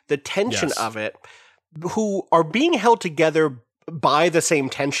goes, the tension of it, who are being held together by the same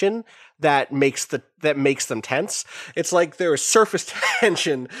tension that makes them tense. It's like there is surface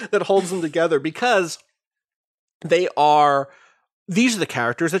tension that holds them together, because these are the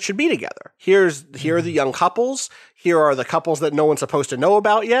characters that should be together. Here are the young couples. Here are the couples that no one's supposed to know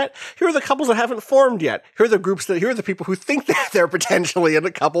about yet. Here are the couples that haven't formed yet. Here are the people who think that they're potentially in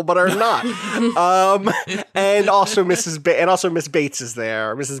a couple but are not. And also Miss Bates is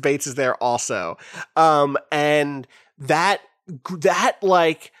there. Mrs. Bates is there also. And that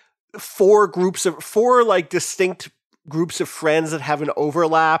like four like distinct groups of friends that have an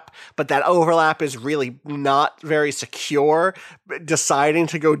overlap, but that overlap is really not very secure, deciding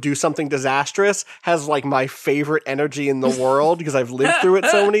to go do something disastrous has like my favorite energy in the world, because I've lived through it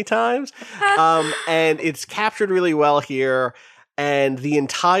so many times. And it's captured really well here. And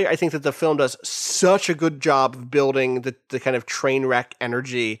I think that the film does such a good job of building the kind of train wreck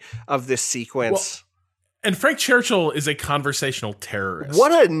energy of this sequence. And Frank Churchill is a conversational terrorist.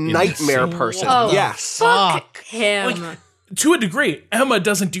 What a nightmare person. Oh, yes. Fuck him. Like, to a degree, Emma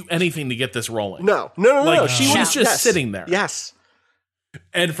doesn't do anything to get this rolling. No. She was just sitting there. Yes.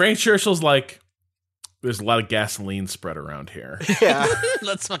 And Frank Churchill's like, there's a lot of gasoline spread around here. Yeah.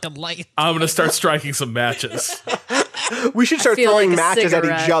 Let's fucking light. I'm going to start striking some matches. We should start throwing matches at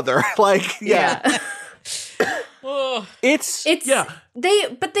each other. Like, yeah. It's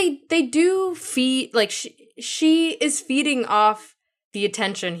they do feed, like, she is feeding off the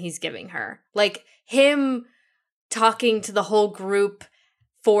attention he's giving her, like him talking to the whole group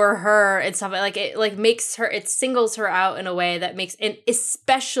for her and stuff, like it like makes her, it singles her out in a way that makes, and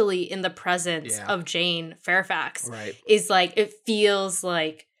especially in the presence of Jane Fairfax, right, is like, it feels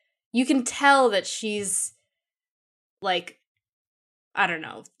like you can tell that she's like I don't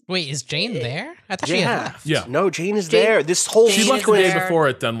know. Wait, is Jane there? I thought she had left. Yeah. No, Jane is there. This whole She left the day before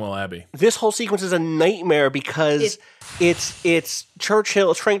at Dunwell Abbey. This whole sequence is a nightmare because it's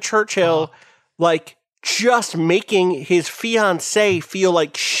Churchill, it's Frank Churchill, like just making his fiancée feel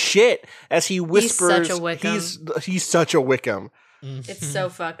like shit as he whispers. He's such a Wickham. He's such a Wickham. It's so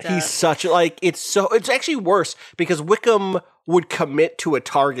fucked up. He's such like it's actually worse because Wickham would commit to a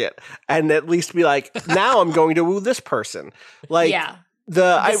target and at least be like, now I'm going to woo this person. Like yeah.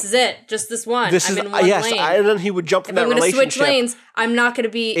 This is it. Just this one. I'm in one lane. And then he would jump from that relationship. I'm going to switch lanes. I'm not going to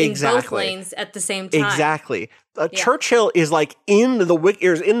be in both lanes at the same time. Exactly. Churchill is like in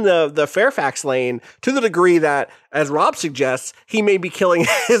the Fairfax lane to the degree that, as Rob suggests, he may be killing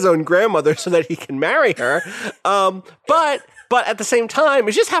his own grandmother so that he can marry her. But at the same time,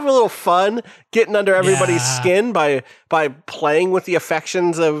 it's just having a little fun, getting under everybody's skin by playing with the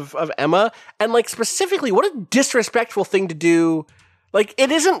affections of Emma. And like specifically, what a disrespectful thing to do. Like,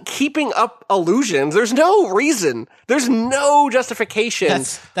 it isn't keeping up illusions. There's no reason. There's no justification.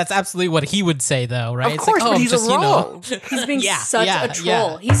 That's absolutely what he would say, though, right? Of course, but he's wrong. He's being such a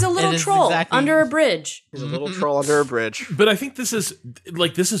troll. He's a little troll under a bridge. He's a little troll under a bridge. But I think this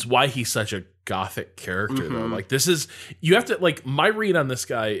is why he's such a gothic character, though. Like, you have to, like, my read on this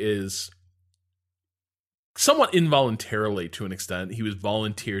guy is somewhat involuntarily, to an extent. He was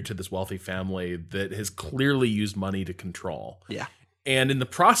volunteered to this wealthy family that has clearly used money to control. Yeah. And in the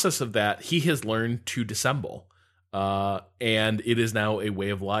process of that, he has learned to dissemble. And it is now a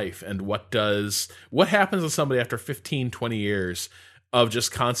way of life. And what happens to somebody after 15, 20 years of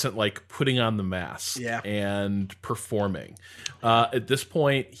just constant, like, putting on the mask and performing? At this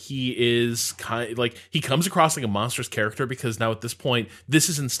point, he is he comes across like a monstrous character because now at this point, this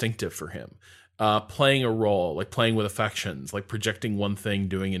is instinctive for him. Playing a role, like playing with affections, like projecting one thing,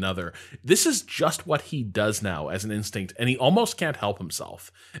 doing another. This is just what he does now as an instinct, and he almost can't help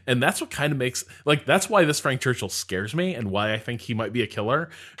himself. And that's what kind of makes, like, that's why this Frank Churchill scares me and why I think he might be a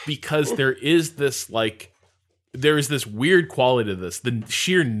killer, because there is this weird quality to this, the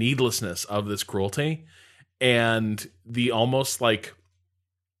sheer needlessness of this cruelty and the almost like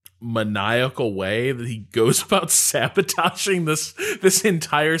maniacal way that he goes about sabotaging this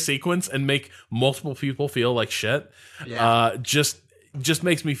entire sequence and make multiple people feel like shit. Just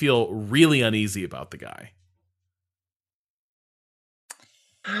makes me feel really uneasy about the guy.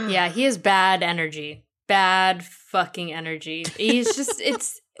 Yeah, he has bad energy. Bad fucking energy. He's just,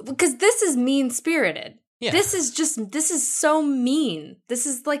 it's because this is mean spirited. Yeah. This is so mean. This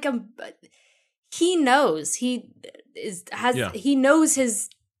is like he knows he knows his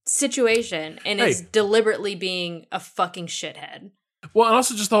situation and is deliberately being a fucking shithead. Well, and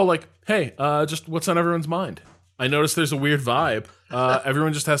also just the whole like, hey, just what's on everyone's mind? I noticed there's a weird vibe.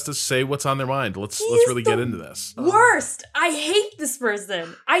 Everyone just has to say what's on their mind. Let's really get into this. Worst. I hate this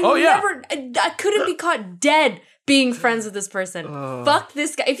person. I couldn't be caught dead being friends with this person. Fuck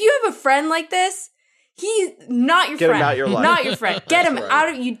this guy. If you have a friend like this, he's not your friend. Get him out your life. Not your friend. Get him out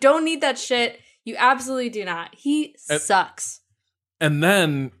of. You don't need that shit. You absolutely do not. He sucks. And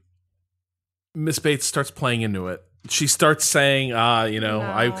then Miss Bates starts playing into it. She starts saying,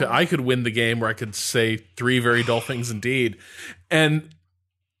 I could win the game where I could say 3 very dull things indeed. And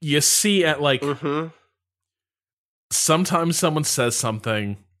you see at like, sometimes someone says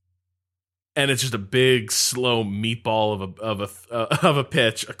something and it's just a big, slow meatball of a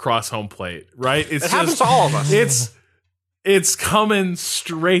pitch across home plate, right? It happens to all of us. It's coming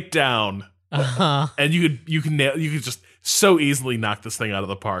straight down. And you could just so easily knock this thing out of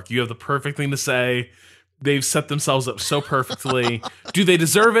the park. You have the perfect thing to say. They've set themselves up so perfectly. Do they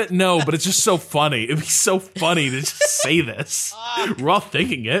deserve it? No, but it's just so funny. It'd be so funny to just say this. We're all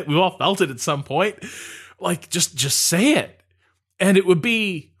thinking it. We've all felt it at some point. Like, just say it. And it would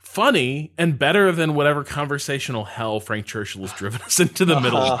be funny and better than whatever conversational hell Frank Churchill has driven us into the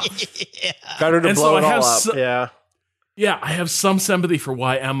middle of. Better to blow it all up. Yeah, I have some sympathy for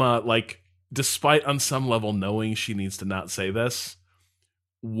why Emma, like, despite on some level knowing she needs to not say this,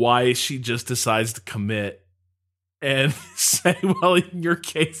 why she just decides to commit and say, well, in your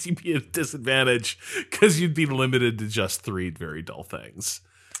case, you'd be at a disadvantage because you'd be limited to just 3 very dull things.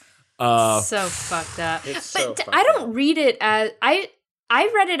 So fucked up. I don't read it as, I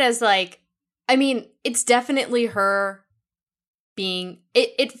read it as like, I mean, it's definitely her being,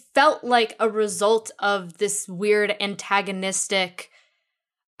 it felt like a result of this weird antagonistic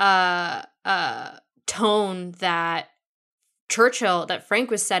tone that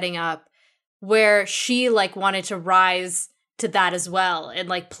Frank was setting up, where she like wanted to rise to that as well and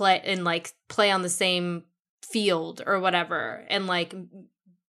like play on the same field or whatever and like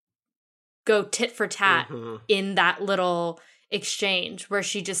go tit for tat in that little exchange where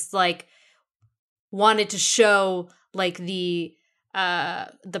she just like wanted to show like the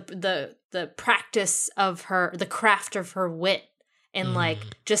practice of her, the craft of her wit, and like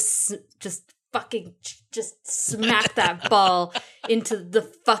just fucking just smack that ball into the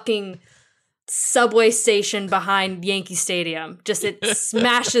fucking subway station behind Yankee Stadium. Just it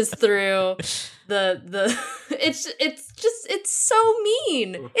smashes through the it's so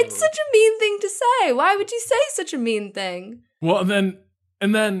mean. It's such a mean thing to say. Why would you say such a mean thing? Well,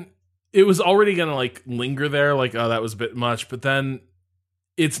 and then it was already gonna like linger there, like, oh, that was a bit much, but then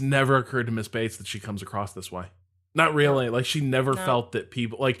it's never occurred to Miss Bates that she comes across this way. Not really. Like, she never felt that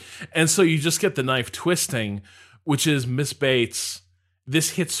people like, and so you just get the knife twisting, which is Miss Bates.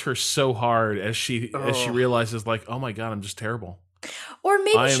 This hits her so hard as she realizes, like, oh my God, I'm just terrible. Or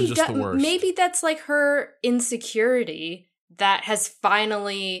maybe I am just the worst. Maybe that's like her insecurity that has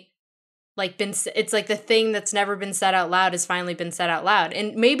finally like been. It's like the thing that's never been said out loud has finally been said out loud,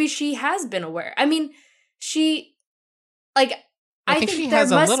 and maybe she has been aware. I mean, she like. I think she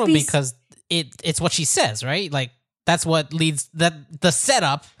has a little because it's what she says, right? Like that's what leads that the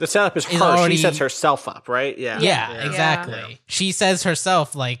setup. The setup is her. Already, she sets herself up, right? Yeah, exactly. Yeah. She says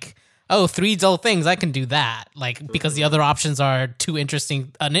herself like, "Oh, 3 dull things, I can do that." Like because the other options are 2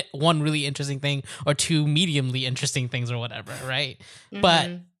 interesting, one really interesting thing, or 2 mediumly interesting things, or whatever, right? Mm-hmm.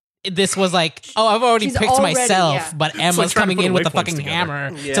 But this was like, oh, I've already picked myself, but Emma's like coming in with the fucking hammer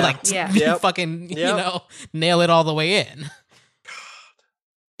to like fucking you know nail it all the way in.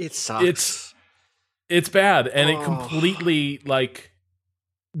 It sucks. It's bad, and it completely, like,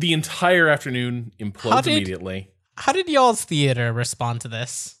 the entire afternoon implodes immediately. How did y'all's theater respond to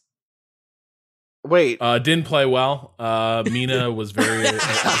this? Wait. Didn't play well. Mina was very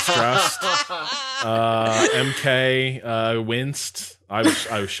distressed. MK winced. I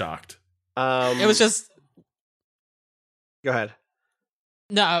was shocked. It was just... Go ahead.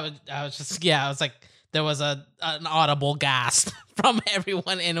 No, I was just... Yeah, I was like... There was an audible gasp from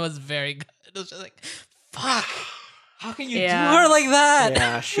everyone, and it was very good. It was just like, fuck, how can you do her like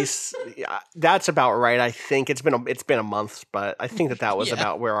that? Yeah, that's about right. I think it's been a month, but I think that was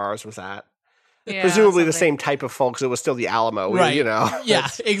about where ours was at. Yeah, presumably the same type of folks. It was still the Alamo, right? You know. Yeah,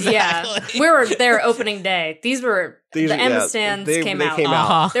 exactly. Yeah. We were there opening day. The Emma stands came out.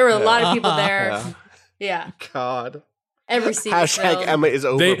 Uh-huh. There were a lot of people there. Yeah. God. Every seat # Emma is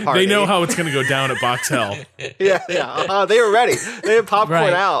over party. They know how it's going to go down at Box Hill. Yeah. They were ready. They had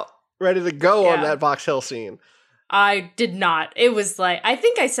popcorn out, ready to go on that Box Hill scene. I did not. It was like, I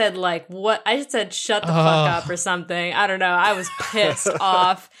think I said like, what? I just said shut the fuck up or something. I don't know. I was pissed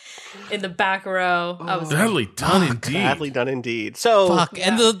off in the back row. I was badly done indeed. Badly done indeed. So fuck.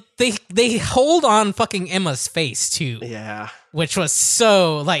 Yeah. And they hold on fucking Emma's face too. Yeah. Which was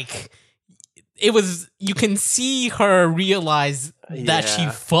so like... It was, you can see her realize that she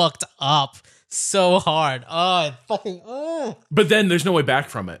fucked up so hard. Oh, it fucking, But then there's no way back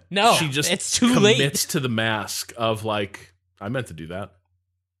from it. No, she just it's too late. Commits to the mask of like, I meant to do that.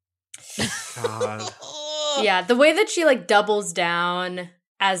 God. Yeah, the way that she like doubles down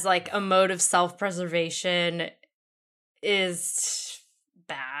as like a mode of self-preservation is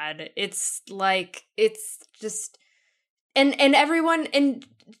bad. It's like, it's just, and everyone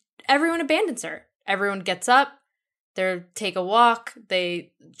abandons her. Everyone gets up, they take a walk,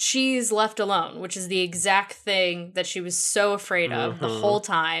 she's left alone, which is the exact thing that she was so afraid of the whole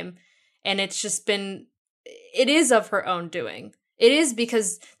time. And it's just been, it is of her own doing. It is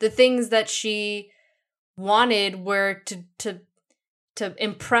because the things that she wanted were to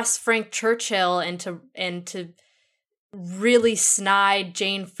impress Frank Churchill and to really snide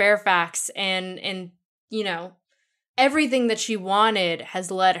Jane Fairfax and you know, everything that she wanted has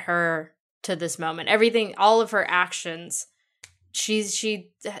led her to this moment. Everything, all of her actions, she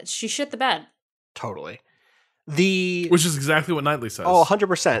shit the bed. Totally. Which is exactly what Knightley says. Oh,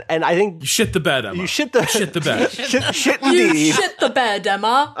 100%. And I think you shit the bed, Emma. You shit the bed. shit indeed. You shit the bed,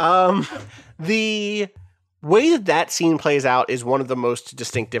 Emma. The way that scene plays out is one of the most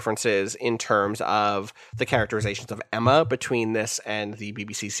distinct differences in terms of the characterizations of Emma between this and the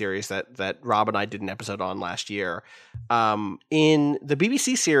BBC series that Rob and I did an episode on last year. In the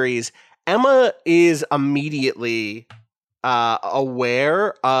BBC series, Emma is immediately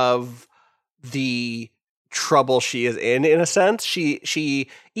aware of the trouble she is in a sense. She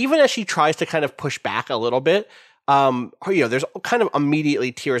even as she tries to kind of push back a little bit, there's kind of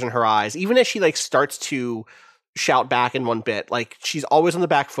immediately tears in her eyes, even as she like starts to shout back in one bit. Like she's always on the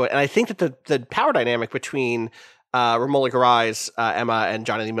back foot. And I think that the power dynamic between Romola Garai's Emma and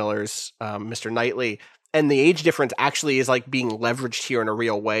Johnny Lee Miller's Mr. Knightley And the age difference actually is like being leveraged here in a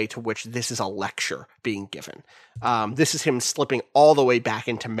real way, to which this is a lecture being given. This is him slipping all the way back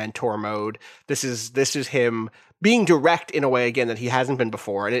into mentor mode. This is him being direct in a way, again, that he hasn't been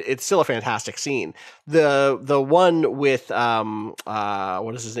before. And it's still a fantastic scene. The one with,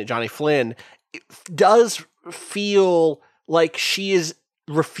 what is his name? Johnny Flynn, does feel like she is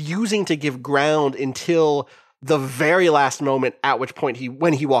refusing to give ground until the very last moment, at which point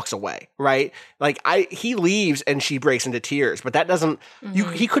when he walks away, right? Like he leaves and she breaks into tears, but that doesn't,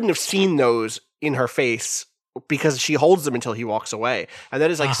 he couldn't have seen those in her face because she holds them until he walks away. And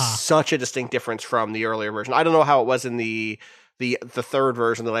that is like such a distinct difference from the earlier version. I don't know how it was in the third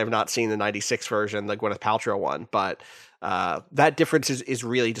version that I have not seen, the 96 version, the Gwyneth Paltrow one, but that difference is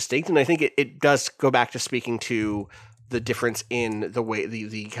really distinct. And I think it does go back to speaking to the difference in the way,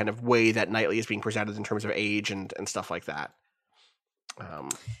 the kind of way that Knightley is being presented in terms of age and stuff like that.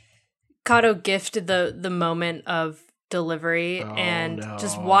 Kato gifted the moment of delivery,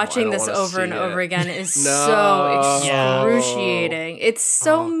 just watching this over and over again is so excruciating. It's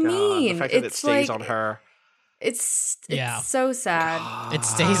so mean. The fact that it stays on her. It's so sad. It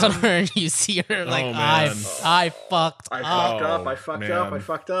stays on her, and you see her like, I fucked up. I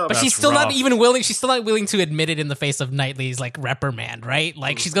fucked up. But she's still not even willing. She's still not willing to admit it in the face of Knightley's like reprimand, right?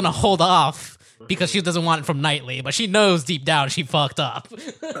 Like she's gonna hold off because she doesn't want it from Knightley, but she knows deep down she fucked up.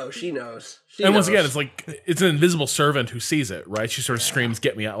 She knows. Once again, it's like it's an invisible servant who sees it, right? She sort of screams,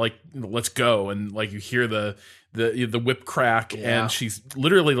 "Get me out!" Like, let's go, and like you hear the whip crack, and she's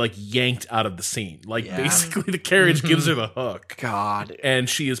literally like yanked out of the scene. Like basically, the carriage gives her the hook. God, and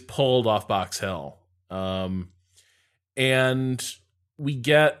she is pulled off Box Hill. And we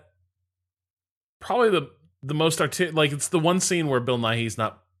get probably the most like it's the one scene where Bill Nighy's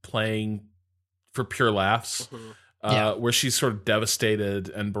not playing for pure laughs. Where she's sort of devastated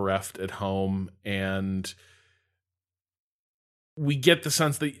and bereft at home, and we get the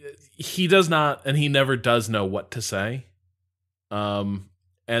sense that he does not, and he never does know what to say. And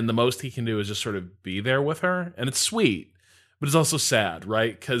the most he can do is just sort of be there with her, and it's sweet, but it's also sad,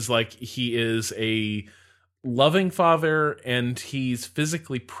 right? Because like he is a loving father, and he's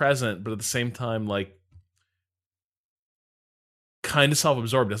physically present, but at the same time, like, kind of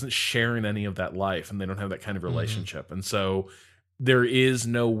self-absorbed, doesn't share in any of that life, and they don't have that kind of relationship. And so there is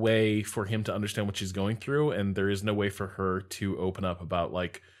no way for him to understand what she's going through, and there is no way for her to open up about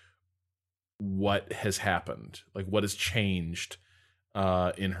like what has happened, like what has changed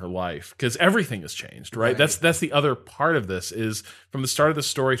in her life, because everything has changed, right? That's the other part of this, is from the start of the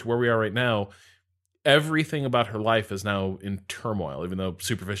story to where we are right now, everything about her life is now in turmoil, even though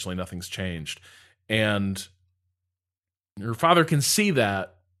superficially nothing's changed. And her father can see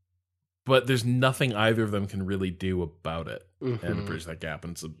that, but there's nothing either of them can really do about it and bridge that gap.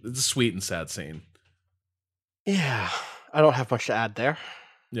 And it's a sweet and sad scene. Yeah, I don't have much to add there.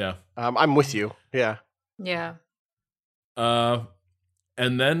 Yeah, I'm with you. Yeah. And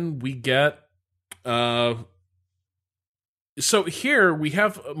then we get so here we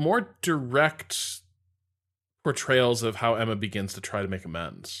have more direct portrayals of how Emma begins to try to make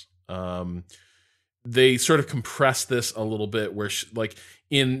amends. They sort of compress this a little bit, where she, like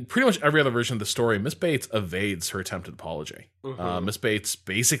in pretty much every other version of the story, Miss Bates evades her attempted apology. Miss Bates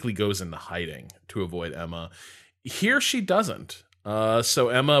basically goes into hiding to avoid Emma. Here she doesn't. So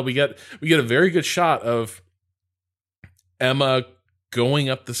Emma, we get a very good shot of Emma going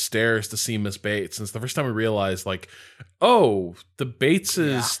up the stairs to see Miss Bates. And it's the first time we realize, like, oh, the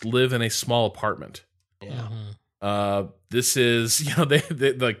Bateses live in a small apartment. This is,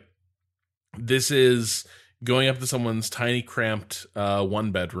 they like. This is going up to someone's tiny, cramped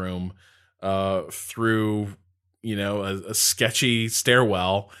one bedroom through, a sketchy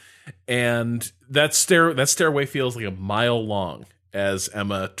stairwell, and that stairway feels like a mile long as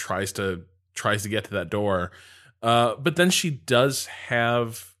Emma tries to get to that door. But then she does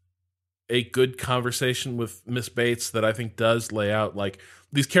have a good conversation with Miss Bates that I think does lay out, like,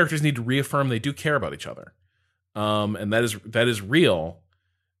 these characters need to reaffirm they do care about each other, and that is real.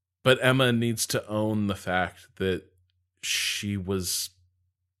 But Emma needs to own the fact that she was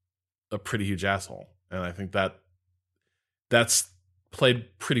a pretty huge asshole. And I think that's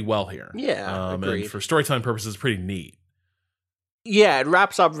played pretty well here. Yeah, agreed. And for storytelling purposes, pretty neat. Yeah, it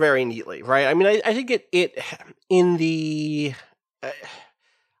wraps up very neatly, right? I mean, I think it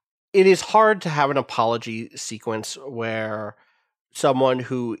is hard to have an apology sequence where someone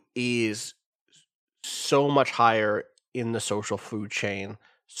who is so much higher in the social food chain,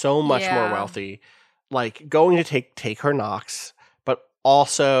 so much more wealthy, like going to take her knocks, but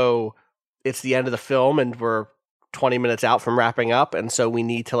also it's the end of the film and we're 20 minutes out from wrapping up, and so we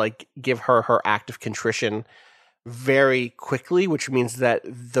need to like give her act of contrition very quickly, which means that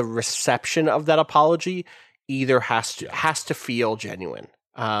the reception of that apology either has to feel genuine.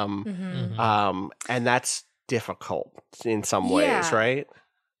 And that's difficult in some ways, right?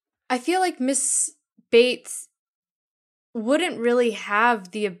 I feel like Miss Bates wouldn't really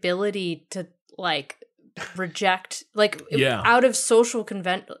have the ability to like reject, like out of social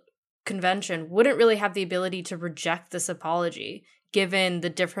convention, wouldn't really have the ability to reject this apology given the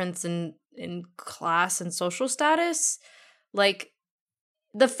difference in class and social status. Like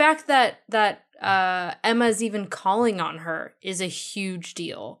the fact that Emma's even calling on her is a huge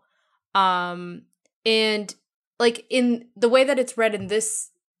deal. And like in the way that it's read in this,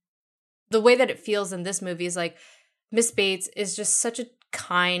 the way that it feels in this movie is like Miss Bates is just such a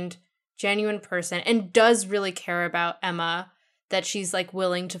kind, genuine person and does really care about Emma, that she's like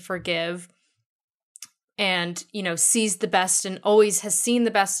willing to forgive and, you know, sees the best and always has seen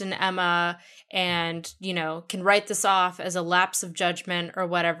the best in Emma and, you know, can write this off as a lapse of judgment or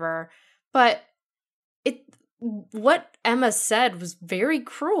whatever. But what Emma said was very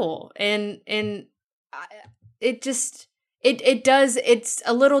cruel, and it's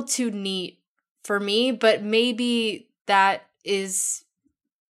a little too neat for me, but maybe that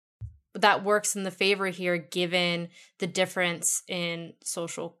works in the favor here given the difference in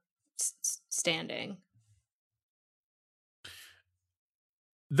social standing.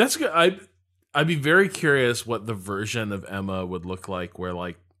 That's good. I'd be very curious what the version of Emma would look like where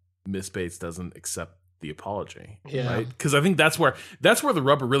like Miss Bates doesn't accept the apology, right? Because I think that's where the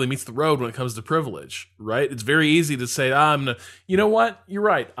rubber really meets the road when it comes to privilege, right? It's very easy to say, you know what? You're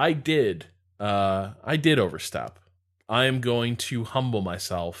right. I did overstep. I am going to humble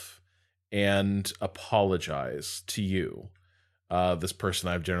myself and apologize to you, this person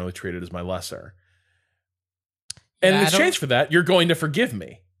I've generally treated as my lesser. And in exchange for that, you're going to forgive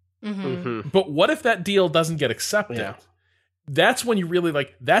me. Mm-hmm. But what if that deal doesn't get accepted? Yeah. That's when you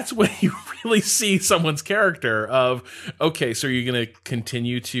really see someone's character of, okay, so are you going to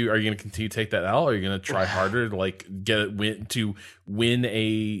continue to take that L? Or are you going to try harder to like to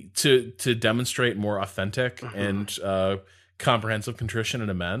demonstrate more authentic and comprehensive contrition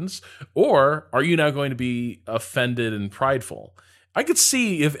and amends? Or are you now going to be offended and prideful? I could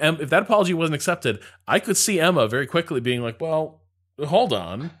see if that apology wasn't accepted, I could see Emma very quickly being like, well, hold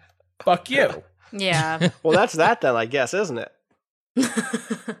on, fuck you. Yeah. Well, that's that then, I guess, isn't it?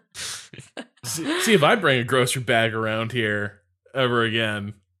 See if I bring a grocery bag around here ever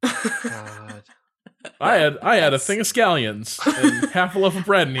again. God. I had a thing of scallions and half a loaf of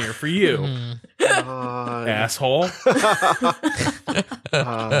bread in here for you, asshole.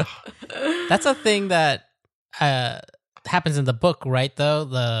 That's a thing that happens in the book, right? Though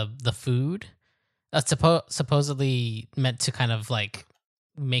the food supposedly meant to kind of like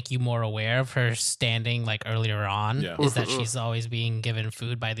make you more aware of her standing like earlier on, is that she's always being given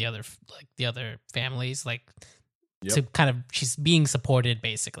food by the other families, like to kind of, she's being supported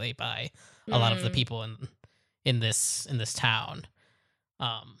basically by a lot of the people in this town.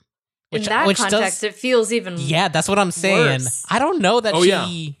 In that context, it feels even that's what I'm saying. worse. I don't know that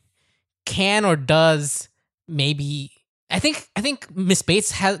she can or does. Maybe I think Miss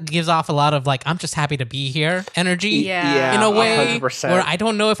Bates gives off a lot of like, I'm just happy to be here energy, in a way 100%. where I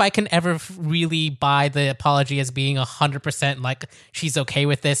don't know if I can ever really buy the apology as being 100% like she's okay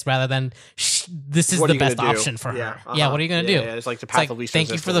with this, rather than this is the best option for her. Yeah, what are you gonna do? Yeah, it's like the path of least thank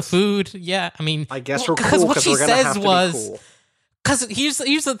resistance. you for the food. Yeah, I mean, I guess we're cool because we're gonna have to be cool. Because here's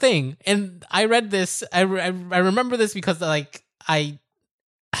the thing, and I read this. I remember this because like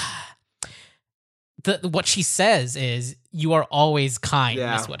what she says is, you are always kind,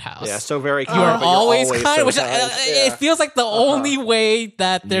 Miss Woodhouse. Yeah, so very kind. You are always kind, so which kind. It feels like the only way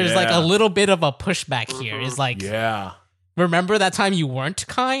that there's like a little bit of a pushback here is like, remember that time you weren't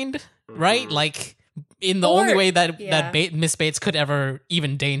kind, right? Like in the only way that Miss Bates could ever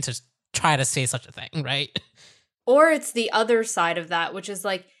even deign to try to say such a thing, right? Or it's the other side of that, which is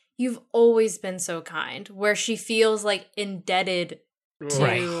like, you've always been so kind, where she feels like indebted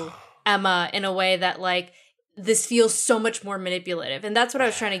to Emma in a way that like, this feels so much more manipulative. And that's what I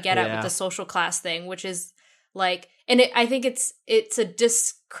was trying to get at with the social class thing, which is like, and I think it's a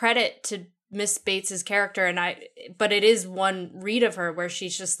discredit to Miss Bates's character, but it is one read of her where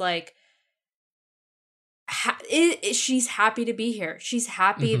she's just like, she's happy to be here. She's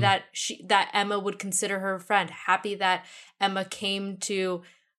happy that Emma would consider her a friend. Happy that Emma came to,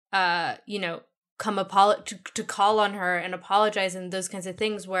 to call on her and apologize and those kinds of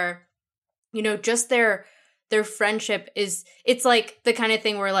things. Where, you know, just their friendship it's like the kind of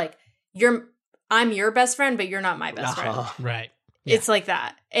thing where like, I'm your best friend, but you're not my best friend. Right. Yeah. It's like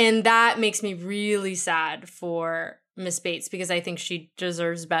that. And that makes me really sad for Miss Bates because I think she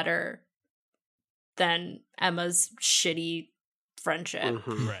deserves better than Emma's shitty friendship.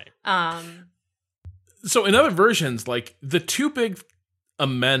 Mm-hmm. Right. So in other versions, like the two big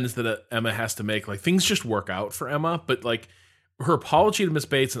amends that Emma has to make, like things just work out for Emma, but like her apology to Miss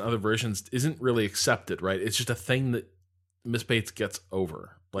Bates in other versions isn't really accepted, right? It's just a thing that Miss Bates gets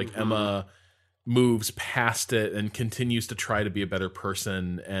over. Like Emma moves past it and continues to try to be a better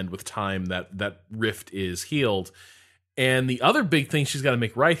person, and with time that rift is healed. And the other big thing she's got to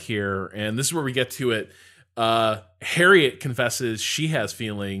make right here, and this is where we get to it, Harriet confesses she has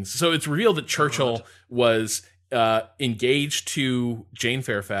feelings. So it's revealed that Churchill was engaged to Jane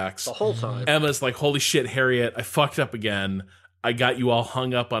Fairfax The whole time. Emma's like, holy shit, Harriet, I fucked up again. I got you all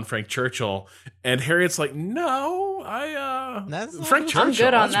hung up on Frank Churchill. And Harriet's like, no, Frank Churchill. I'm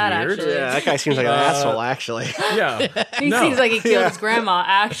good on that's that, weird. actually. Yeah, that guy seems like an asshole, actually. Yeah. He No. seems like he killed his grandma,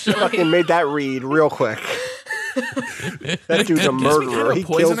 actually. Fucking made that read real quick. That dude's a murderer. He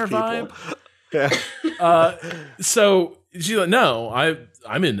kills Poison her people. vibe? Yeah. So she's like, no,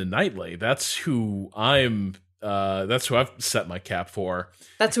 I'm into Knightley. That's who I've set my cap for.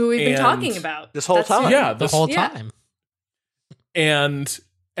 That's what we've been And talking about. this whole That's time. who- Yeah, The whole Yeah. time. And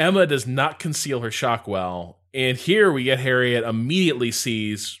Emma does not conceal her shock well. And here we get Harriet immediately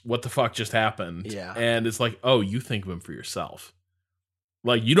sees what the fuck just happened. Yeah. And it's like, oh, you think of him for yourself.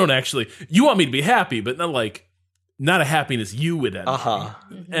 Like, you don't actually, you want me to be happy, but not a happiness you would envy. Uh-huh.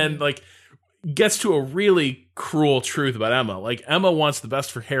 And like, gets to a really cruel truth about Emma. Like, Emma wants the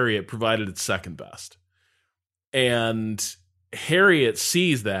best for Harriet, provided it's second best. And Harriet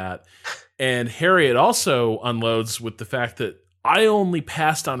sees that. And Harriet also unloads with the fact that I only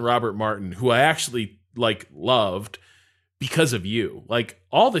passed on Robert Martin, who I actually like loved, because of you. Like,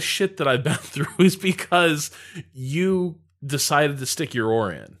 all the shit that I've been through is because you decided to stick your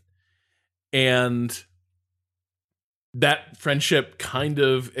oar in. And that friendship kind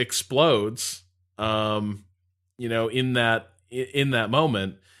of explodes, in that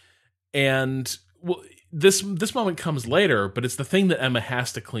moment. And well, this moment comes later, but it's the thing that Emma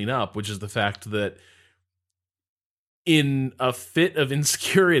has to clean up, which is the fact that in a fit of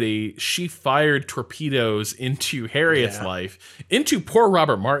insecurity, she fired torpedoes into Harriet's life, into poor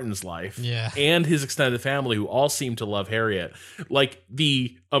Robert Martin's life, and his extended family, who all seem to love Harriet. Like,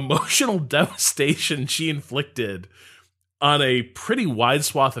 the emotional devastation she inflicted on a pretty wide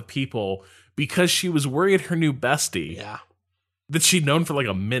swath of people because she was worried her new bestie, that she'd known for like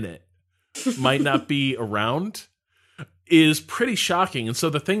a minute, might not be around, is pretty shocking. And so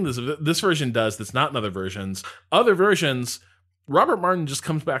the thing this version does that's not in other versions, Robert Martin just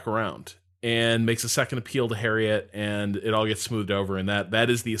comes back around and makes a second appeal to Harriet, and it all gets smoothed over. And that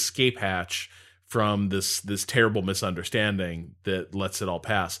is the escape hatch from this terrible misunderstanding that lets it all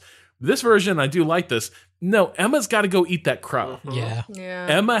pass. This version, I do like this. No, Emma's got to go eat that crow. Yeah.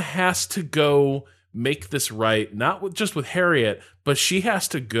 Emma has to go make this right, not just with Harriet, but she has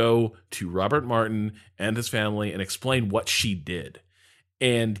to go to Robert Martin and his family and explain what she did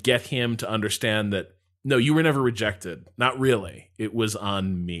and get him to understand that, no, you were never rejected. Not really. It was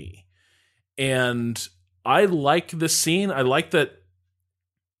on me. And I like this scene. I like that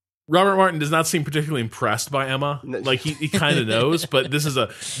Robert Martin does not seem particularly impressed by Emma. Like, he kind of knows, but this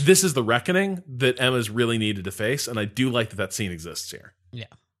is the reckoning that Emma's really needed to face. And I do like that scene exists here. Yeah.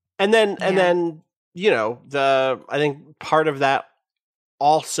 And then, I think part of that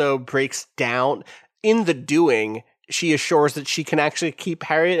also breaks down in the doing. She assures that she can actually keep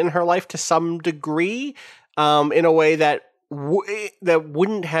Harriet in her life to some degree, in a way that that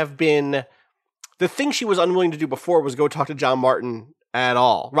wouldn't have been the thing she was unwilling to do before was go talk to John Martin at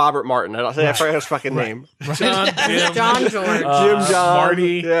all. Robert Martin. I forgot his fucking name. John George. John,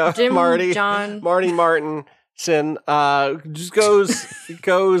 Marty. Yeah, Jim, Marty. John. Marty Martin. Just goes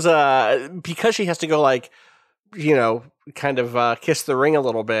because she has to go, like, kind of kiss the ring a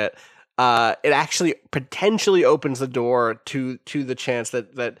little bit. It actually potentially opens the door to the chance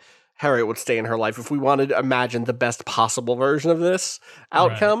that Harriet would stay in her life if we wanted to imagine the best possible version of this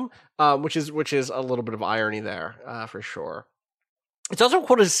outcome, which is a little bit of irony there, for sure. It's also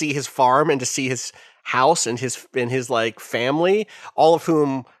cool to see his farm and to see his house and his like family, all of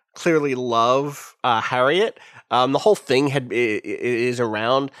whom clearly love Harriet. The whole thing is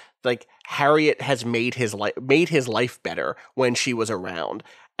around, like, Harriet has made his life better when she was around,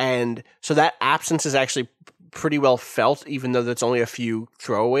 and so that absence is actually pretty well felt, even though that's only a few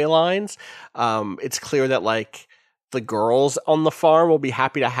throwaway lines. It's clear that, like, the girls on the farm will be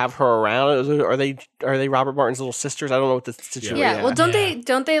happy to have her around. Are they Robert Martin's little sisters? I don't know what the situation. Yeah. Well,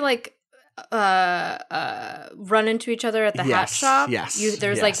 don't they like run into each other at the hat shop. Yes.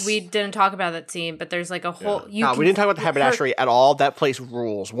 There's like, we didn't talk about that scene, but there's like a whole. No, we didn't talk about the haberdashery at all. That place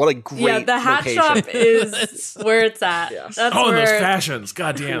rules. What a great the hat location. shop is where it's at. Yes. That's Oh, and where those fashions.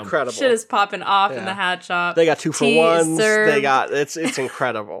 Goddamn. Incredible. shit is popping off in the hat shop. They got 2-for-1s. served. They got it's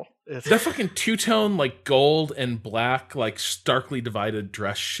incredible. That fucking two-tone, like, gold and black, like, starkly divided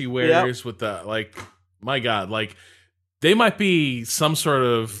dress she wears with the, like, my God, like, they might be some sort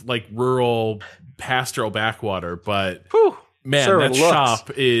of, like, rural pastoral backwater, but, Whew. man, Serving that looks.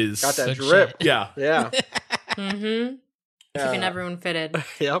 shop is... Got that Good drip. shit. Yeah. Yeah. Mm-hmm. Keeping everyone fitted.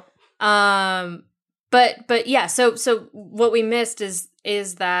 Yep. But yeah, so what we missed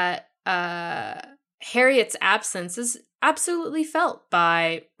is that Harriet's absence is absolutely felt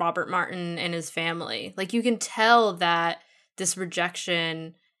by Robert Martin and his family. Like, you can tell that this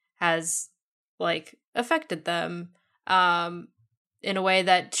rejection has, like, affected them in a way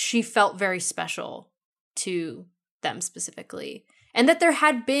that she felt very special to them specifically. And that there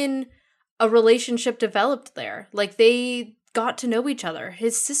had been a relationship developed there. Like, they got to know each other.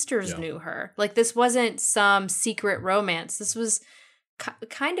 His sisters knew her. Like, this wasn't some secret romance. This was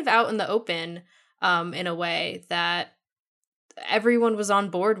kind of out in the open in a way that everyone was on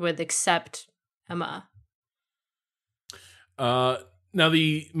board with except Emma. Now,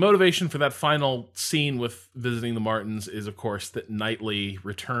 the motivation for that final scene with visiting the Martins is, of course, that Knightley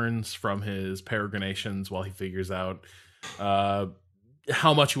returns from his peregrinations while he figures out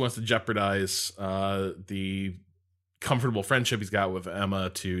how much he wants to jeopardize the comfortable friendship he's got with Emma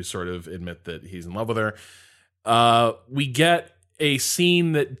to sort of admit that he's in love with her. We get a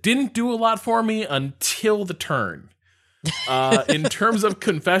scene that didn't do a lot for me until the turn. In terms of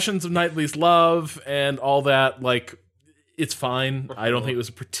confessions of Knightley's love and all that, like, it's fine. I don't think it was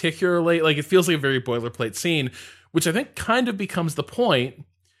particularly, like, it feels like a very boilerplate scene, which I think kind of becomes the point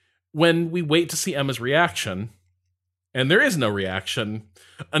when we wait to see Emma's reaction. And there is no reaction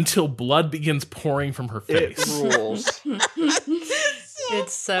until blood begins pouring from her face. It rules.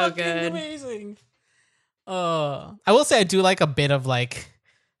 It's so good. Amazing. I will say I do like a bit of, like,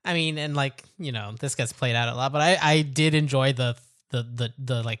 I mean, and, like, you know, this gets played out a lot, but I did enjoy the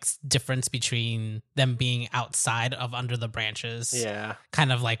like difference between them being outside of under the branches. Yeah.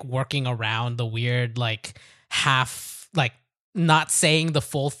 Kind of like working around the weird, like, half, like, not saying the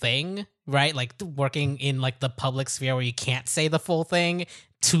full thing, right? Like, working in, like, the public sphere where you can't say the full thing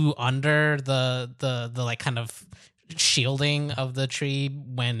to under the like kind of shielding of the tree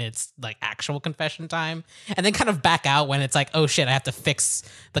when it's like actual confession time, and then kind of back out when it's like, oh shit, I have to fix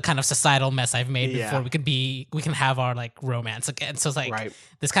the kind of societal mess I've made before we can have our, like, romance again. So it's like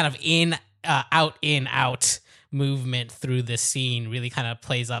this kind of in out movement through this scene really kind of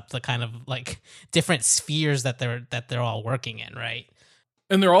plays up the kind of, like, different spheres that they're all working in, right?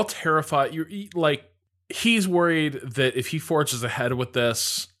 And they're all terrified. You're like, he's worried that if he forges ahead with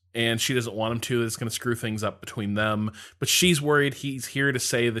this and she doesn't want him to, it's going to screw things up between them. But she's worried he's here to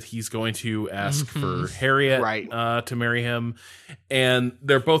say that he's going to ask for Harriet to marry him. And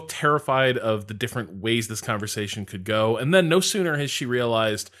they're both terrified of the different ways this conversation could go. And then no sooner has she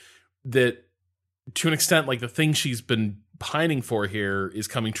realized that, to an extent, like, the thing she's been pining for here is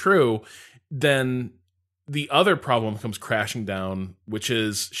coming true, then the other problem comes crashing down, which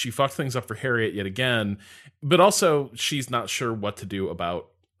is she fucked things up for Harriet yet again, but also she's not sure what to do about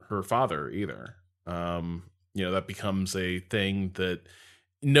her father either. You know, that becomes a thing that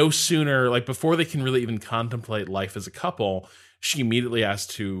no sooner, like, before they can really even contemplate life as a couple, she immediately has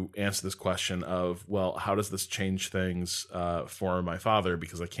to answer this question of, well, how does this change things for my father?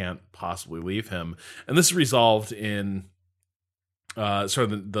 Because I can't possibly leave him. And this is resolved in sort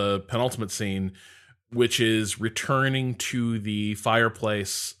of the penultimate scene, which is returning to the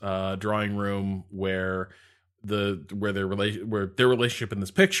fireplace drawing room where their relationship in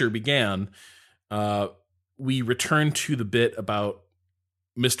this picture began. We return to the bit about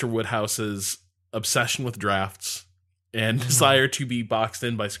Mr. Woodhouse's obsession with drafts and desire to be boxed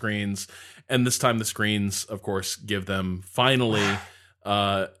in by screens. And this time the screens, of course, give them finally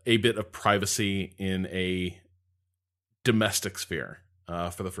a bit of privacy in a domestic sphere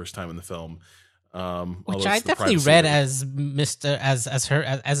for the first time in the film. Which I definitely read as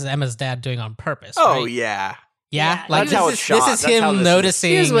as Emma's dad doing on purpose. Oh, right? Yeah, like, that's how it's shot. This is him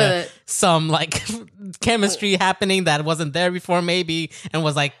noticing some, like, chemistry happening that wasn't there before, maybe, and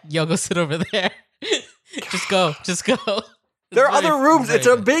was like, "Yo, go sit over there. just go." There are other rooms. It's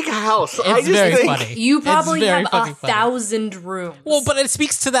a big house. It's I just very think funny. You probably have funny. 1,000 rooms. Well, but it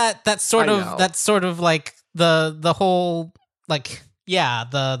speaks to that sort of like the whole, like, yeah,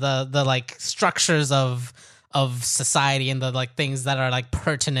 the like structures of of society and the like things that are like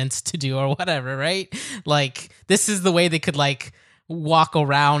pertinent to do or whatever, right? Like this is the way they could like walk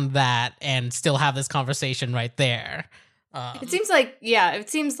around that and still have this conversation right there. It seems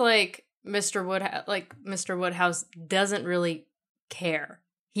like Mr. Woodhouse doesn't really care.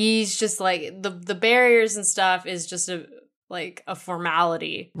 He's just like the barriers and stuff is just a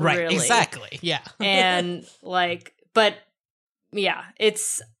formality, right? Really. Exactly, yeah. And like, but yeah,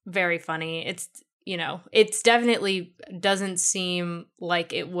 it's very funny. It's, you know, it's definitely doesn't seem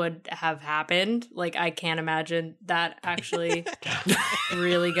like it would have happened. Like, I can't imagine that actually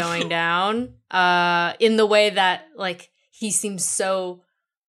really going down in the way that, like, he seems so,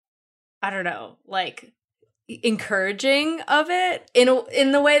 I don't know, like, encouraging of it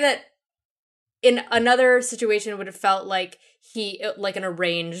in the way that in another situation would have felt like like an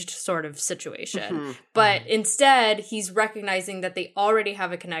arranged sort of situation. Mm-hmm. But instead, he's recognizing that they already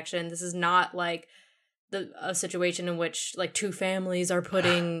have a connection. This is not like a situation in which like two families are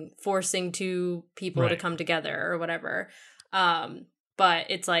forcing two people to come together or whatever. But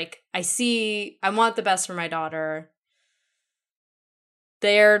it's like, I want the best for my daughter.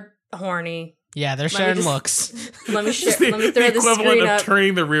 They're horny. Yeah, they're sharing looks. Let me throw the equivalent of up.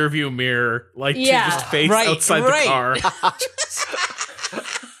 turning the rear view mirror, like to just face outside the car.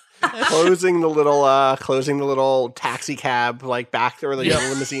 closing the little taxi cab like back or the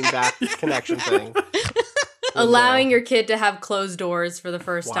limousine back connection thing. Allowing your kid to have closed doors for the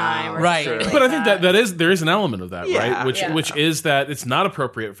first time, right? Like but I think that there is an element of that, right? Which is that it's not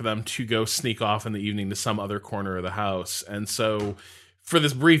appropriate for them to go sneak off in the evening to some other corner of the house, and so for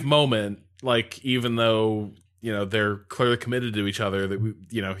this brief moment, like, even though, you know, they're clearly committed to each other, that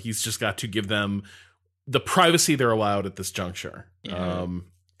you know, he's just got to give them the privacy they're allowed at this juncture. Yeah.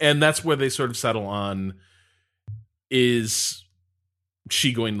 And that's where they sort of settle on, is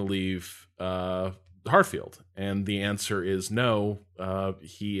she going to leave Hartfield? And the answer is no.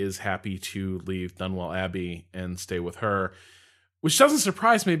 He is happy to leave Dunwell Abbey and stay with her, which doesn't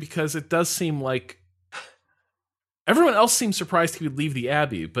surprise me, because it does seem like everyone else seems surprised he would leave the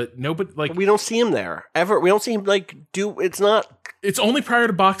Abbey, but nobody, like, we don't see him there ever. We don't see him it's only prior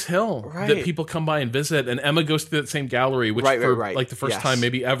to Box Hill that people come by and visit, and Emma goes to that same gallery, which like the first time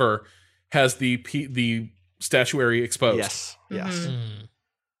maybe ever has the statuary exposed. Yes. Mm.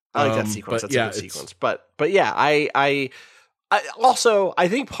 I like that sequence. That's a good sequence. But yeah, I also, I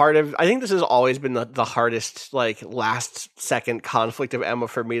think this has always been the hardest, like, last second conflict of Emma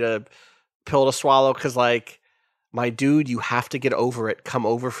for me to pill to swallow, because, like, my dude, you have to get over it. Come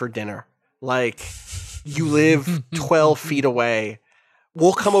over for dinner. Like, you live 12 feet away.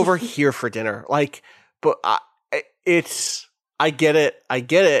 We'll come over here for dinner. Like, but I get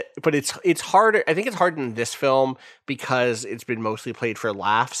it, but it's harder. I think it's hard in this film because it's been mostly played for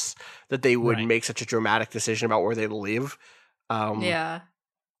laughs that they would make such a dramatic decision about where they live. I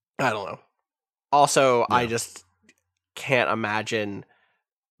don't know. Also, I just can't imagine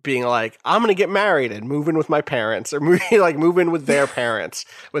being like, I'm going to get married and move in with my parents, or move in with their parents,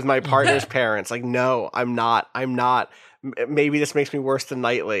 with my partner's parents. Like, no, I'm not. Maybe this makes me worse than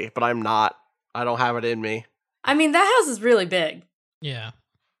Knightley, but I'm not. I don't have it in me. I mean, that house is really big. Yeah.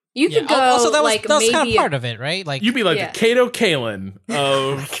 You could go, also, that was maybe kind of part of it, right? Like, you'd be like the Cato Kalin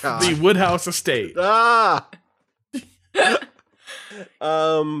of the Woodhouse estate.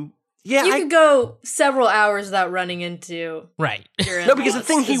 Yeah, you could go several hours without running into your no, because the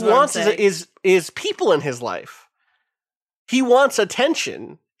thing he wants is people in his life. He wants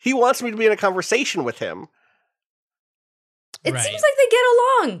attention. He wants me to be in a conversation with him. It seems like they get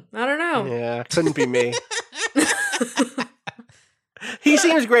along. I don't know. Yeah, couldn't be me. He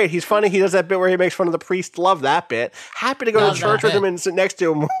seems great. He's funny. He does that bit where he makes fun of the priest. Love that bit. Happy to go to church with him and sit next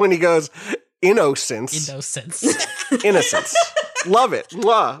to him when he goes, innocence. Innocence. Love it.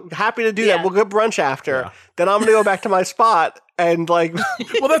 Happy to do that. We'll go brunch after. Yeah. Then I'm going to go back to my spot and, like,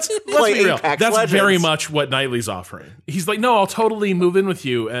 well, let's be real. That's Legends. Very much what Knightley's offering. He's like, no, I'll totally move in with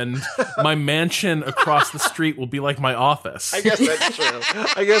you, and my mansion across the street will be like my office. I guess that's true.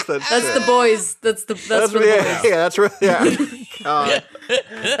 That's the boys. That's for the boys. Yeah, that's really, God.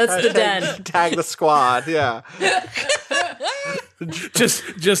 That's the den. Tag the squad, yeah.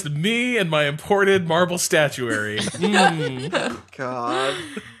 just me and my imported marble statuary. God.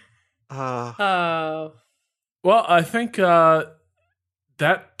 Oh. Well, I think that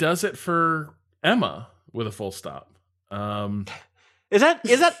does it for Emma with a full stop. Is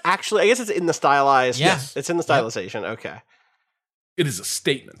that actually? I guess it's in the stylized. Yes, it's in the stylization. Yep. Okay. It is a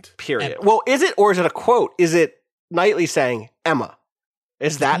statement. Period. Well, is it, or is it a quote? Is it Knightley saying Emma?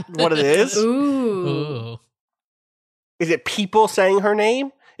 Is that what it is? Ooh. Is it people saying her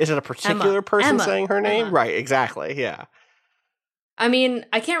name? Is it a particular person Emma. saying her name? Emma. Right, exactly. Yeah. I mean,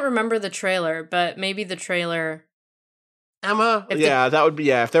 I can't remember the trailer, but maybe the trailer. Emma? If that would be,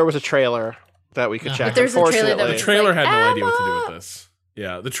 if there was a trailer that we could check. If there's a trailer that Unfortunately, was The trailer like, had no idea what to do Emma! with this.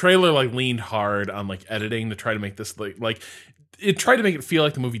 Yeah, the trailer like leaned hard on like editing to try to make this like it tried to make it feel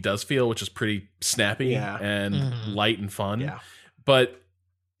like the movie does feel, which is pretty snappy and light and fun. Yeah. But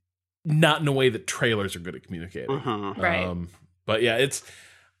not in a way that trailers are good at communicating. Mhm. Right. But yeah,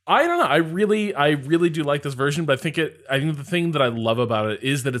 I don't know. I really do like this version, but I think the thing that I love about it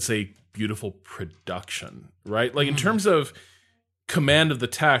is that it's a beautiful production, right? Like in terms of command of the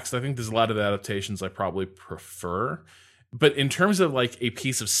text, I think there's a lot of adaptations I probably prefer. But in terms of like a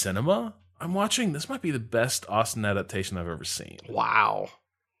piece of cinema I'm watching, this might be the best Austen adaptation I've ever seen. Wow.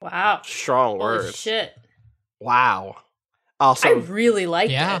 Wow. Strong Holy words. shit. Wow. Also, I really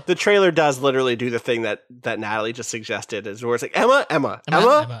liked Yeah. it. the trailer does literally do the thing that Natalie just suggested, is where it's like, Emma.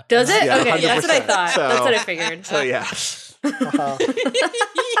 Does it? Yeah, okay, that's what I 100%. thought. So- That's what I figured. So yeah.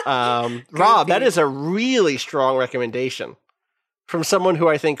 Rob, that is a really strong recommendation from someone who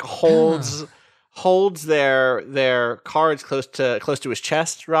I think holds their cards close to his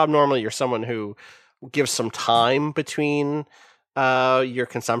chest. Rob, normally you're someone who gives some time between your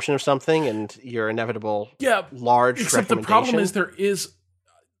consumption of something and your inevitable large Except the problem is there is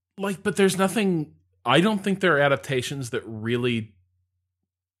but there's nothing. I don't think there are adaptations that really,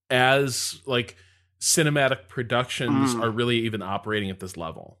 as like cinematic productions, are really even operating at this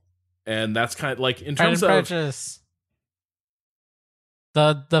level, and that's kind of like in terms of Prejudice.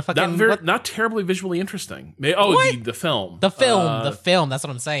 The fucking not terribly visually interesting. The film, the film. That's what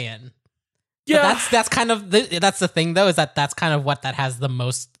I'm saying. Yeah, But that's kind of that's the thing though, is that's kind of what that has the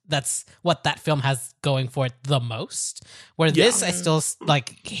most. That's what that film has going for it the most. Where this, I still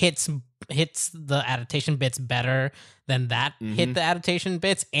like hits the adaptation bits better than that hit the adaptation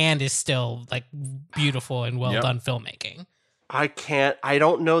bits, and is still like beautiful and well done filmmaking. I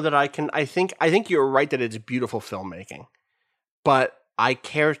don't know that I can. I think you're right that it's beautiful filmmaking, but I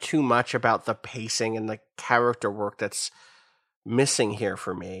care too much about the pacing and the character work that's missing here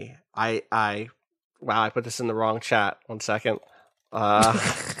for me. I put this in the wrong chat. 1 second.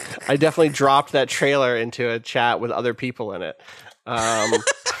 I definitely dropped that trailer into a chat with other people in it,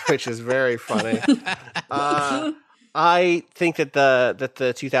 which is very funny. I think that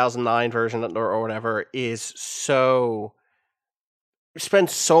the 2009 version or whatever is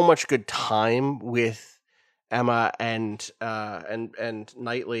spends so much good time with Emma and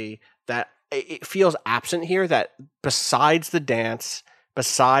Knightley that it feels absent here. That besides the dance,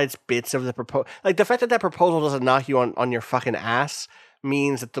 besides bits of the proposal, like the fact that proposal doesn't knock you on your fucking ass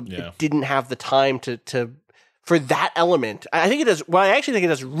means that it didn't have the time to for that element. I think it does. Well, I actually think it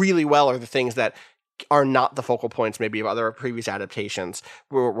does really well. Are the things that are not the focal points maybe of other previous adaptations,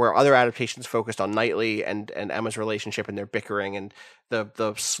 where other adaptations focused on Knightley and Emma's relationship and their bickering and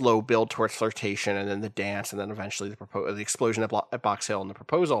the slow build towards flirtation and then the dance and then eventually the explosion at Box Hill and the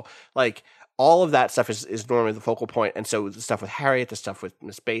proposal. Like all of that stuff is normally the focal point. And so the stuff with Harriet, the stuff with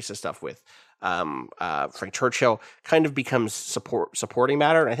Miss Bates, the stuff with Frank Churchill kind of becomes supporting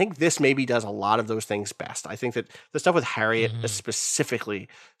matter. And I think this maybe does a lot of those things best. I think that the stuff with Harriet is specifically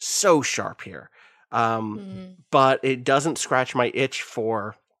so sharp here. But it doesn't scratch my itch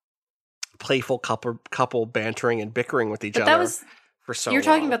for playful couple bantering and bickering with each other. For so You're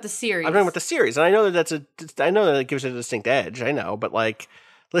talking long. about the series. I'm talking about the series, and I know that I know that it gives it a distinct edge. I know, but like,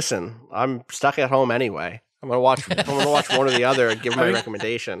 listen, I'm stuck at home anyway. I'm gonna watch one or the other and give my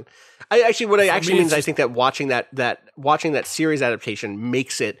recommendation. I think that watching that series adaptation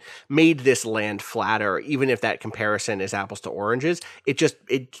made this land flatter, even if that comparison is apples to oranges. It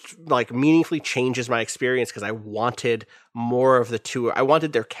like meaningfully changes my experience because I wanted more of the two. I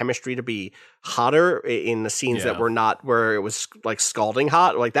wanted their chemistry to be hotter in the scenes that were not where it was like scalding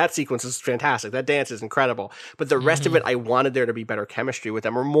hot. Like that sequence is fantastic. That dance is incredible. But the rest of it, I wanted there to be better chemistry with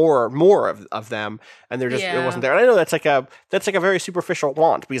them or more of them. And it wasn't there. And I know that's like a very superficial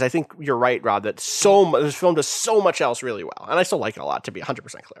want, because I think you're right, Rob, that this film does so much else really well. And I still like it a lot, to be 100%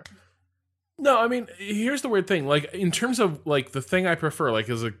 clear. No, I mean, here's the weird thing. Like, in terms of, like, the thing I prefer, like,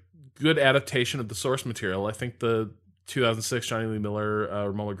 is a good adaptation of the source material, I think the 2006 Johnny Lee Miller,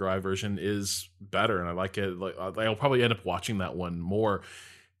 Romola Garai version is better, and I like it. Like, I'll probably end up watching that one more.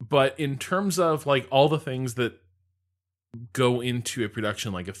 But in terms of, like, all the things that go into a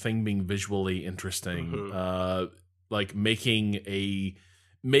production, like a thing being visually interesting, like making a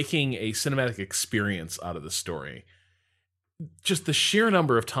cinematic experience out of the story, just the sheer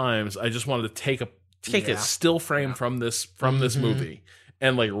number of times I just wanted to take a still frame from this movie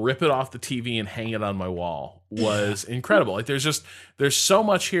and like rip it off the TV and hang it on my wall was incredible. Like there's so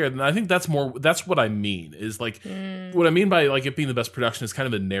much here, and I think that's what I mean is like what I mean by like it being the best production is kind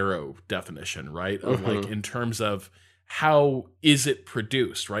of a narrow definition, right? Of like in terms of how is it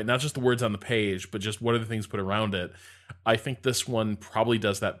produced, right? Not just the words on the page, but just what are the things put around it. I think this one probably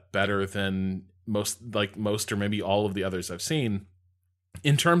does that better than most or maybe all of the others I've seen.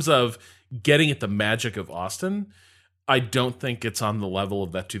 In terms of getting at the magic of Austen, I don't think it's on the level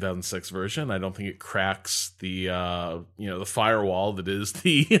of that 2006 version. I don't think it cracks the the firewall that is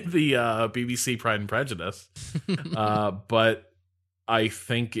the BBC Pride and Prejudice. But I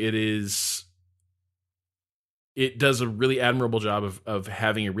think it does a really admirable job of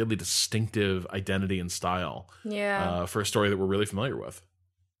having a really distinctive identity and style. Yeah. For a story that we're really familiar with.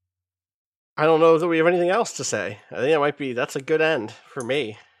 I don't know that we have anything else to say. I think that's a good end for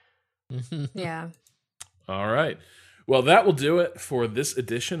me. Yeah. All right. Well, that will do it for this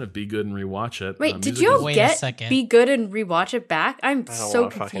edition of Be Good and Rewatch It. Wait, did you all get Be Good and Rewatch It back? I'm so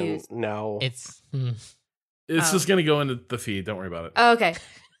confused. No. It's just going to go into the feed. Don't worry about it. Oh, okay.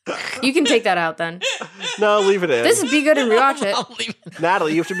 You can take that out then. No, leave it in. This is Be Good and Rewatch It.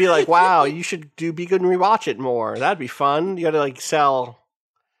 Natalie, you have to be like, wow, you should do Be Good and Rewatch It more. That'd be fun. You got to like sell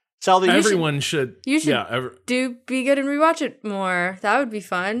the. Everyone should. You should do Be Good and Rewatch It more. That would be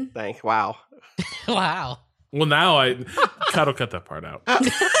fun. Wow. Wow. Well, now Kat will cut that part out.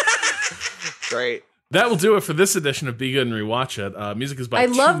 Great. That will do it for this edition of Be Good and Rewatch It. Music is by I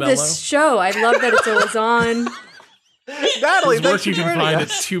love Too this show. I love that it's always on. Natalie, this work you can find at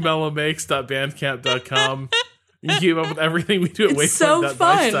twomellowmakes.bandcamp.com. You can keep up with everything we do at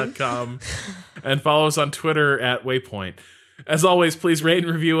waypoint.vice.com. And follow us on Twitter at Waypoint. As always, please rate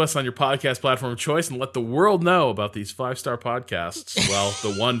and review us on your podcast platform of choice and let the world know about these 5-star podcasts. Well,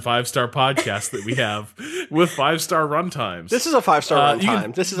 the one 5-star podcast that we have with 5-star runtimes. This is a 5-star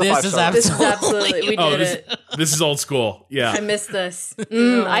runtime. This is a 5-star. This is absolutely. We did it. This is old school. Yeah. I miss this.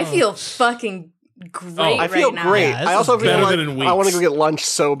 I feel fucking great I feel right now. great. Yeah, I also feel like I want to go get weeks. lunch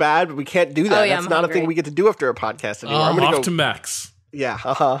so bad, but we can't do that. Oh, yeah, That's I'm not hungry. a thing we get to do after a podcast anymore. I'm Off gonna to Mex.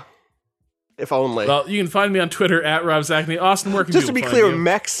 Yeah, if only. Well, you can find me on Twitter at Rob Zachney. Austin, where can Just to people be clear, find you?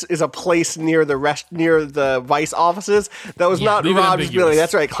 Mex is a place near the Vice offices. That was not leave it Rob's ambiguous. ability.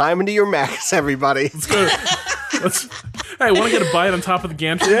 That's right. Climb into your Mex, everybody. Let's go. Hey, want to get a bite on top of the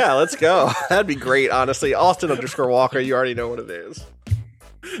gantry? Yeah, let's go. That'd be great, honestly. Austin_Walker, you already know what it is.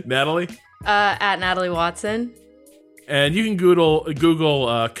 Natalie? At Natalie Watson. And you can Google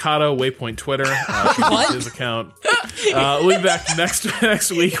Kato Waypoint Twitter. What? His account. We'll be back next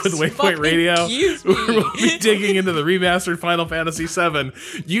week with Waypoint Radio. We'll be digging into the remastered Final Fantasy VII.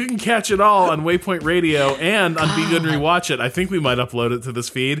 You can catch it all on Waypoint Radio and on Be Good and Rewatch It. I think we might upload it to this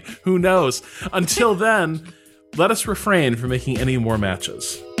feed. Who knows? Until then, let us refrain from making any more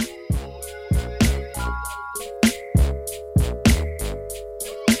matches.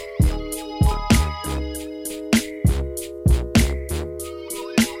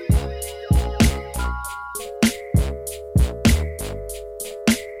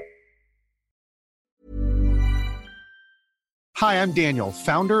 Hi, I'm Daniel,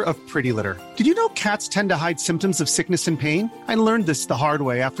 founder of Pretty Litter. Did you know cats tend to hide symptoms of sickness and pain? I learned this the hard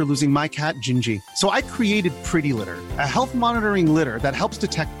way after losing my cat, Gingy. So I created Pretty Litter, a health monitoring litter that helps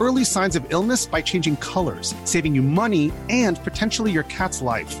detect early signs of illness by changing colors, saving you money and potentially your cat's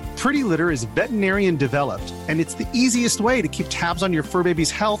life. Pretty Litter is veterinarian developed, and it's the easiest way to keep tabs on your fur baby's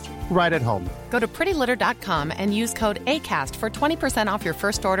health right at home. Go to prettylitter.com and use code ACAST for 20% off your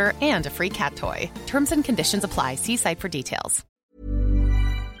first order and a free cat toy. Terms and conditions apply. See site for details.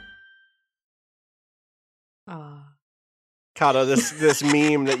 Kato, this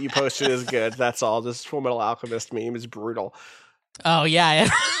meme that you posted is good. That's all. This Full Metal Alchemist meme is brutal. Oh, yeah.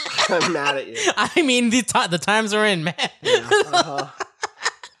 I'm mad at you. I mean, the times we're in, man. Yeah,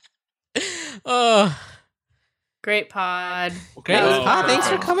 Oh, Great pod. great. Oh, Ah, thanks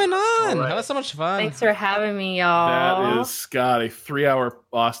for perfect. coming on. All right. That was so much fun. Thanks for having me, y'all. That is, Scott, a 3-hour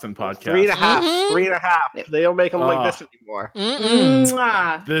Austin podcast. 3.5. Mhm. 3.5. They don't make them like this anymore.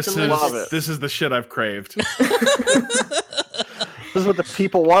 Mwah. This Love it. is the shit I've craved. This is what the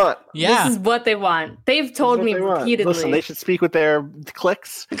people want. Yeah. This is what they want. They've told This me is what they want. repeatedly. Listen, they should speak with their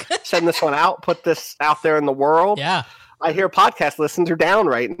clicks. Send this one out. Put this out there in the world. Yeah. I hear podcast listens are down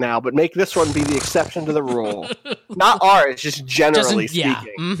right now, but make this one be the exception to the rule. Not ours, just generally yeah.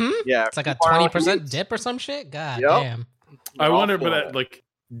 speaking. Mm-hmm. Yeah, It's like a people are 20% huge. dip or some shit. God Yep. damn. I We're all wonder, for but it. like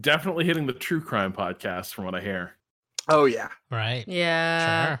definitely hitting the true crime podcast from what I hear. Oh yeah. Right.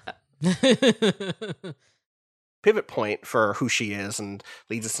 Yeah. Sure. Pivot point for who she is and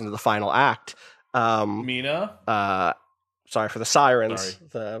leads us into the final act. Mina? Sorry for the sirens.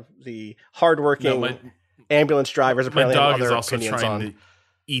 Sorry. The hardworking No, ambulance drivers My apparently dog have is other also opinions trying on. to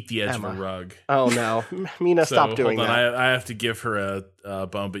eat the edge Emma. of a rug. Oh no, Mina, So, stop doing hold on. that. I have to give her a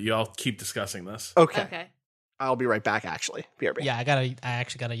bone, but y'all keep discussing this. Okay. I'll be right back. Actually, BRB. Yeah, I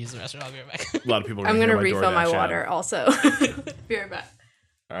actually gotta use the restroom. I'll be right back. A lot of people are I'm going to refill my water also. Be right back.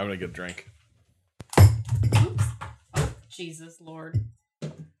 All right, I'm going to get a drink. Oops. Oh, Jesus Lord.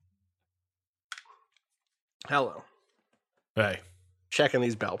 Hello. Hey. Checking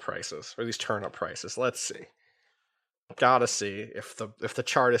these bell prices or these turnip prices. Let's see. Gotta see if the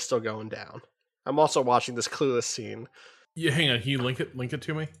chart is still going down. I'm also watching this Clueless scene. Yeah, hang on. Can you link it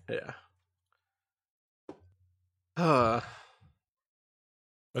to me? Yeah.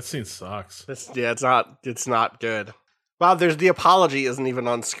 That scene sucks. It's not good. Wow, there's the apology isn't even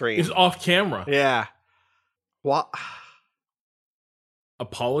on screen. It's off camera. Yeah. What?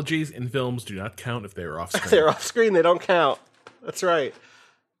 Apologies in films do not count if they are off screen. They're off screen. They don't count. That's right.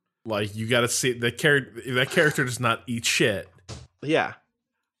 Like, you got to see that character does not eat shit. Yeah.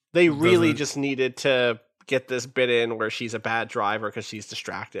 They really just needed to get this bit in where she's a bad driver because she's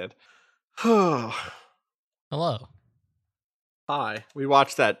distracted. Hello. Hi. We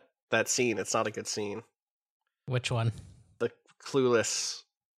watched that scene. It's not a good scene. Which one? The Clueless.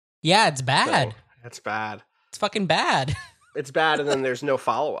 Yeah, it's bad. thing. It's bad. It's fucking bad. It's bad, and then there's no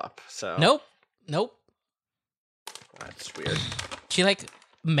follow-up. So Nope. That's weird. She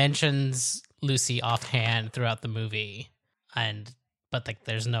mentions Lucy offhand throughout the movie, but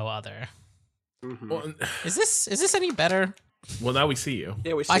there's no other. Mm-hmm. Well, Is this any better? well, now we see you.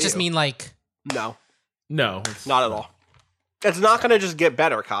 Yeah, we see I just you. mean No, No. not at all. It's not going to just get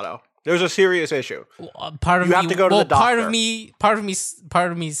better, Kato. There's a serious issue. part of You me have to go to the part doctor.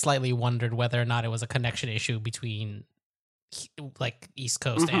 of me slightly wondered whether or not it was a connection issue between East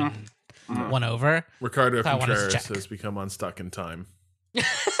Coast and One Over. Ricardo I wanted to Contreras check. has become unstuck in time.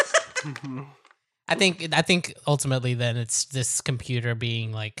 I think ultimately then it's this computer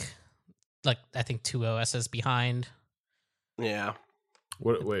being I think 2 OSs behind. Yeah.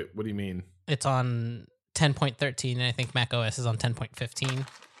 What do you mean? It's on 10.13 and I think Mac OS is on 10.15.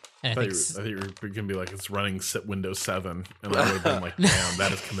 And I thought you were going to be like, it's running Windows 7. And I would have been like, damn,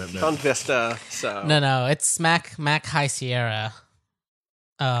 that is commitment. On Vista, so. No, it's Mac High Sierra.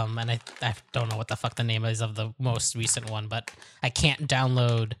 And I don't know what the fuck the name is of the most recent one, but I can't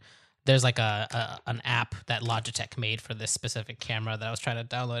download. There's an app that Logitech made for this specific camera that I was trying to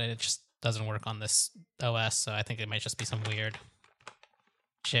download, and it just doesn't work on this OS. So I think it might just be some weird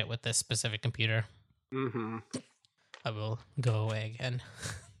shit with this specific computer. Mm-hmm. I will go away again.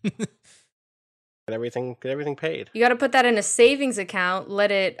 Get everything paid. You got to put that in a savings account.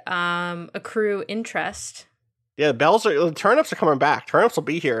 Let it accrue interest. Yeah, the turnips are coming back. Turnips will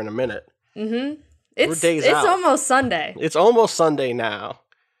be here in a minute. Mm-hmm. days It's out. almost Sunday. It's almost Sunday now.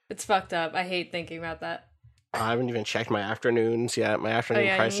 It's fucked up. I hate thinking about that. I haven't even checked my afternoons yet. My afternoon You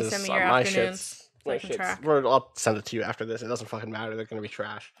need prices. to send me your my afternoons so I shit's. can track. I'll send it to you after this. It doesn't fucking matter. They're going to be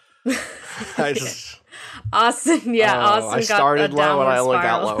trash. I just. Austin, Austin I got started a low and I downward only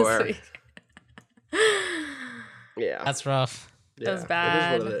got spiral this lower. week. Yeah. That's rough. That was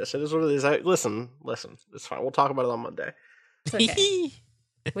bad. It is what it is. Listen. It's fine. We'll talk about it on Monday. It's okay.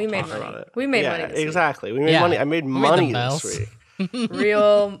 We made Talk about money. it. We made money this exactly. We made Yeah. money. I made We made money them this bells. week.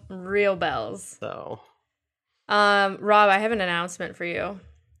 week. Real bells. So. Rob, I have an announcement for you.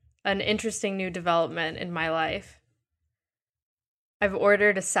 An interesting new development in my life. I've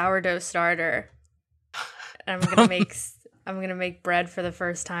ordered a sourdough starter. And I'm gonna make bread for the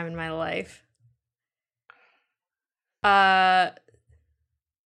first time in my life.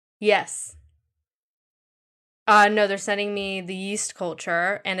 Yes. No, they're sending me the yeast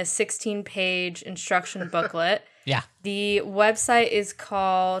culture and a 16-page instruction booklet. Yeah. The website is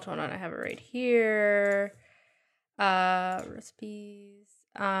called, hold on, I have it right here. Recipes.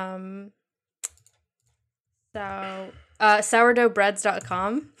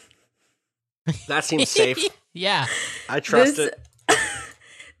 Sourdoughbreads.com. That seems safe. Yeah. I trust it.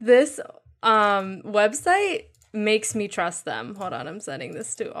 This website makes me trust them. Hold on, I'm sending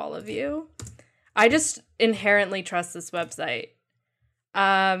this to all of you. I just inherently trust this website.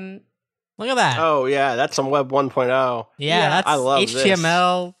 Look at that. Oh yeah, that's some Web 1.0. Yeah, that's I love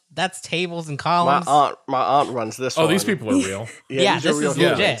HTML. That's tables and columns. My aunt runs this. Oh, one. these people are real. Yeah, these are this real is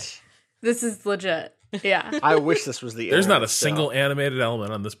humans. legit. This is legit. Yeah. I wish this was the. There's not a internet single still. animated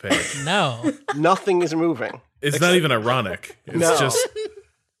element on this page. No. Nothing is moving. It's not even ironic. It's No. just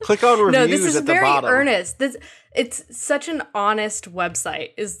Click on reviews No, this is at the very bottom. earnest. It's such an honest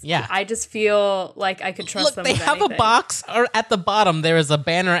website. I just feel like I could trust them. They with have anything. a box, or at the bottom there is a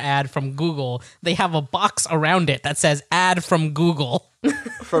banner ad from Google. They have a box around it that says "ad from Google."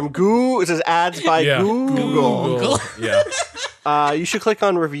 From Google, it says ads by Google. Yeah. You should click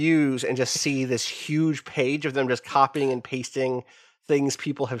on reviews and just see this huge page of them just copying and pasting things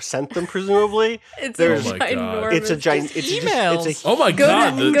people have sent them, presumably. It's There's- a Oh my God. ginormous. It's a giant. It's emails. Just, Oh my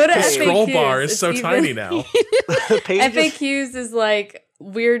God, go to the scroll FAQs. bar is It's so even- tiny now. the page is, FAQs is like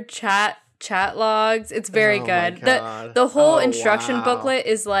weird chat logs. It's very Oh my good. God. The whole Oh, instruction wow. booklet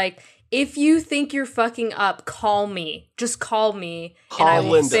is like, if you think you're fucking up, call me. Just call me, Call and I will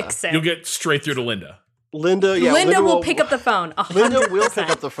Linda. fix it. You'll get straight through to Linda. Linda Linda will pick up the phone. Linda will pick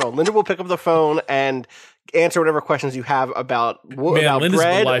up the phone. Linda will pick up the phone and answer whatever questions you have about Linda's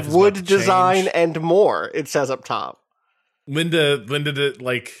bread, life is wood about to design, change. and more. It says up top. Linda did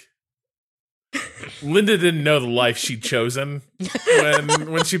Linda didn't know the life she'd chosen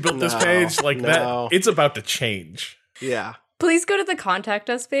when she built this No, page. Like no. that, it's about to change. Yeah. Please go to the contact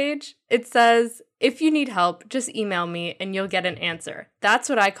us page. It says, if you need help, just email me and you'll get an answer. That's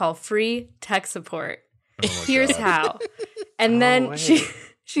what I call free tech support. Here's how. And then wait.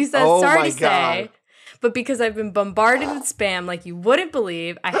 she says, Oh sorry my to God. say, but because I've been bombarded with spam like you wouldn't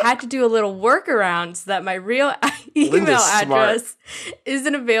believe, I had to do a little workaround so that my real email Linda's smart. address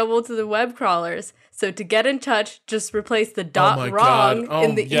isn't available to the web crawlers. So to get in touch, just replace the dot my wrong God. Oh,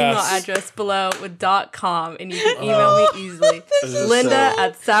 in the email yes. address below with .com, and you can email me easily. This is Linda so-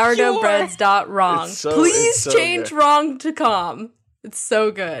 at sourdoughbreads.wrong. It's so- Please it's so change good. wrong to com. It's so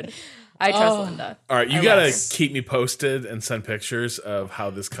good. I trust Linda. All right, you I gotta love it. keep me posted and send pictures of how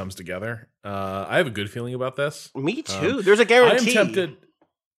this comes together. I have a good feeling about this. Me too. There's a guarantee. I am tempted.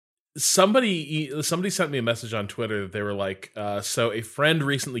 Somebody sent me a message on Twitter that they were like, so a friend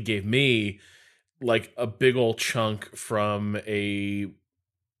recently gave me like a big old chunk from a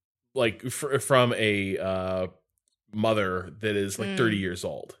mother that is like 30 years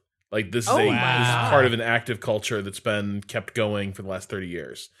old. Like this is Oh, this wow. is part of an active culture that's been kept going for the last 30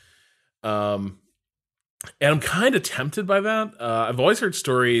 years. And I'm kind of tempted by that. I've always heard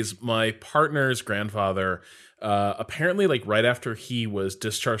stories. My partner's grandfather, apparently, like right after he was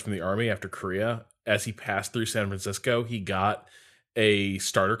discharged from the army after Korea, as he passed through San Francisco, he got a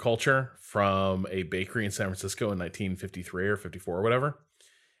starter culture from a bakery in San Francisco in 1953 or 54 or whatever.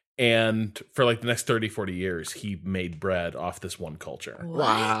 And for like the next 30, 40 years, he made bread off this one culture.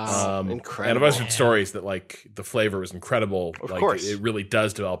 Wow. And Incredible. I've always heard stories that like the flavor was incredible. Of like course. it really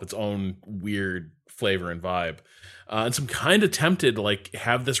does develop its own weird flavor and vibe. And so I'm kind of tempted to like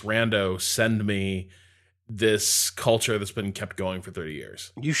have this rando send me this culture that's been kept going for 30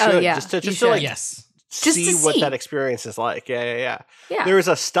 years. You should. Oh, yeah. Just to You like should. Yes. Just see to what see. that experience is like. Yeah. Yeah. There is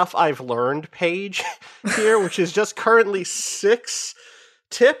a Stuff I've Learned page here, which is just currently 6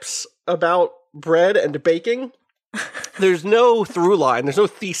 tips about bread and baking. There's no through line. There's no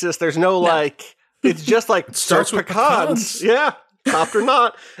thesis. There's no like. It's just like starts with pecans. Yeah, chopped or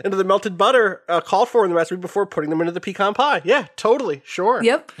not, into the melted butter called for in the recipe before putting them into the pecan pie. Yeah, totally, sure.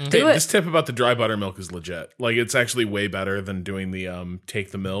 Yep. Hey, Do it. this tip about the dry buttermilk is legit. Like it's actually way better than doing the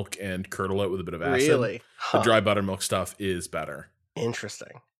take the milk and curdle it with a bit of acid. Really? The dry buttermilk stuff is better.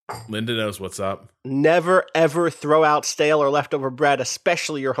 Interesting. Linda knows what's up. Never ever throw out stale or leftover bread,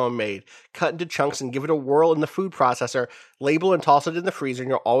 especially your homemade. Cut into chunks and give it a whirl in the food processor. Label and toss it in the freezer, and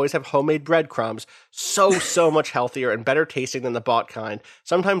you'll always have homemade breadcrumbs. So much healthier and better tasting than the bought kind.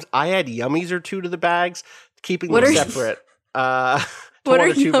 Sometimes I add yummies or 2 to the bags, keeping What them are- separate. To What 1 are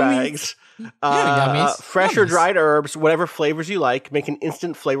or 2 yummies? bags. yummies. Fresh or Yummies. dried herbs, whatever flavors you like. Make an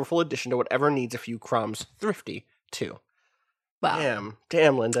instant flavorful addition to whatever needs a few crumbs. Thrifty too. Wow.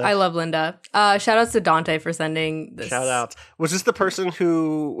 Damn, Linda. I love Linda. Shout outs to Dante for sending this. Shout outs. Was this the person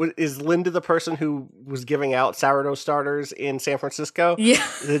who is Linda the person who was giving out sourdough starters in San Francisco? Yeah.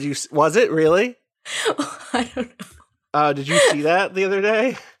 Was it really? I don't know. Did you see that the other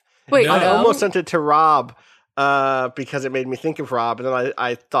day? Wait, No. I no. almost sent it to Rob because it made me think of Rob, and then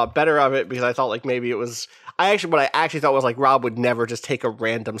I thought better of it because I thought like maybe it was. What I actually thought was like Rob would never just take a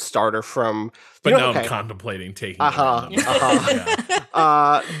random starter from. But now okay. I'm contemplating taking Uh-huh, it.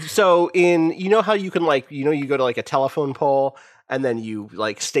 uh-huh. So you know how you can like, you go to like a telephone pole and then you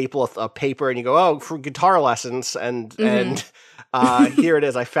like staple a paper and you go, oh, for guitar lessons. And here it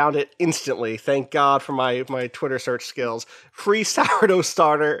is. I found it instantly. Thank God for my Twitter search skills. Free sourdough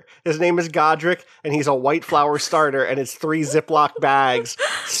starter. His name is Godric and he's a white flour starter and it's 3 Ziploc bags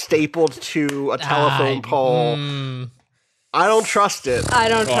stapled to a telephone pole. I don't trust it. I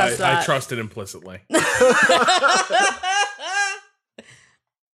don't trust that. I trust it implicitly.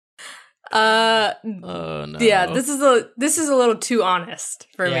 Oh no. Yeah, this is a little too honest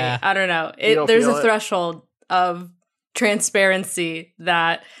for me. I don't know. There's a threshold of transparency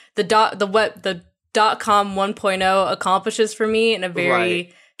that the .com 1.0 accomplishes for me in a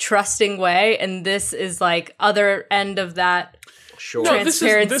very trusting way, and this is like other end of that. Sure. No, this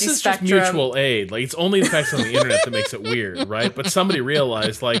is just mutual aid. Like, it's only the facts on the internet that makes it weird, right? But somebody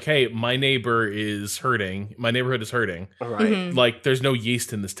realized, like, hey, my neighborhood is hurting. Right. Mm-hmm. Like, there's no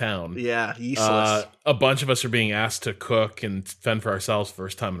yeast in this town. Yeah, yeastless. A bunch of us are being asked to cook and fend for ourselves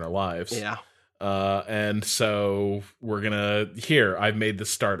first time in our lives. Yeah. And so we're gonna I've made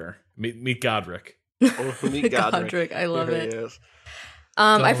this starter. Meet Godric. Meet Godric, I love it. Is.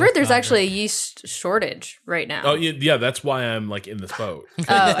 I've heard there's actually a yeast shortage right now. Oh yeah, that's why I'm like in this boat.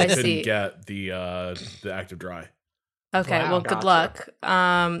 I couldn't see. get the active dry. Okay, Wow. well, good luck.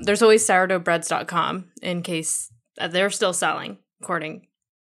 There's always sourdoughbreads.com in case they're still selling, according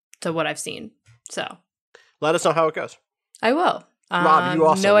to what I've seen. So Let us know how it goes. I will. Rob, you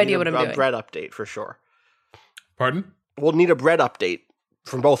also no need idea what I'm a doing. bread update for sure. Pardon? We'll need a bread update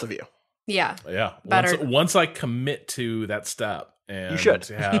from both of you. Yeah. Yeah. Better. Once I commit to that step. And You should.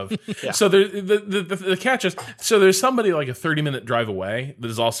 have. Yeah. So the catch is, so there's somebody like a 30-minute drive away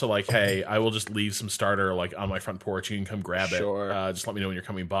that is also like, hey, I will just leave some starter like on my front porch. You can come grab Sure. it. Just let me know when you're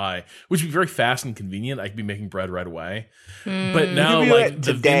coming by, which would be very fast and convenient. I could be making bread right away. But now, You could be like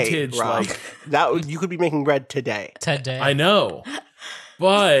the today, vintage, Rob. like you could be making bread today. Today. I know,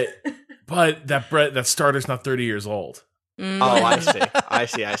 but that starter's not 30 years old. Oh, I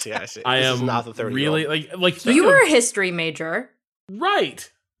see. I This am is not the 30 really like think You of- were a history major. right.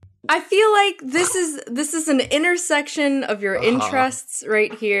 I feel like this is an intersection of your interests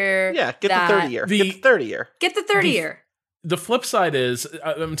right here. Yeah, get the that- 30 year. Get the 30 year. Get the 30 year. The flip side is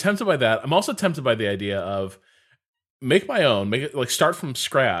I'm tempted by that. I'm also tempted by the idea of make my own, make it like start from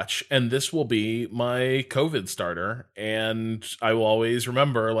scratch, and this will be my COVID starter. And I will always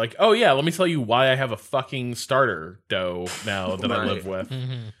remember, like, oh yeah, let me tell you why I have a fucking starter dough now that I live with.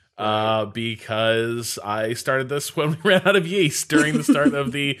 Because I started this when we ran out of yeast during the start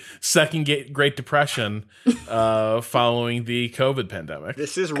of the second Great Depression, following the COVID pandemic.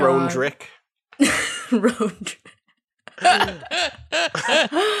 This is Rondrick. Road.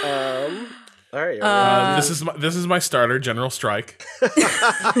 All right. This is my starter, General Strike.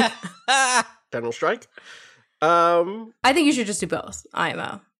 General Strike. I think you should just do both.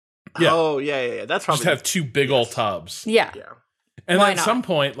 IMO. Yeah. Oh, yeah. That's probably Just have two big old tubs. Yeah. Yeah. And Why then at not? some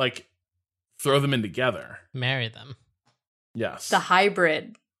point, like, throw them in together. Marry them. Yes. The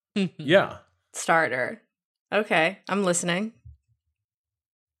hybrid Yeah. starter. Okay, I'm listening.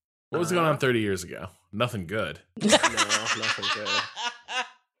 What was going on 30 years ago? Nothing good. No, nothing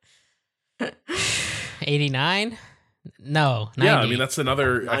good. 89? No, 90. Yeah, I mean, that's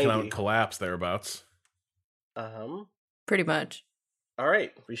another 90. economic collapse thereabouts. Pretty much. All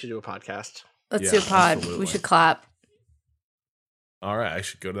right. We should do a podcast. Let's Yeah, do a pod. absolutely. We should clap. All right, I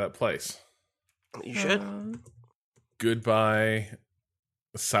should go to that place. You should. Goodbye,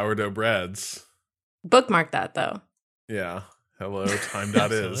 sourdough breads. Bookmark that though. Yeah. Hello, time.is.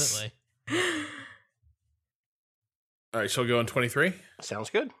 Absolutely. All right, shall we go on 23?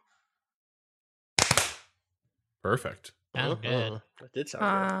 Sounds good. Perfect. Sound good. That did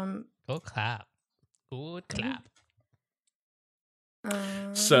sound Go clap. Good clap.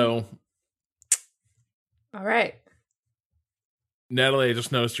 So, all right. Natalie, I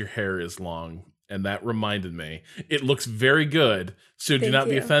just noticed your hair is long, and that reminded me. It looks very good, so do Thank not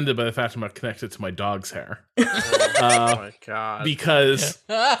be you. offended by the fact I'm not connected to my dog's hair. good. Oh my god. Because,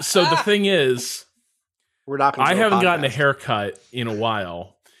 so the thing is, We're not gonna I do a haven't gotten a podcast. haircut in a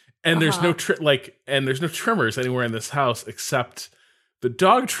while, and there's no there's no trimmers anywhere in this house except the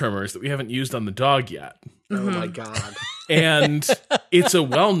dog trimmers that we haven't used on the dog yet. Oh Mm-hmm. my god. And it's a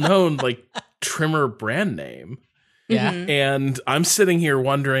well-known like trimmer brand name. Yeah. Mhm. And I'm sitting here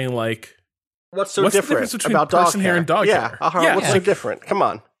wondering, like, What's so What's the different difference between about dog person hair and dog yeah, hair? Yeah, what's so like, different? Come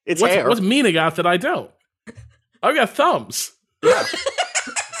on. It's hair. what's Mina got that I don't? I've got thumbs. Yeah.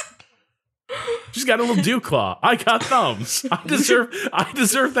 She's got a little dew claw. I got thumbs. I deserve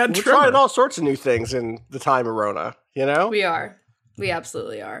that We're trimmer. trying all sorts of new things in the time of Rona, you know? We are. We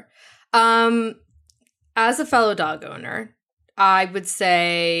absolutely are. As a fellow dog owner, I would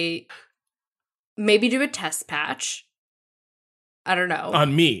say maybe do a test patch. I don't know.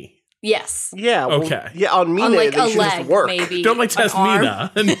 On me. Yes. Yeah. Well, Okay. Yeah, on Mina, On like they a should leg, just work. maybe. Don't like an test arm.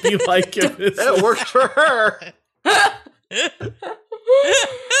 Mina and be like, if it's, It works for her.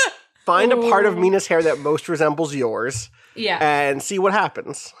 Find a part of Mina's hair that most resembles yours Yeah. and see what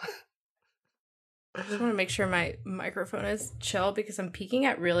happens. I just want to make sure my microphone is chill because I'm peaking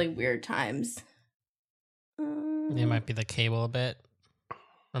at really weird times. It might be the cable a bit,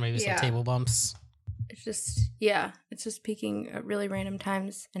 or maybe some table bumps. It's just peaking at really random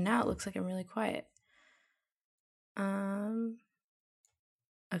times, and now it looks like I'm really quiet.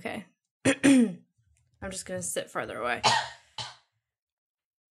 Okay. I'm just gonna sit farther away.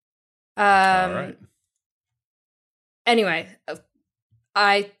 All right. Anyway,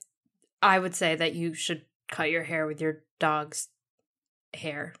 I would say that you should cut your hair with your dog's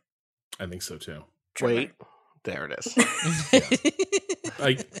hair. I think so too. Trimmer. Wait, there it is.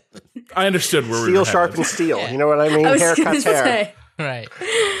 I understood where we Steel were sharpens steel. You know what I mean? I was Hair gonna cuts hair. say, Right.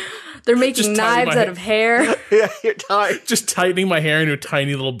 they're making Just tie knives my out of hair. Yeah, you're tired. Just tightening my hair into a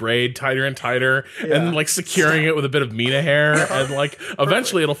tiny little braid, tighter and tighter, and then like securing it with a bit of Mina hair, and like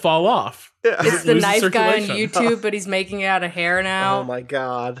eventually it'll fall off. It's the Loses knife guy on circulation. YouTube, but he's making it out of hair now. Oh my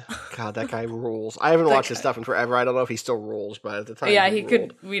god. God, that guy rules. I haven't watched his stuff in forever. I don't know if he still rules, but at the time Yeah, he he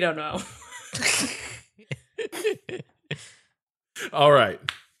ruled. could. We don't know. All right.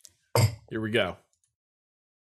 Here we go.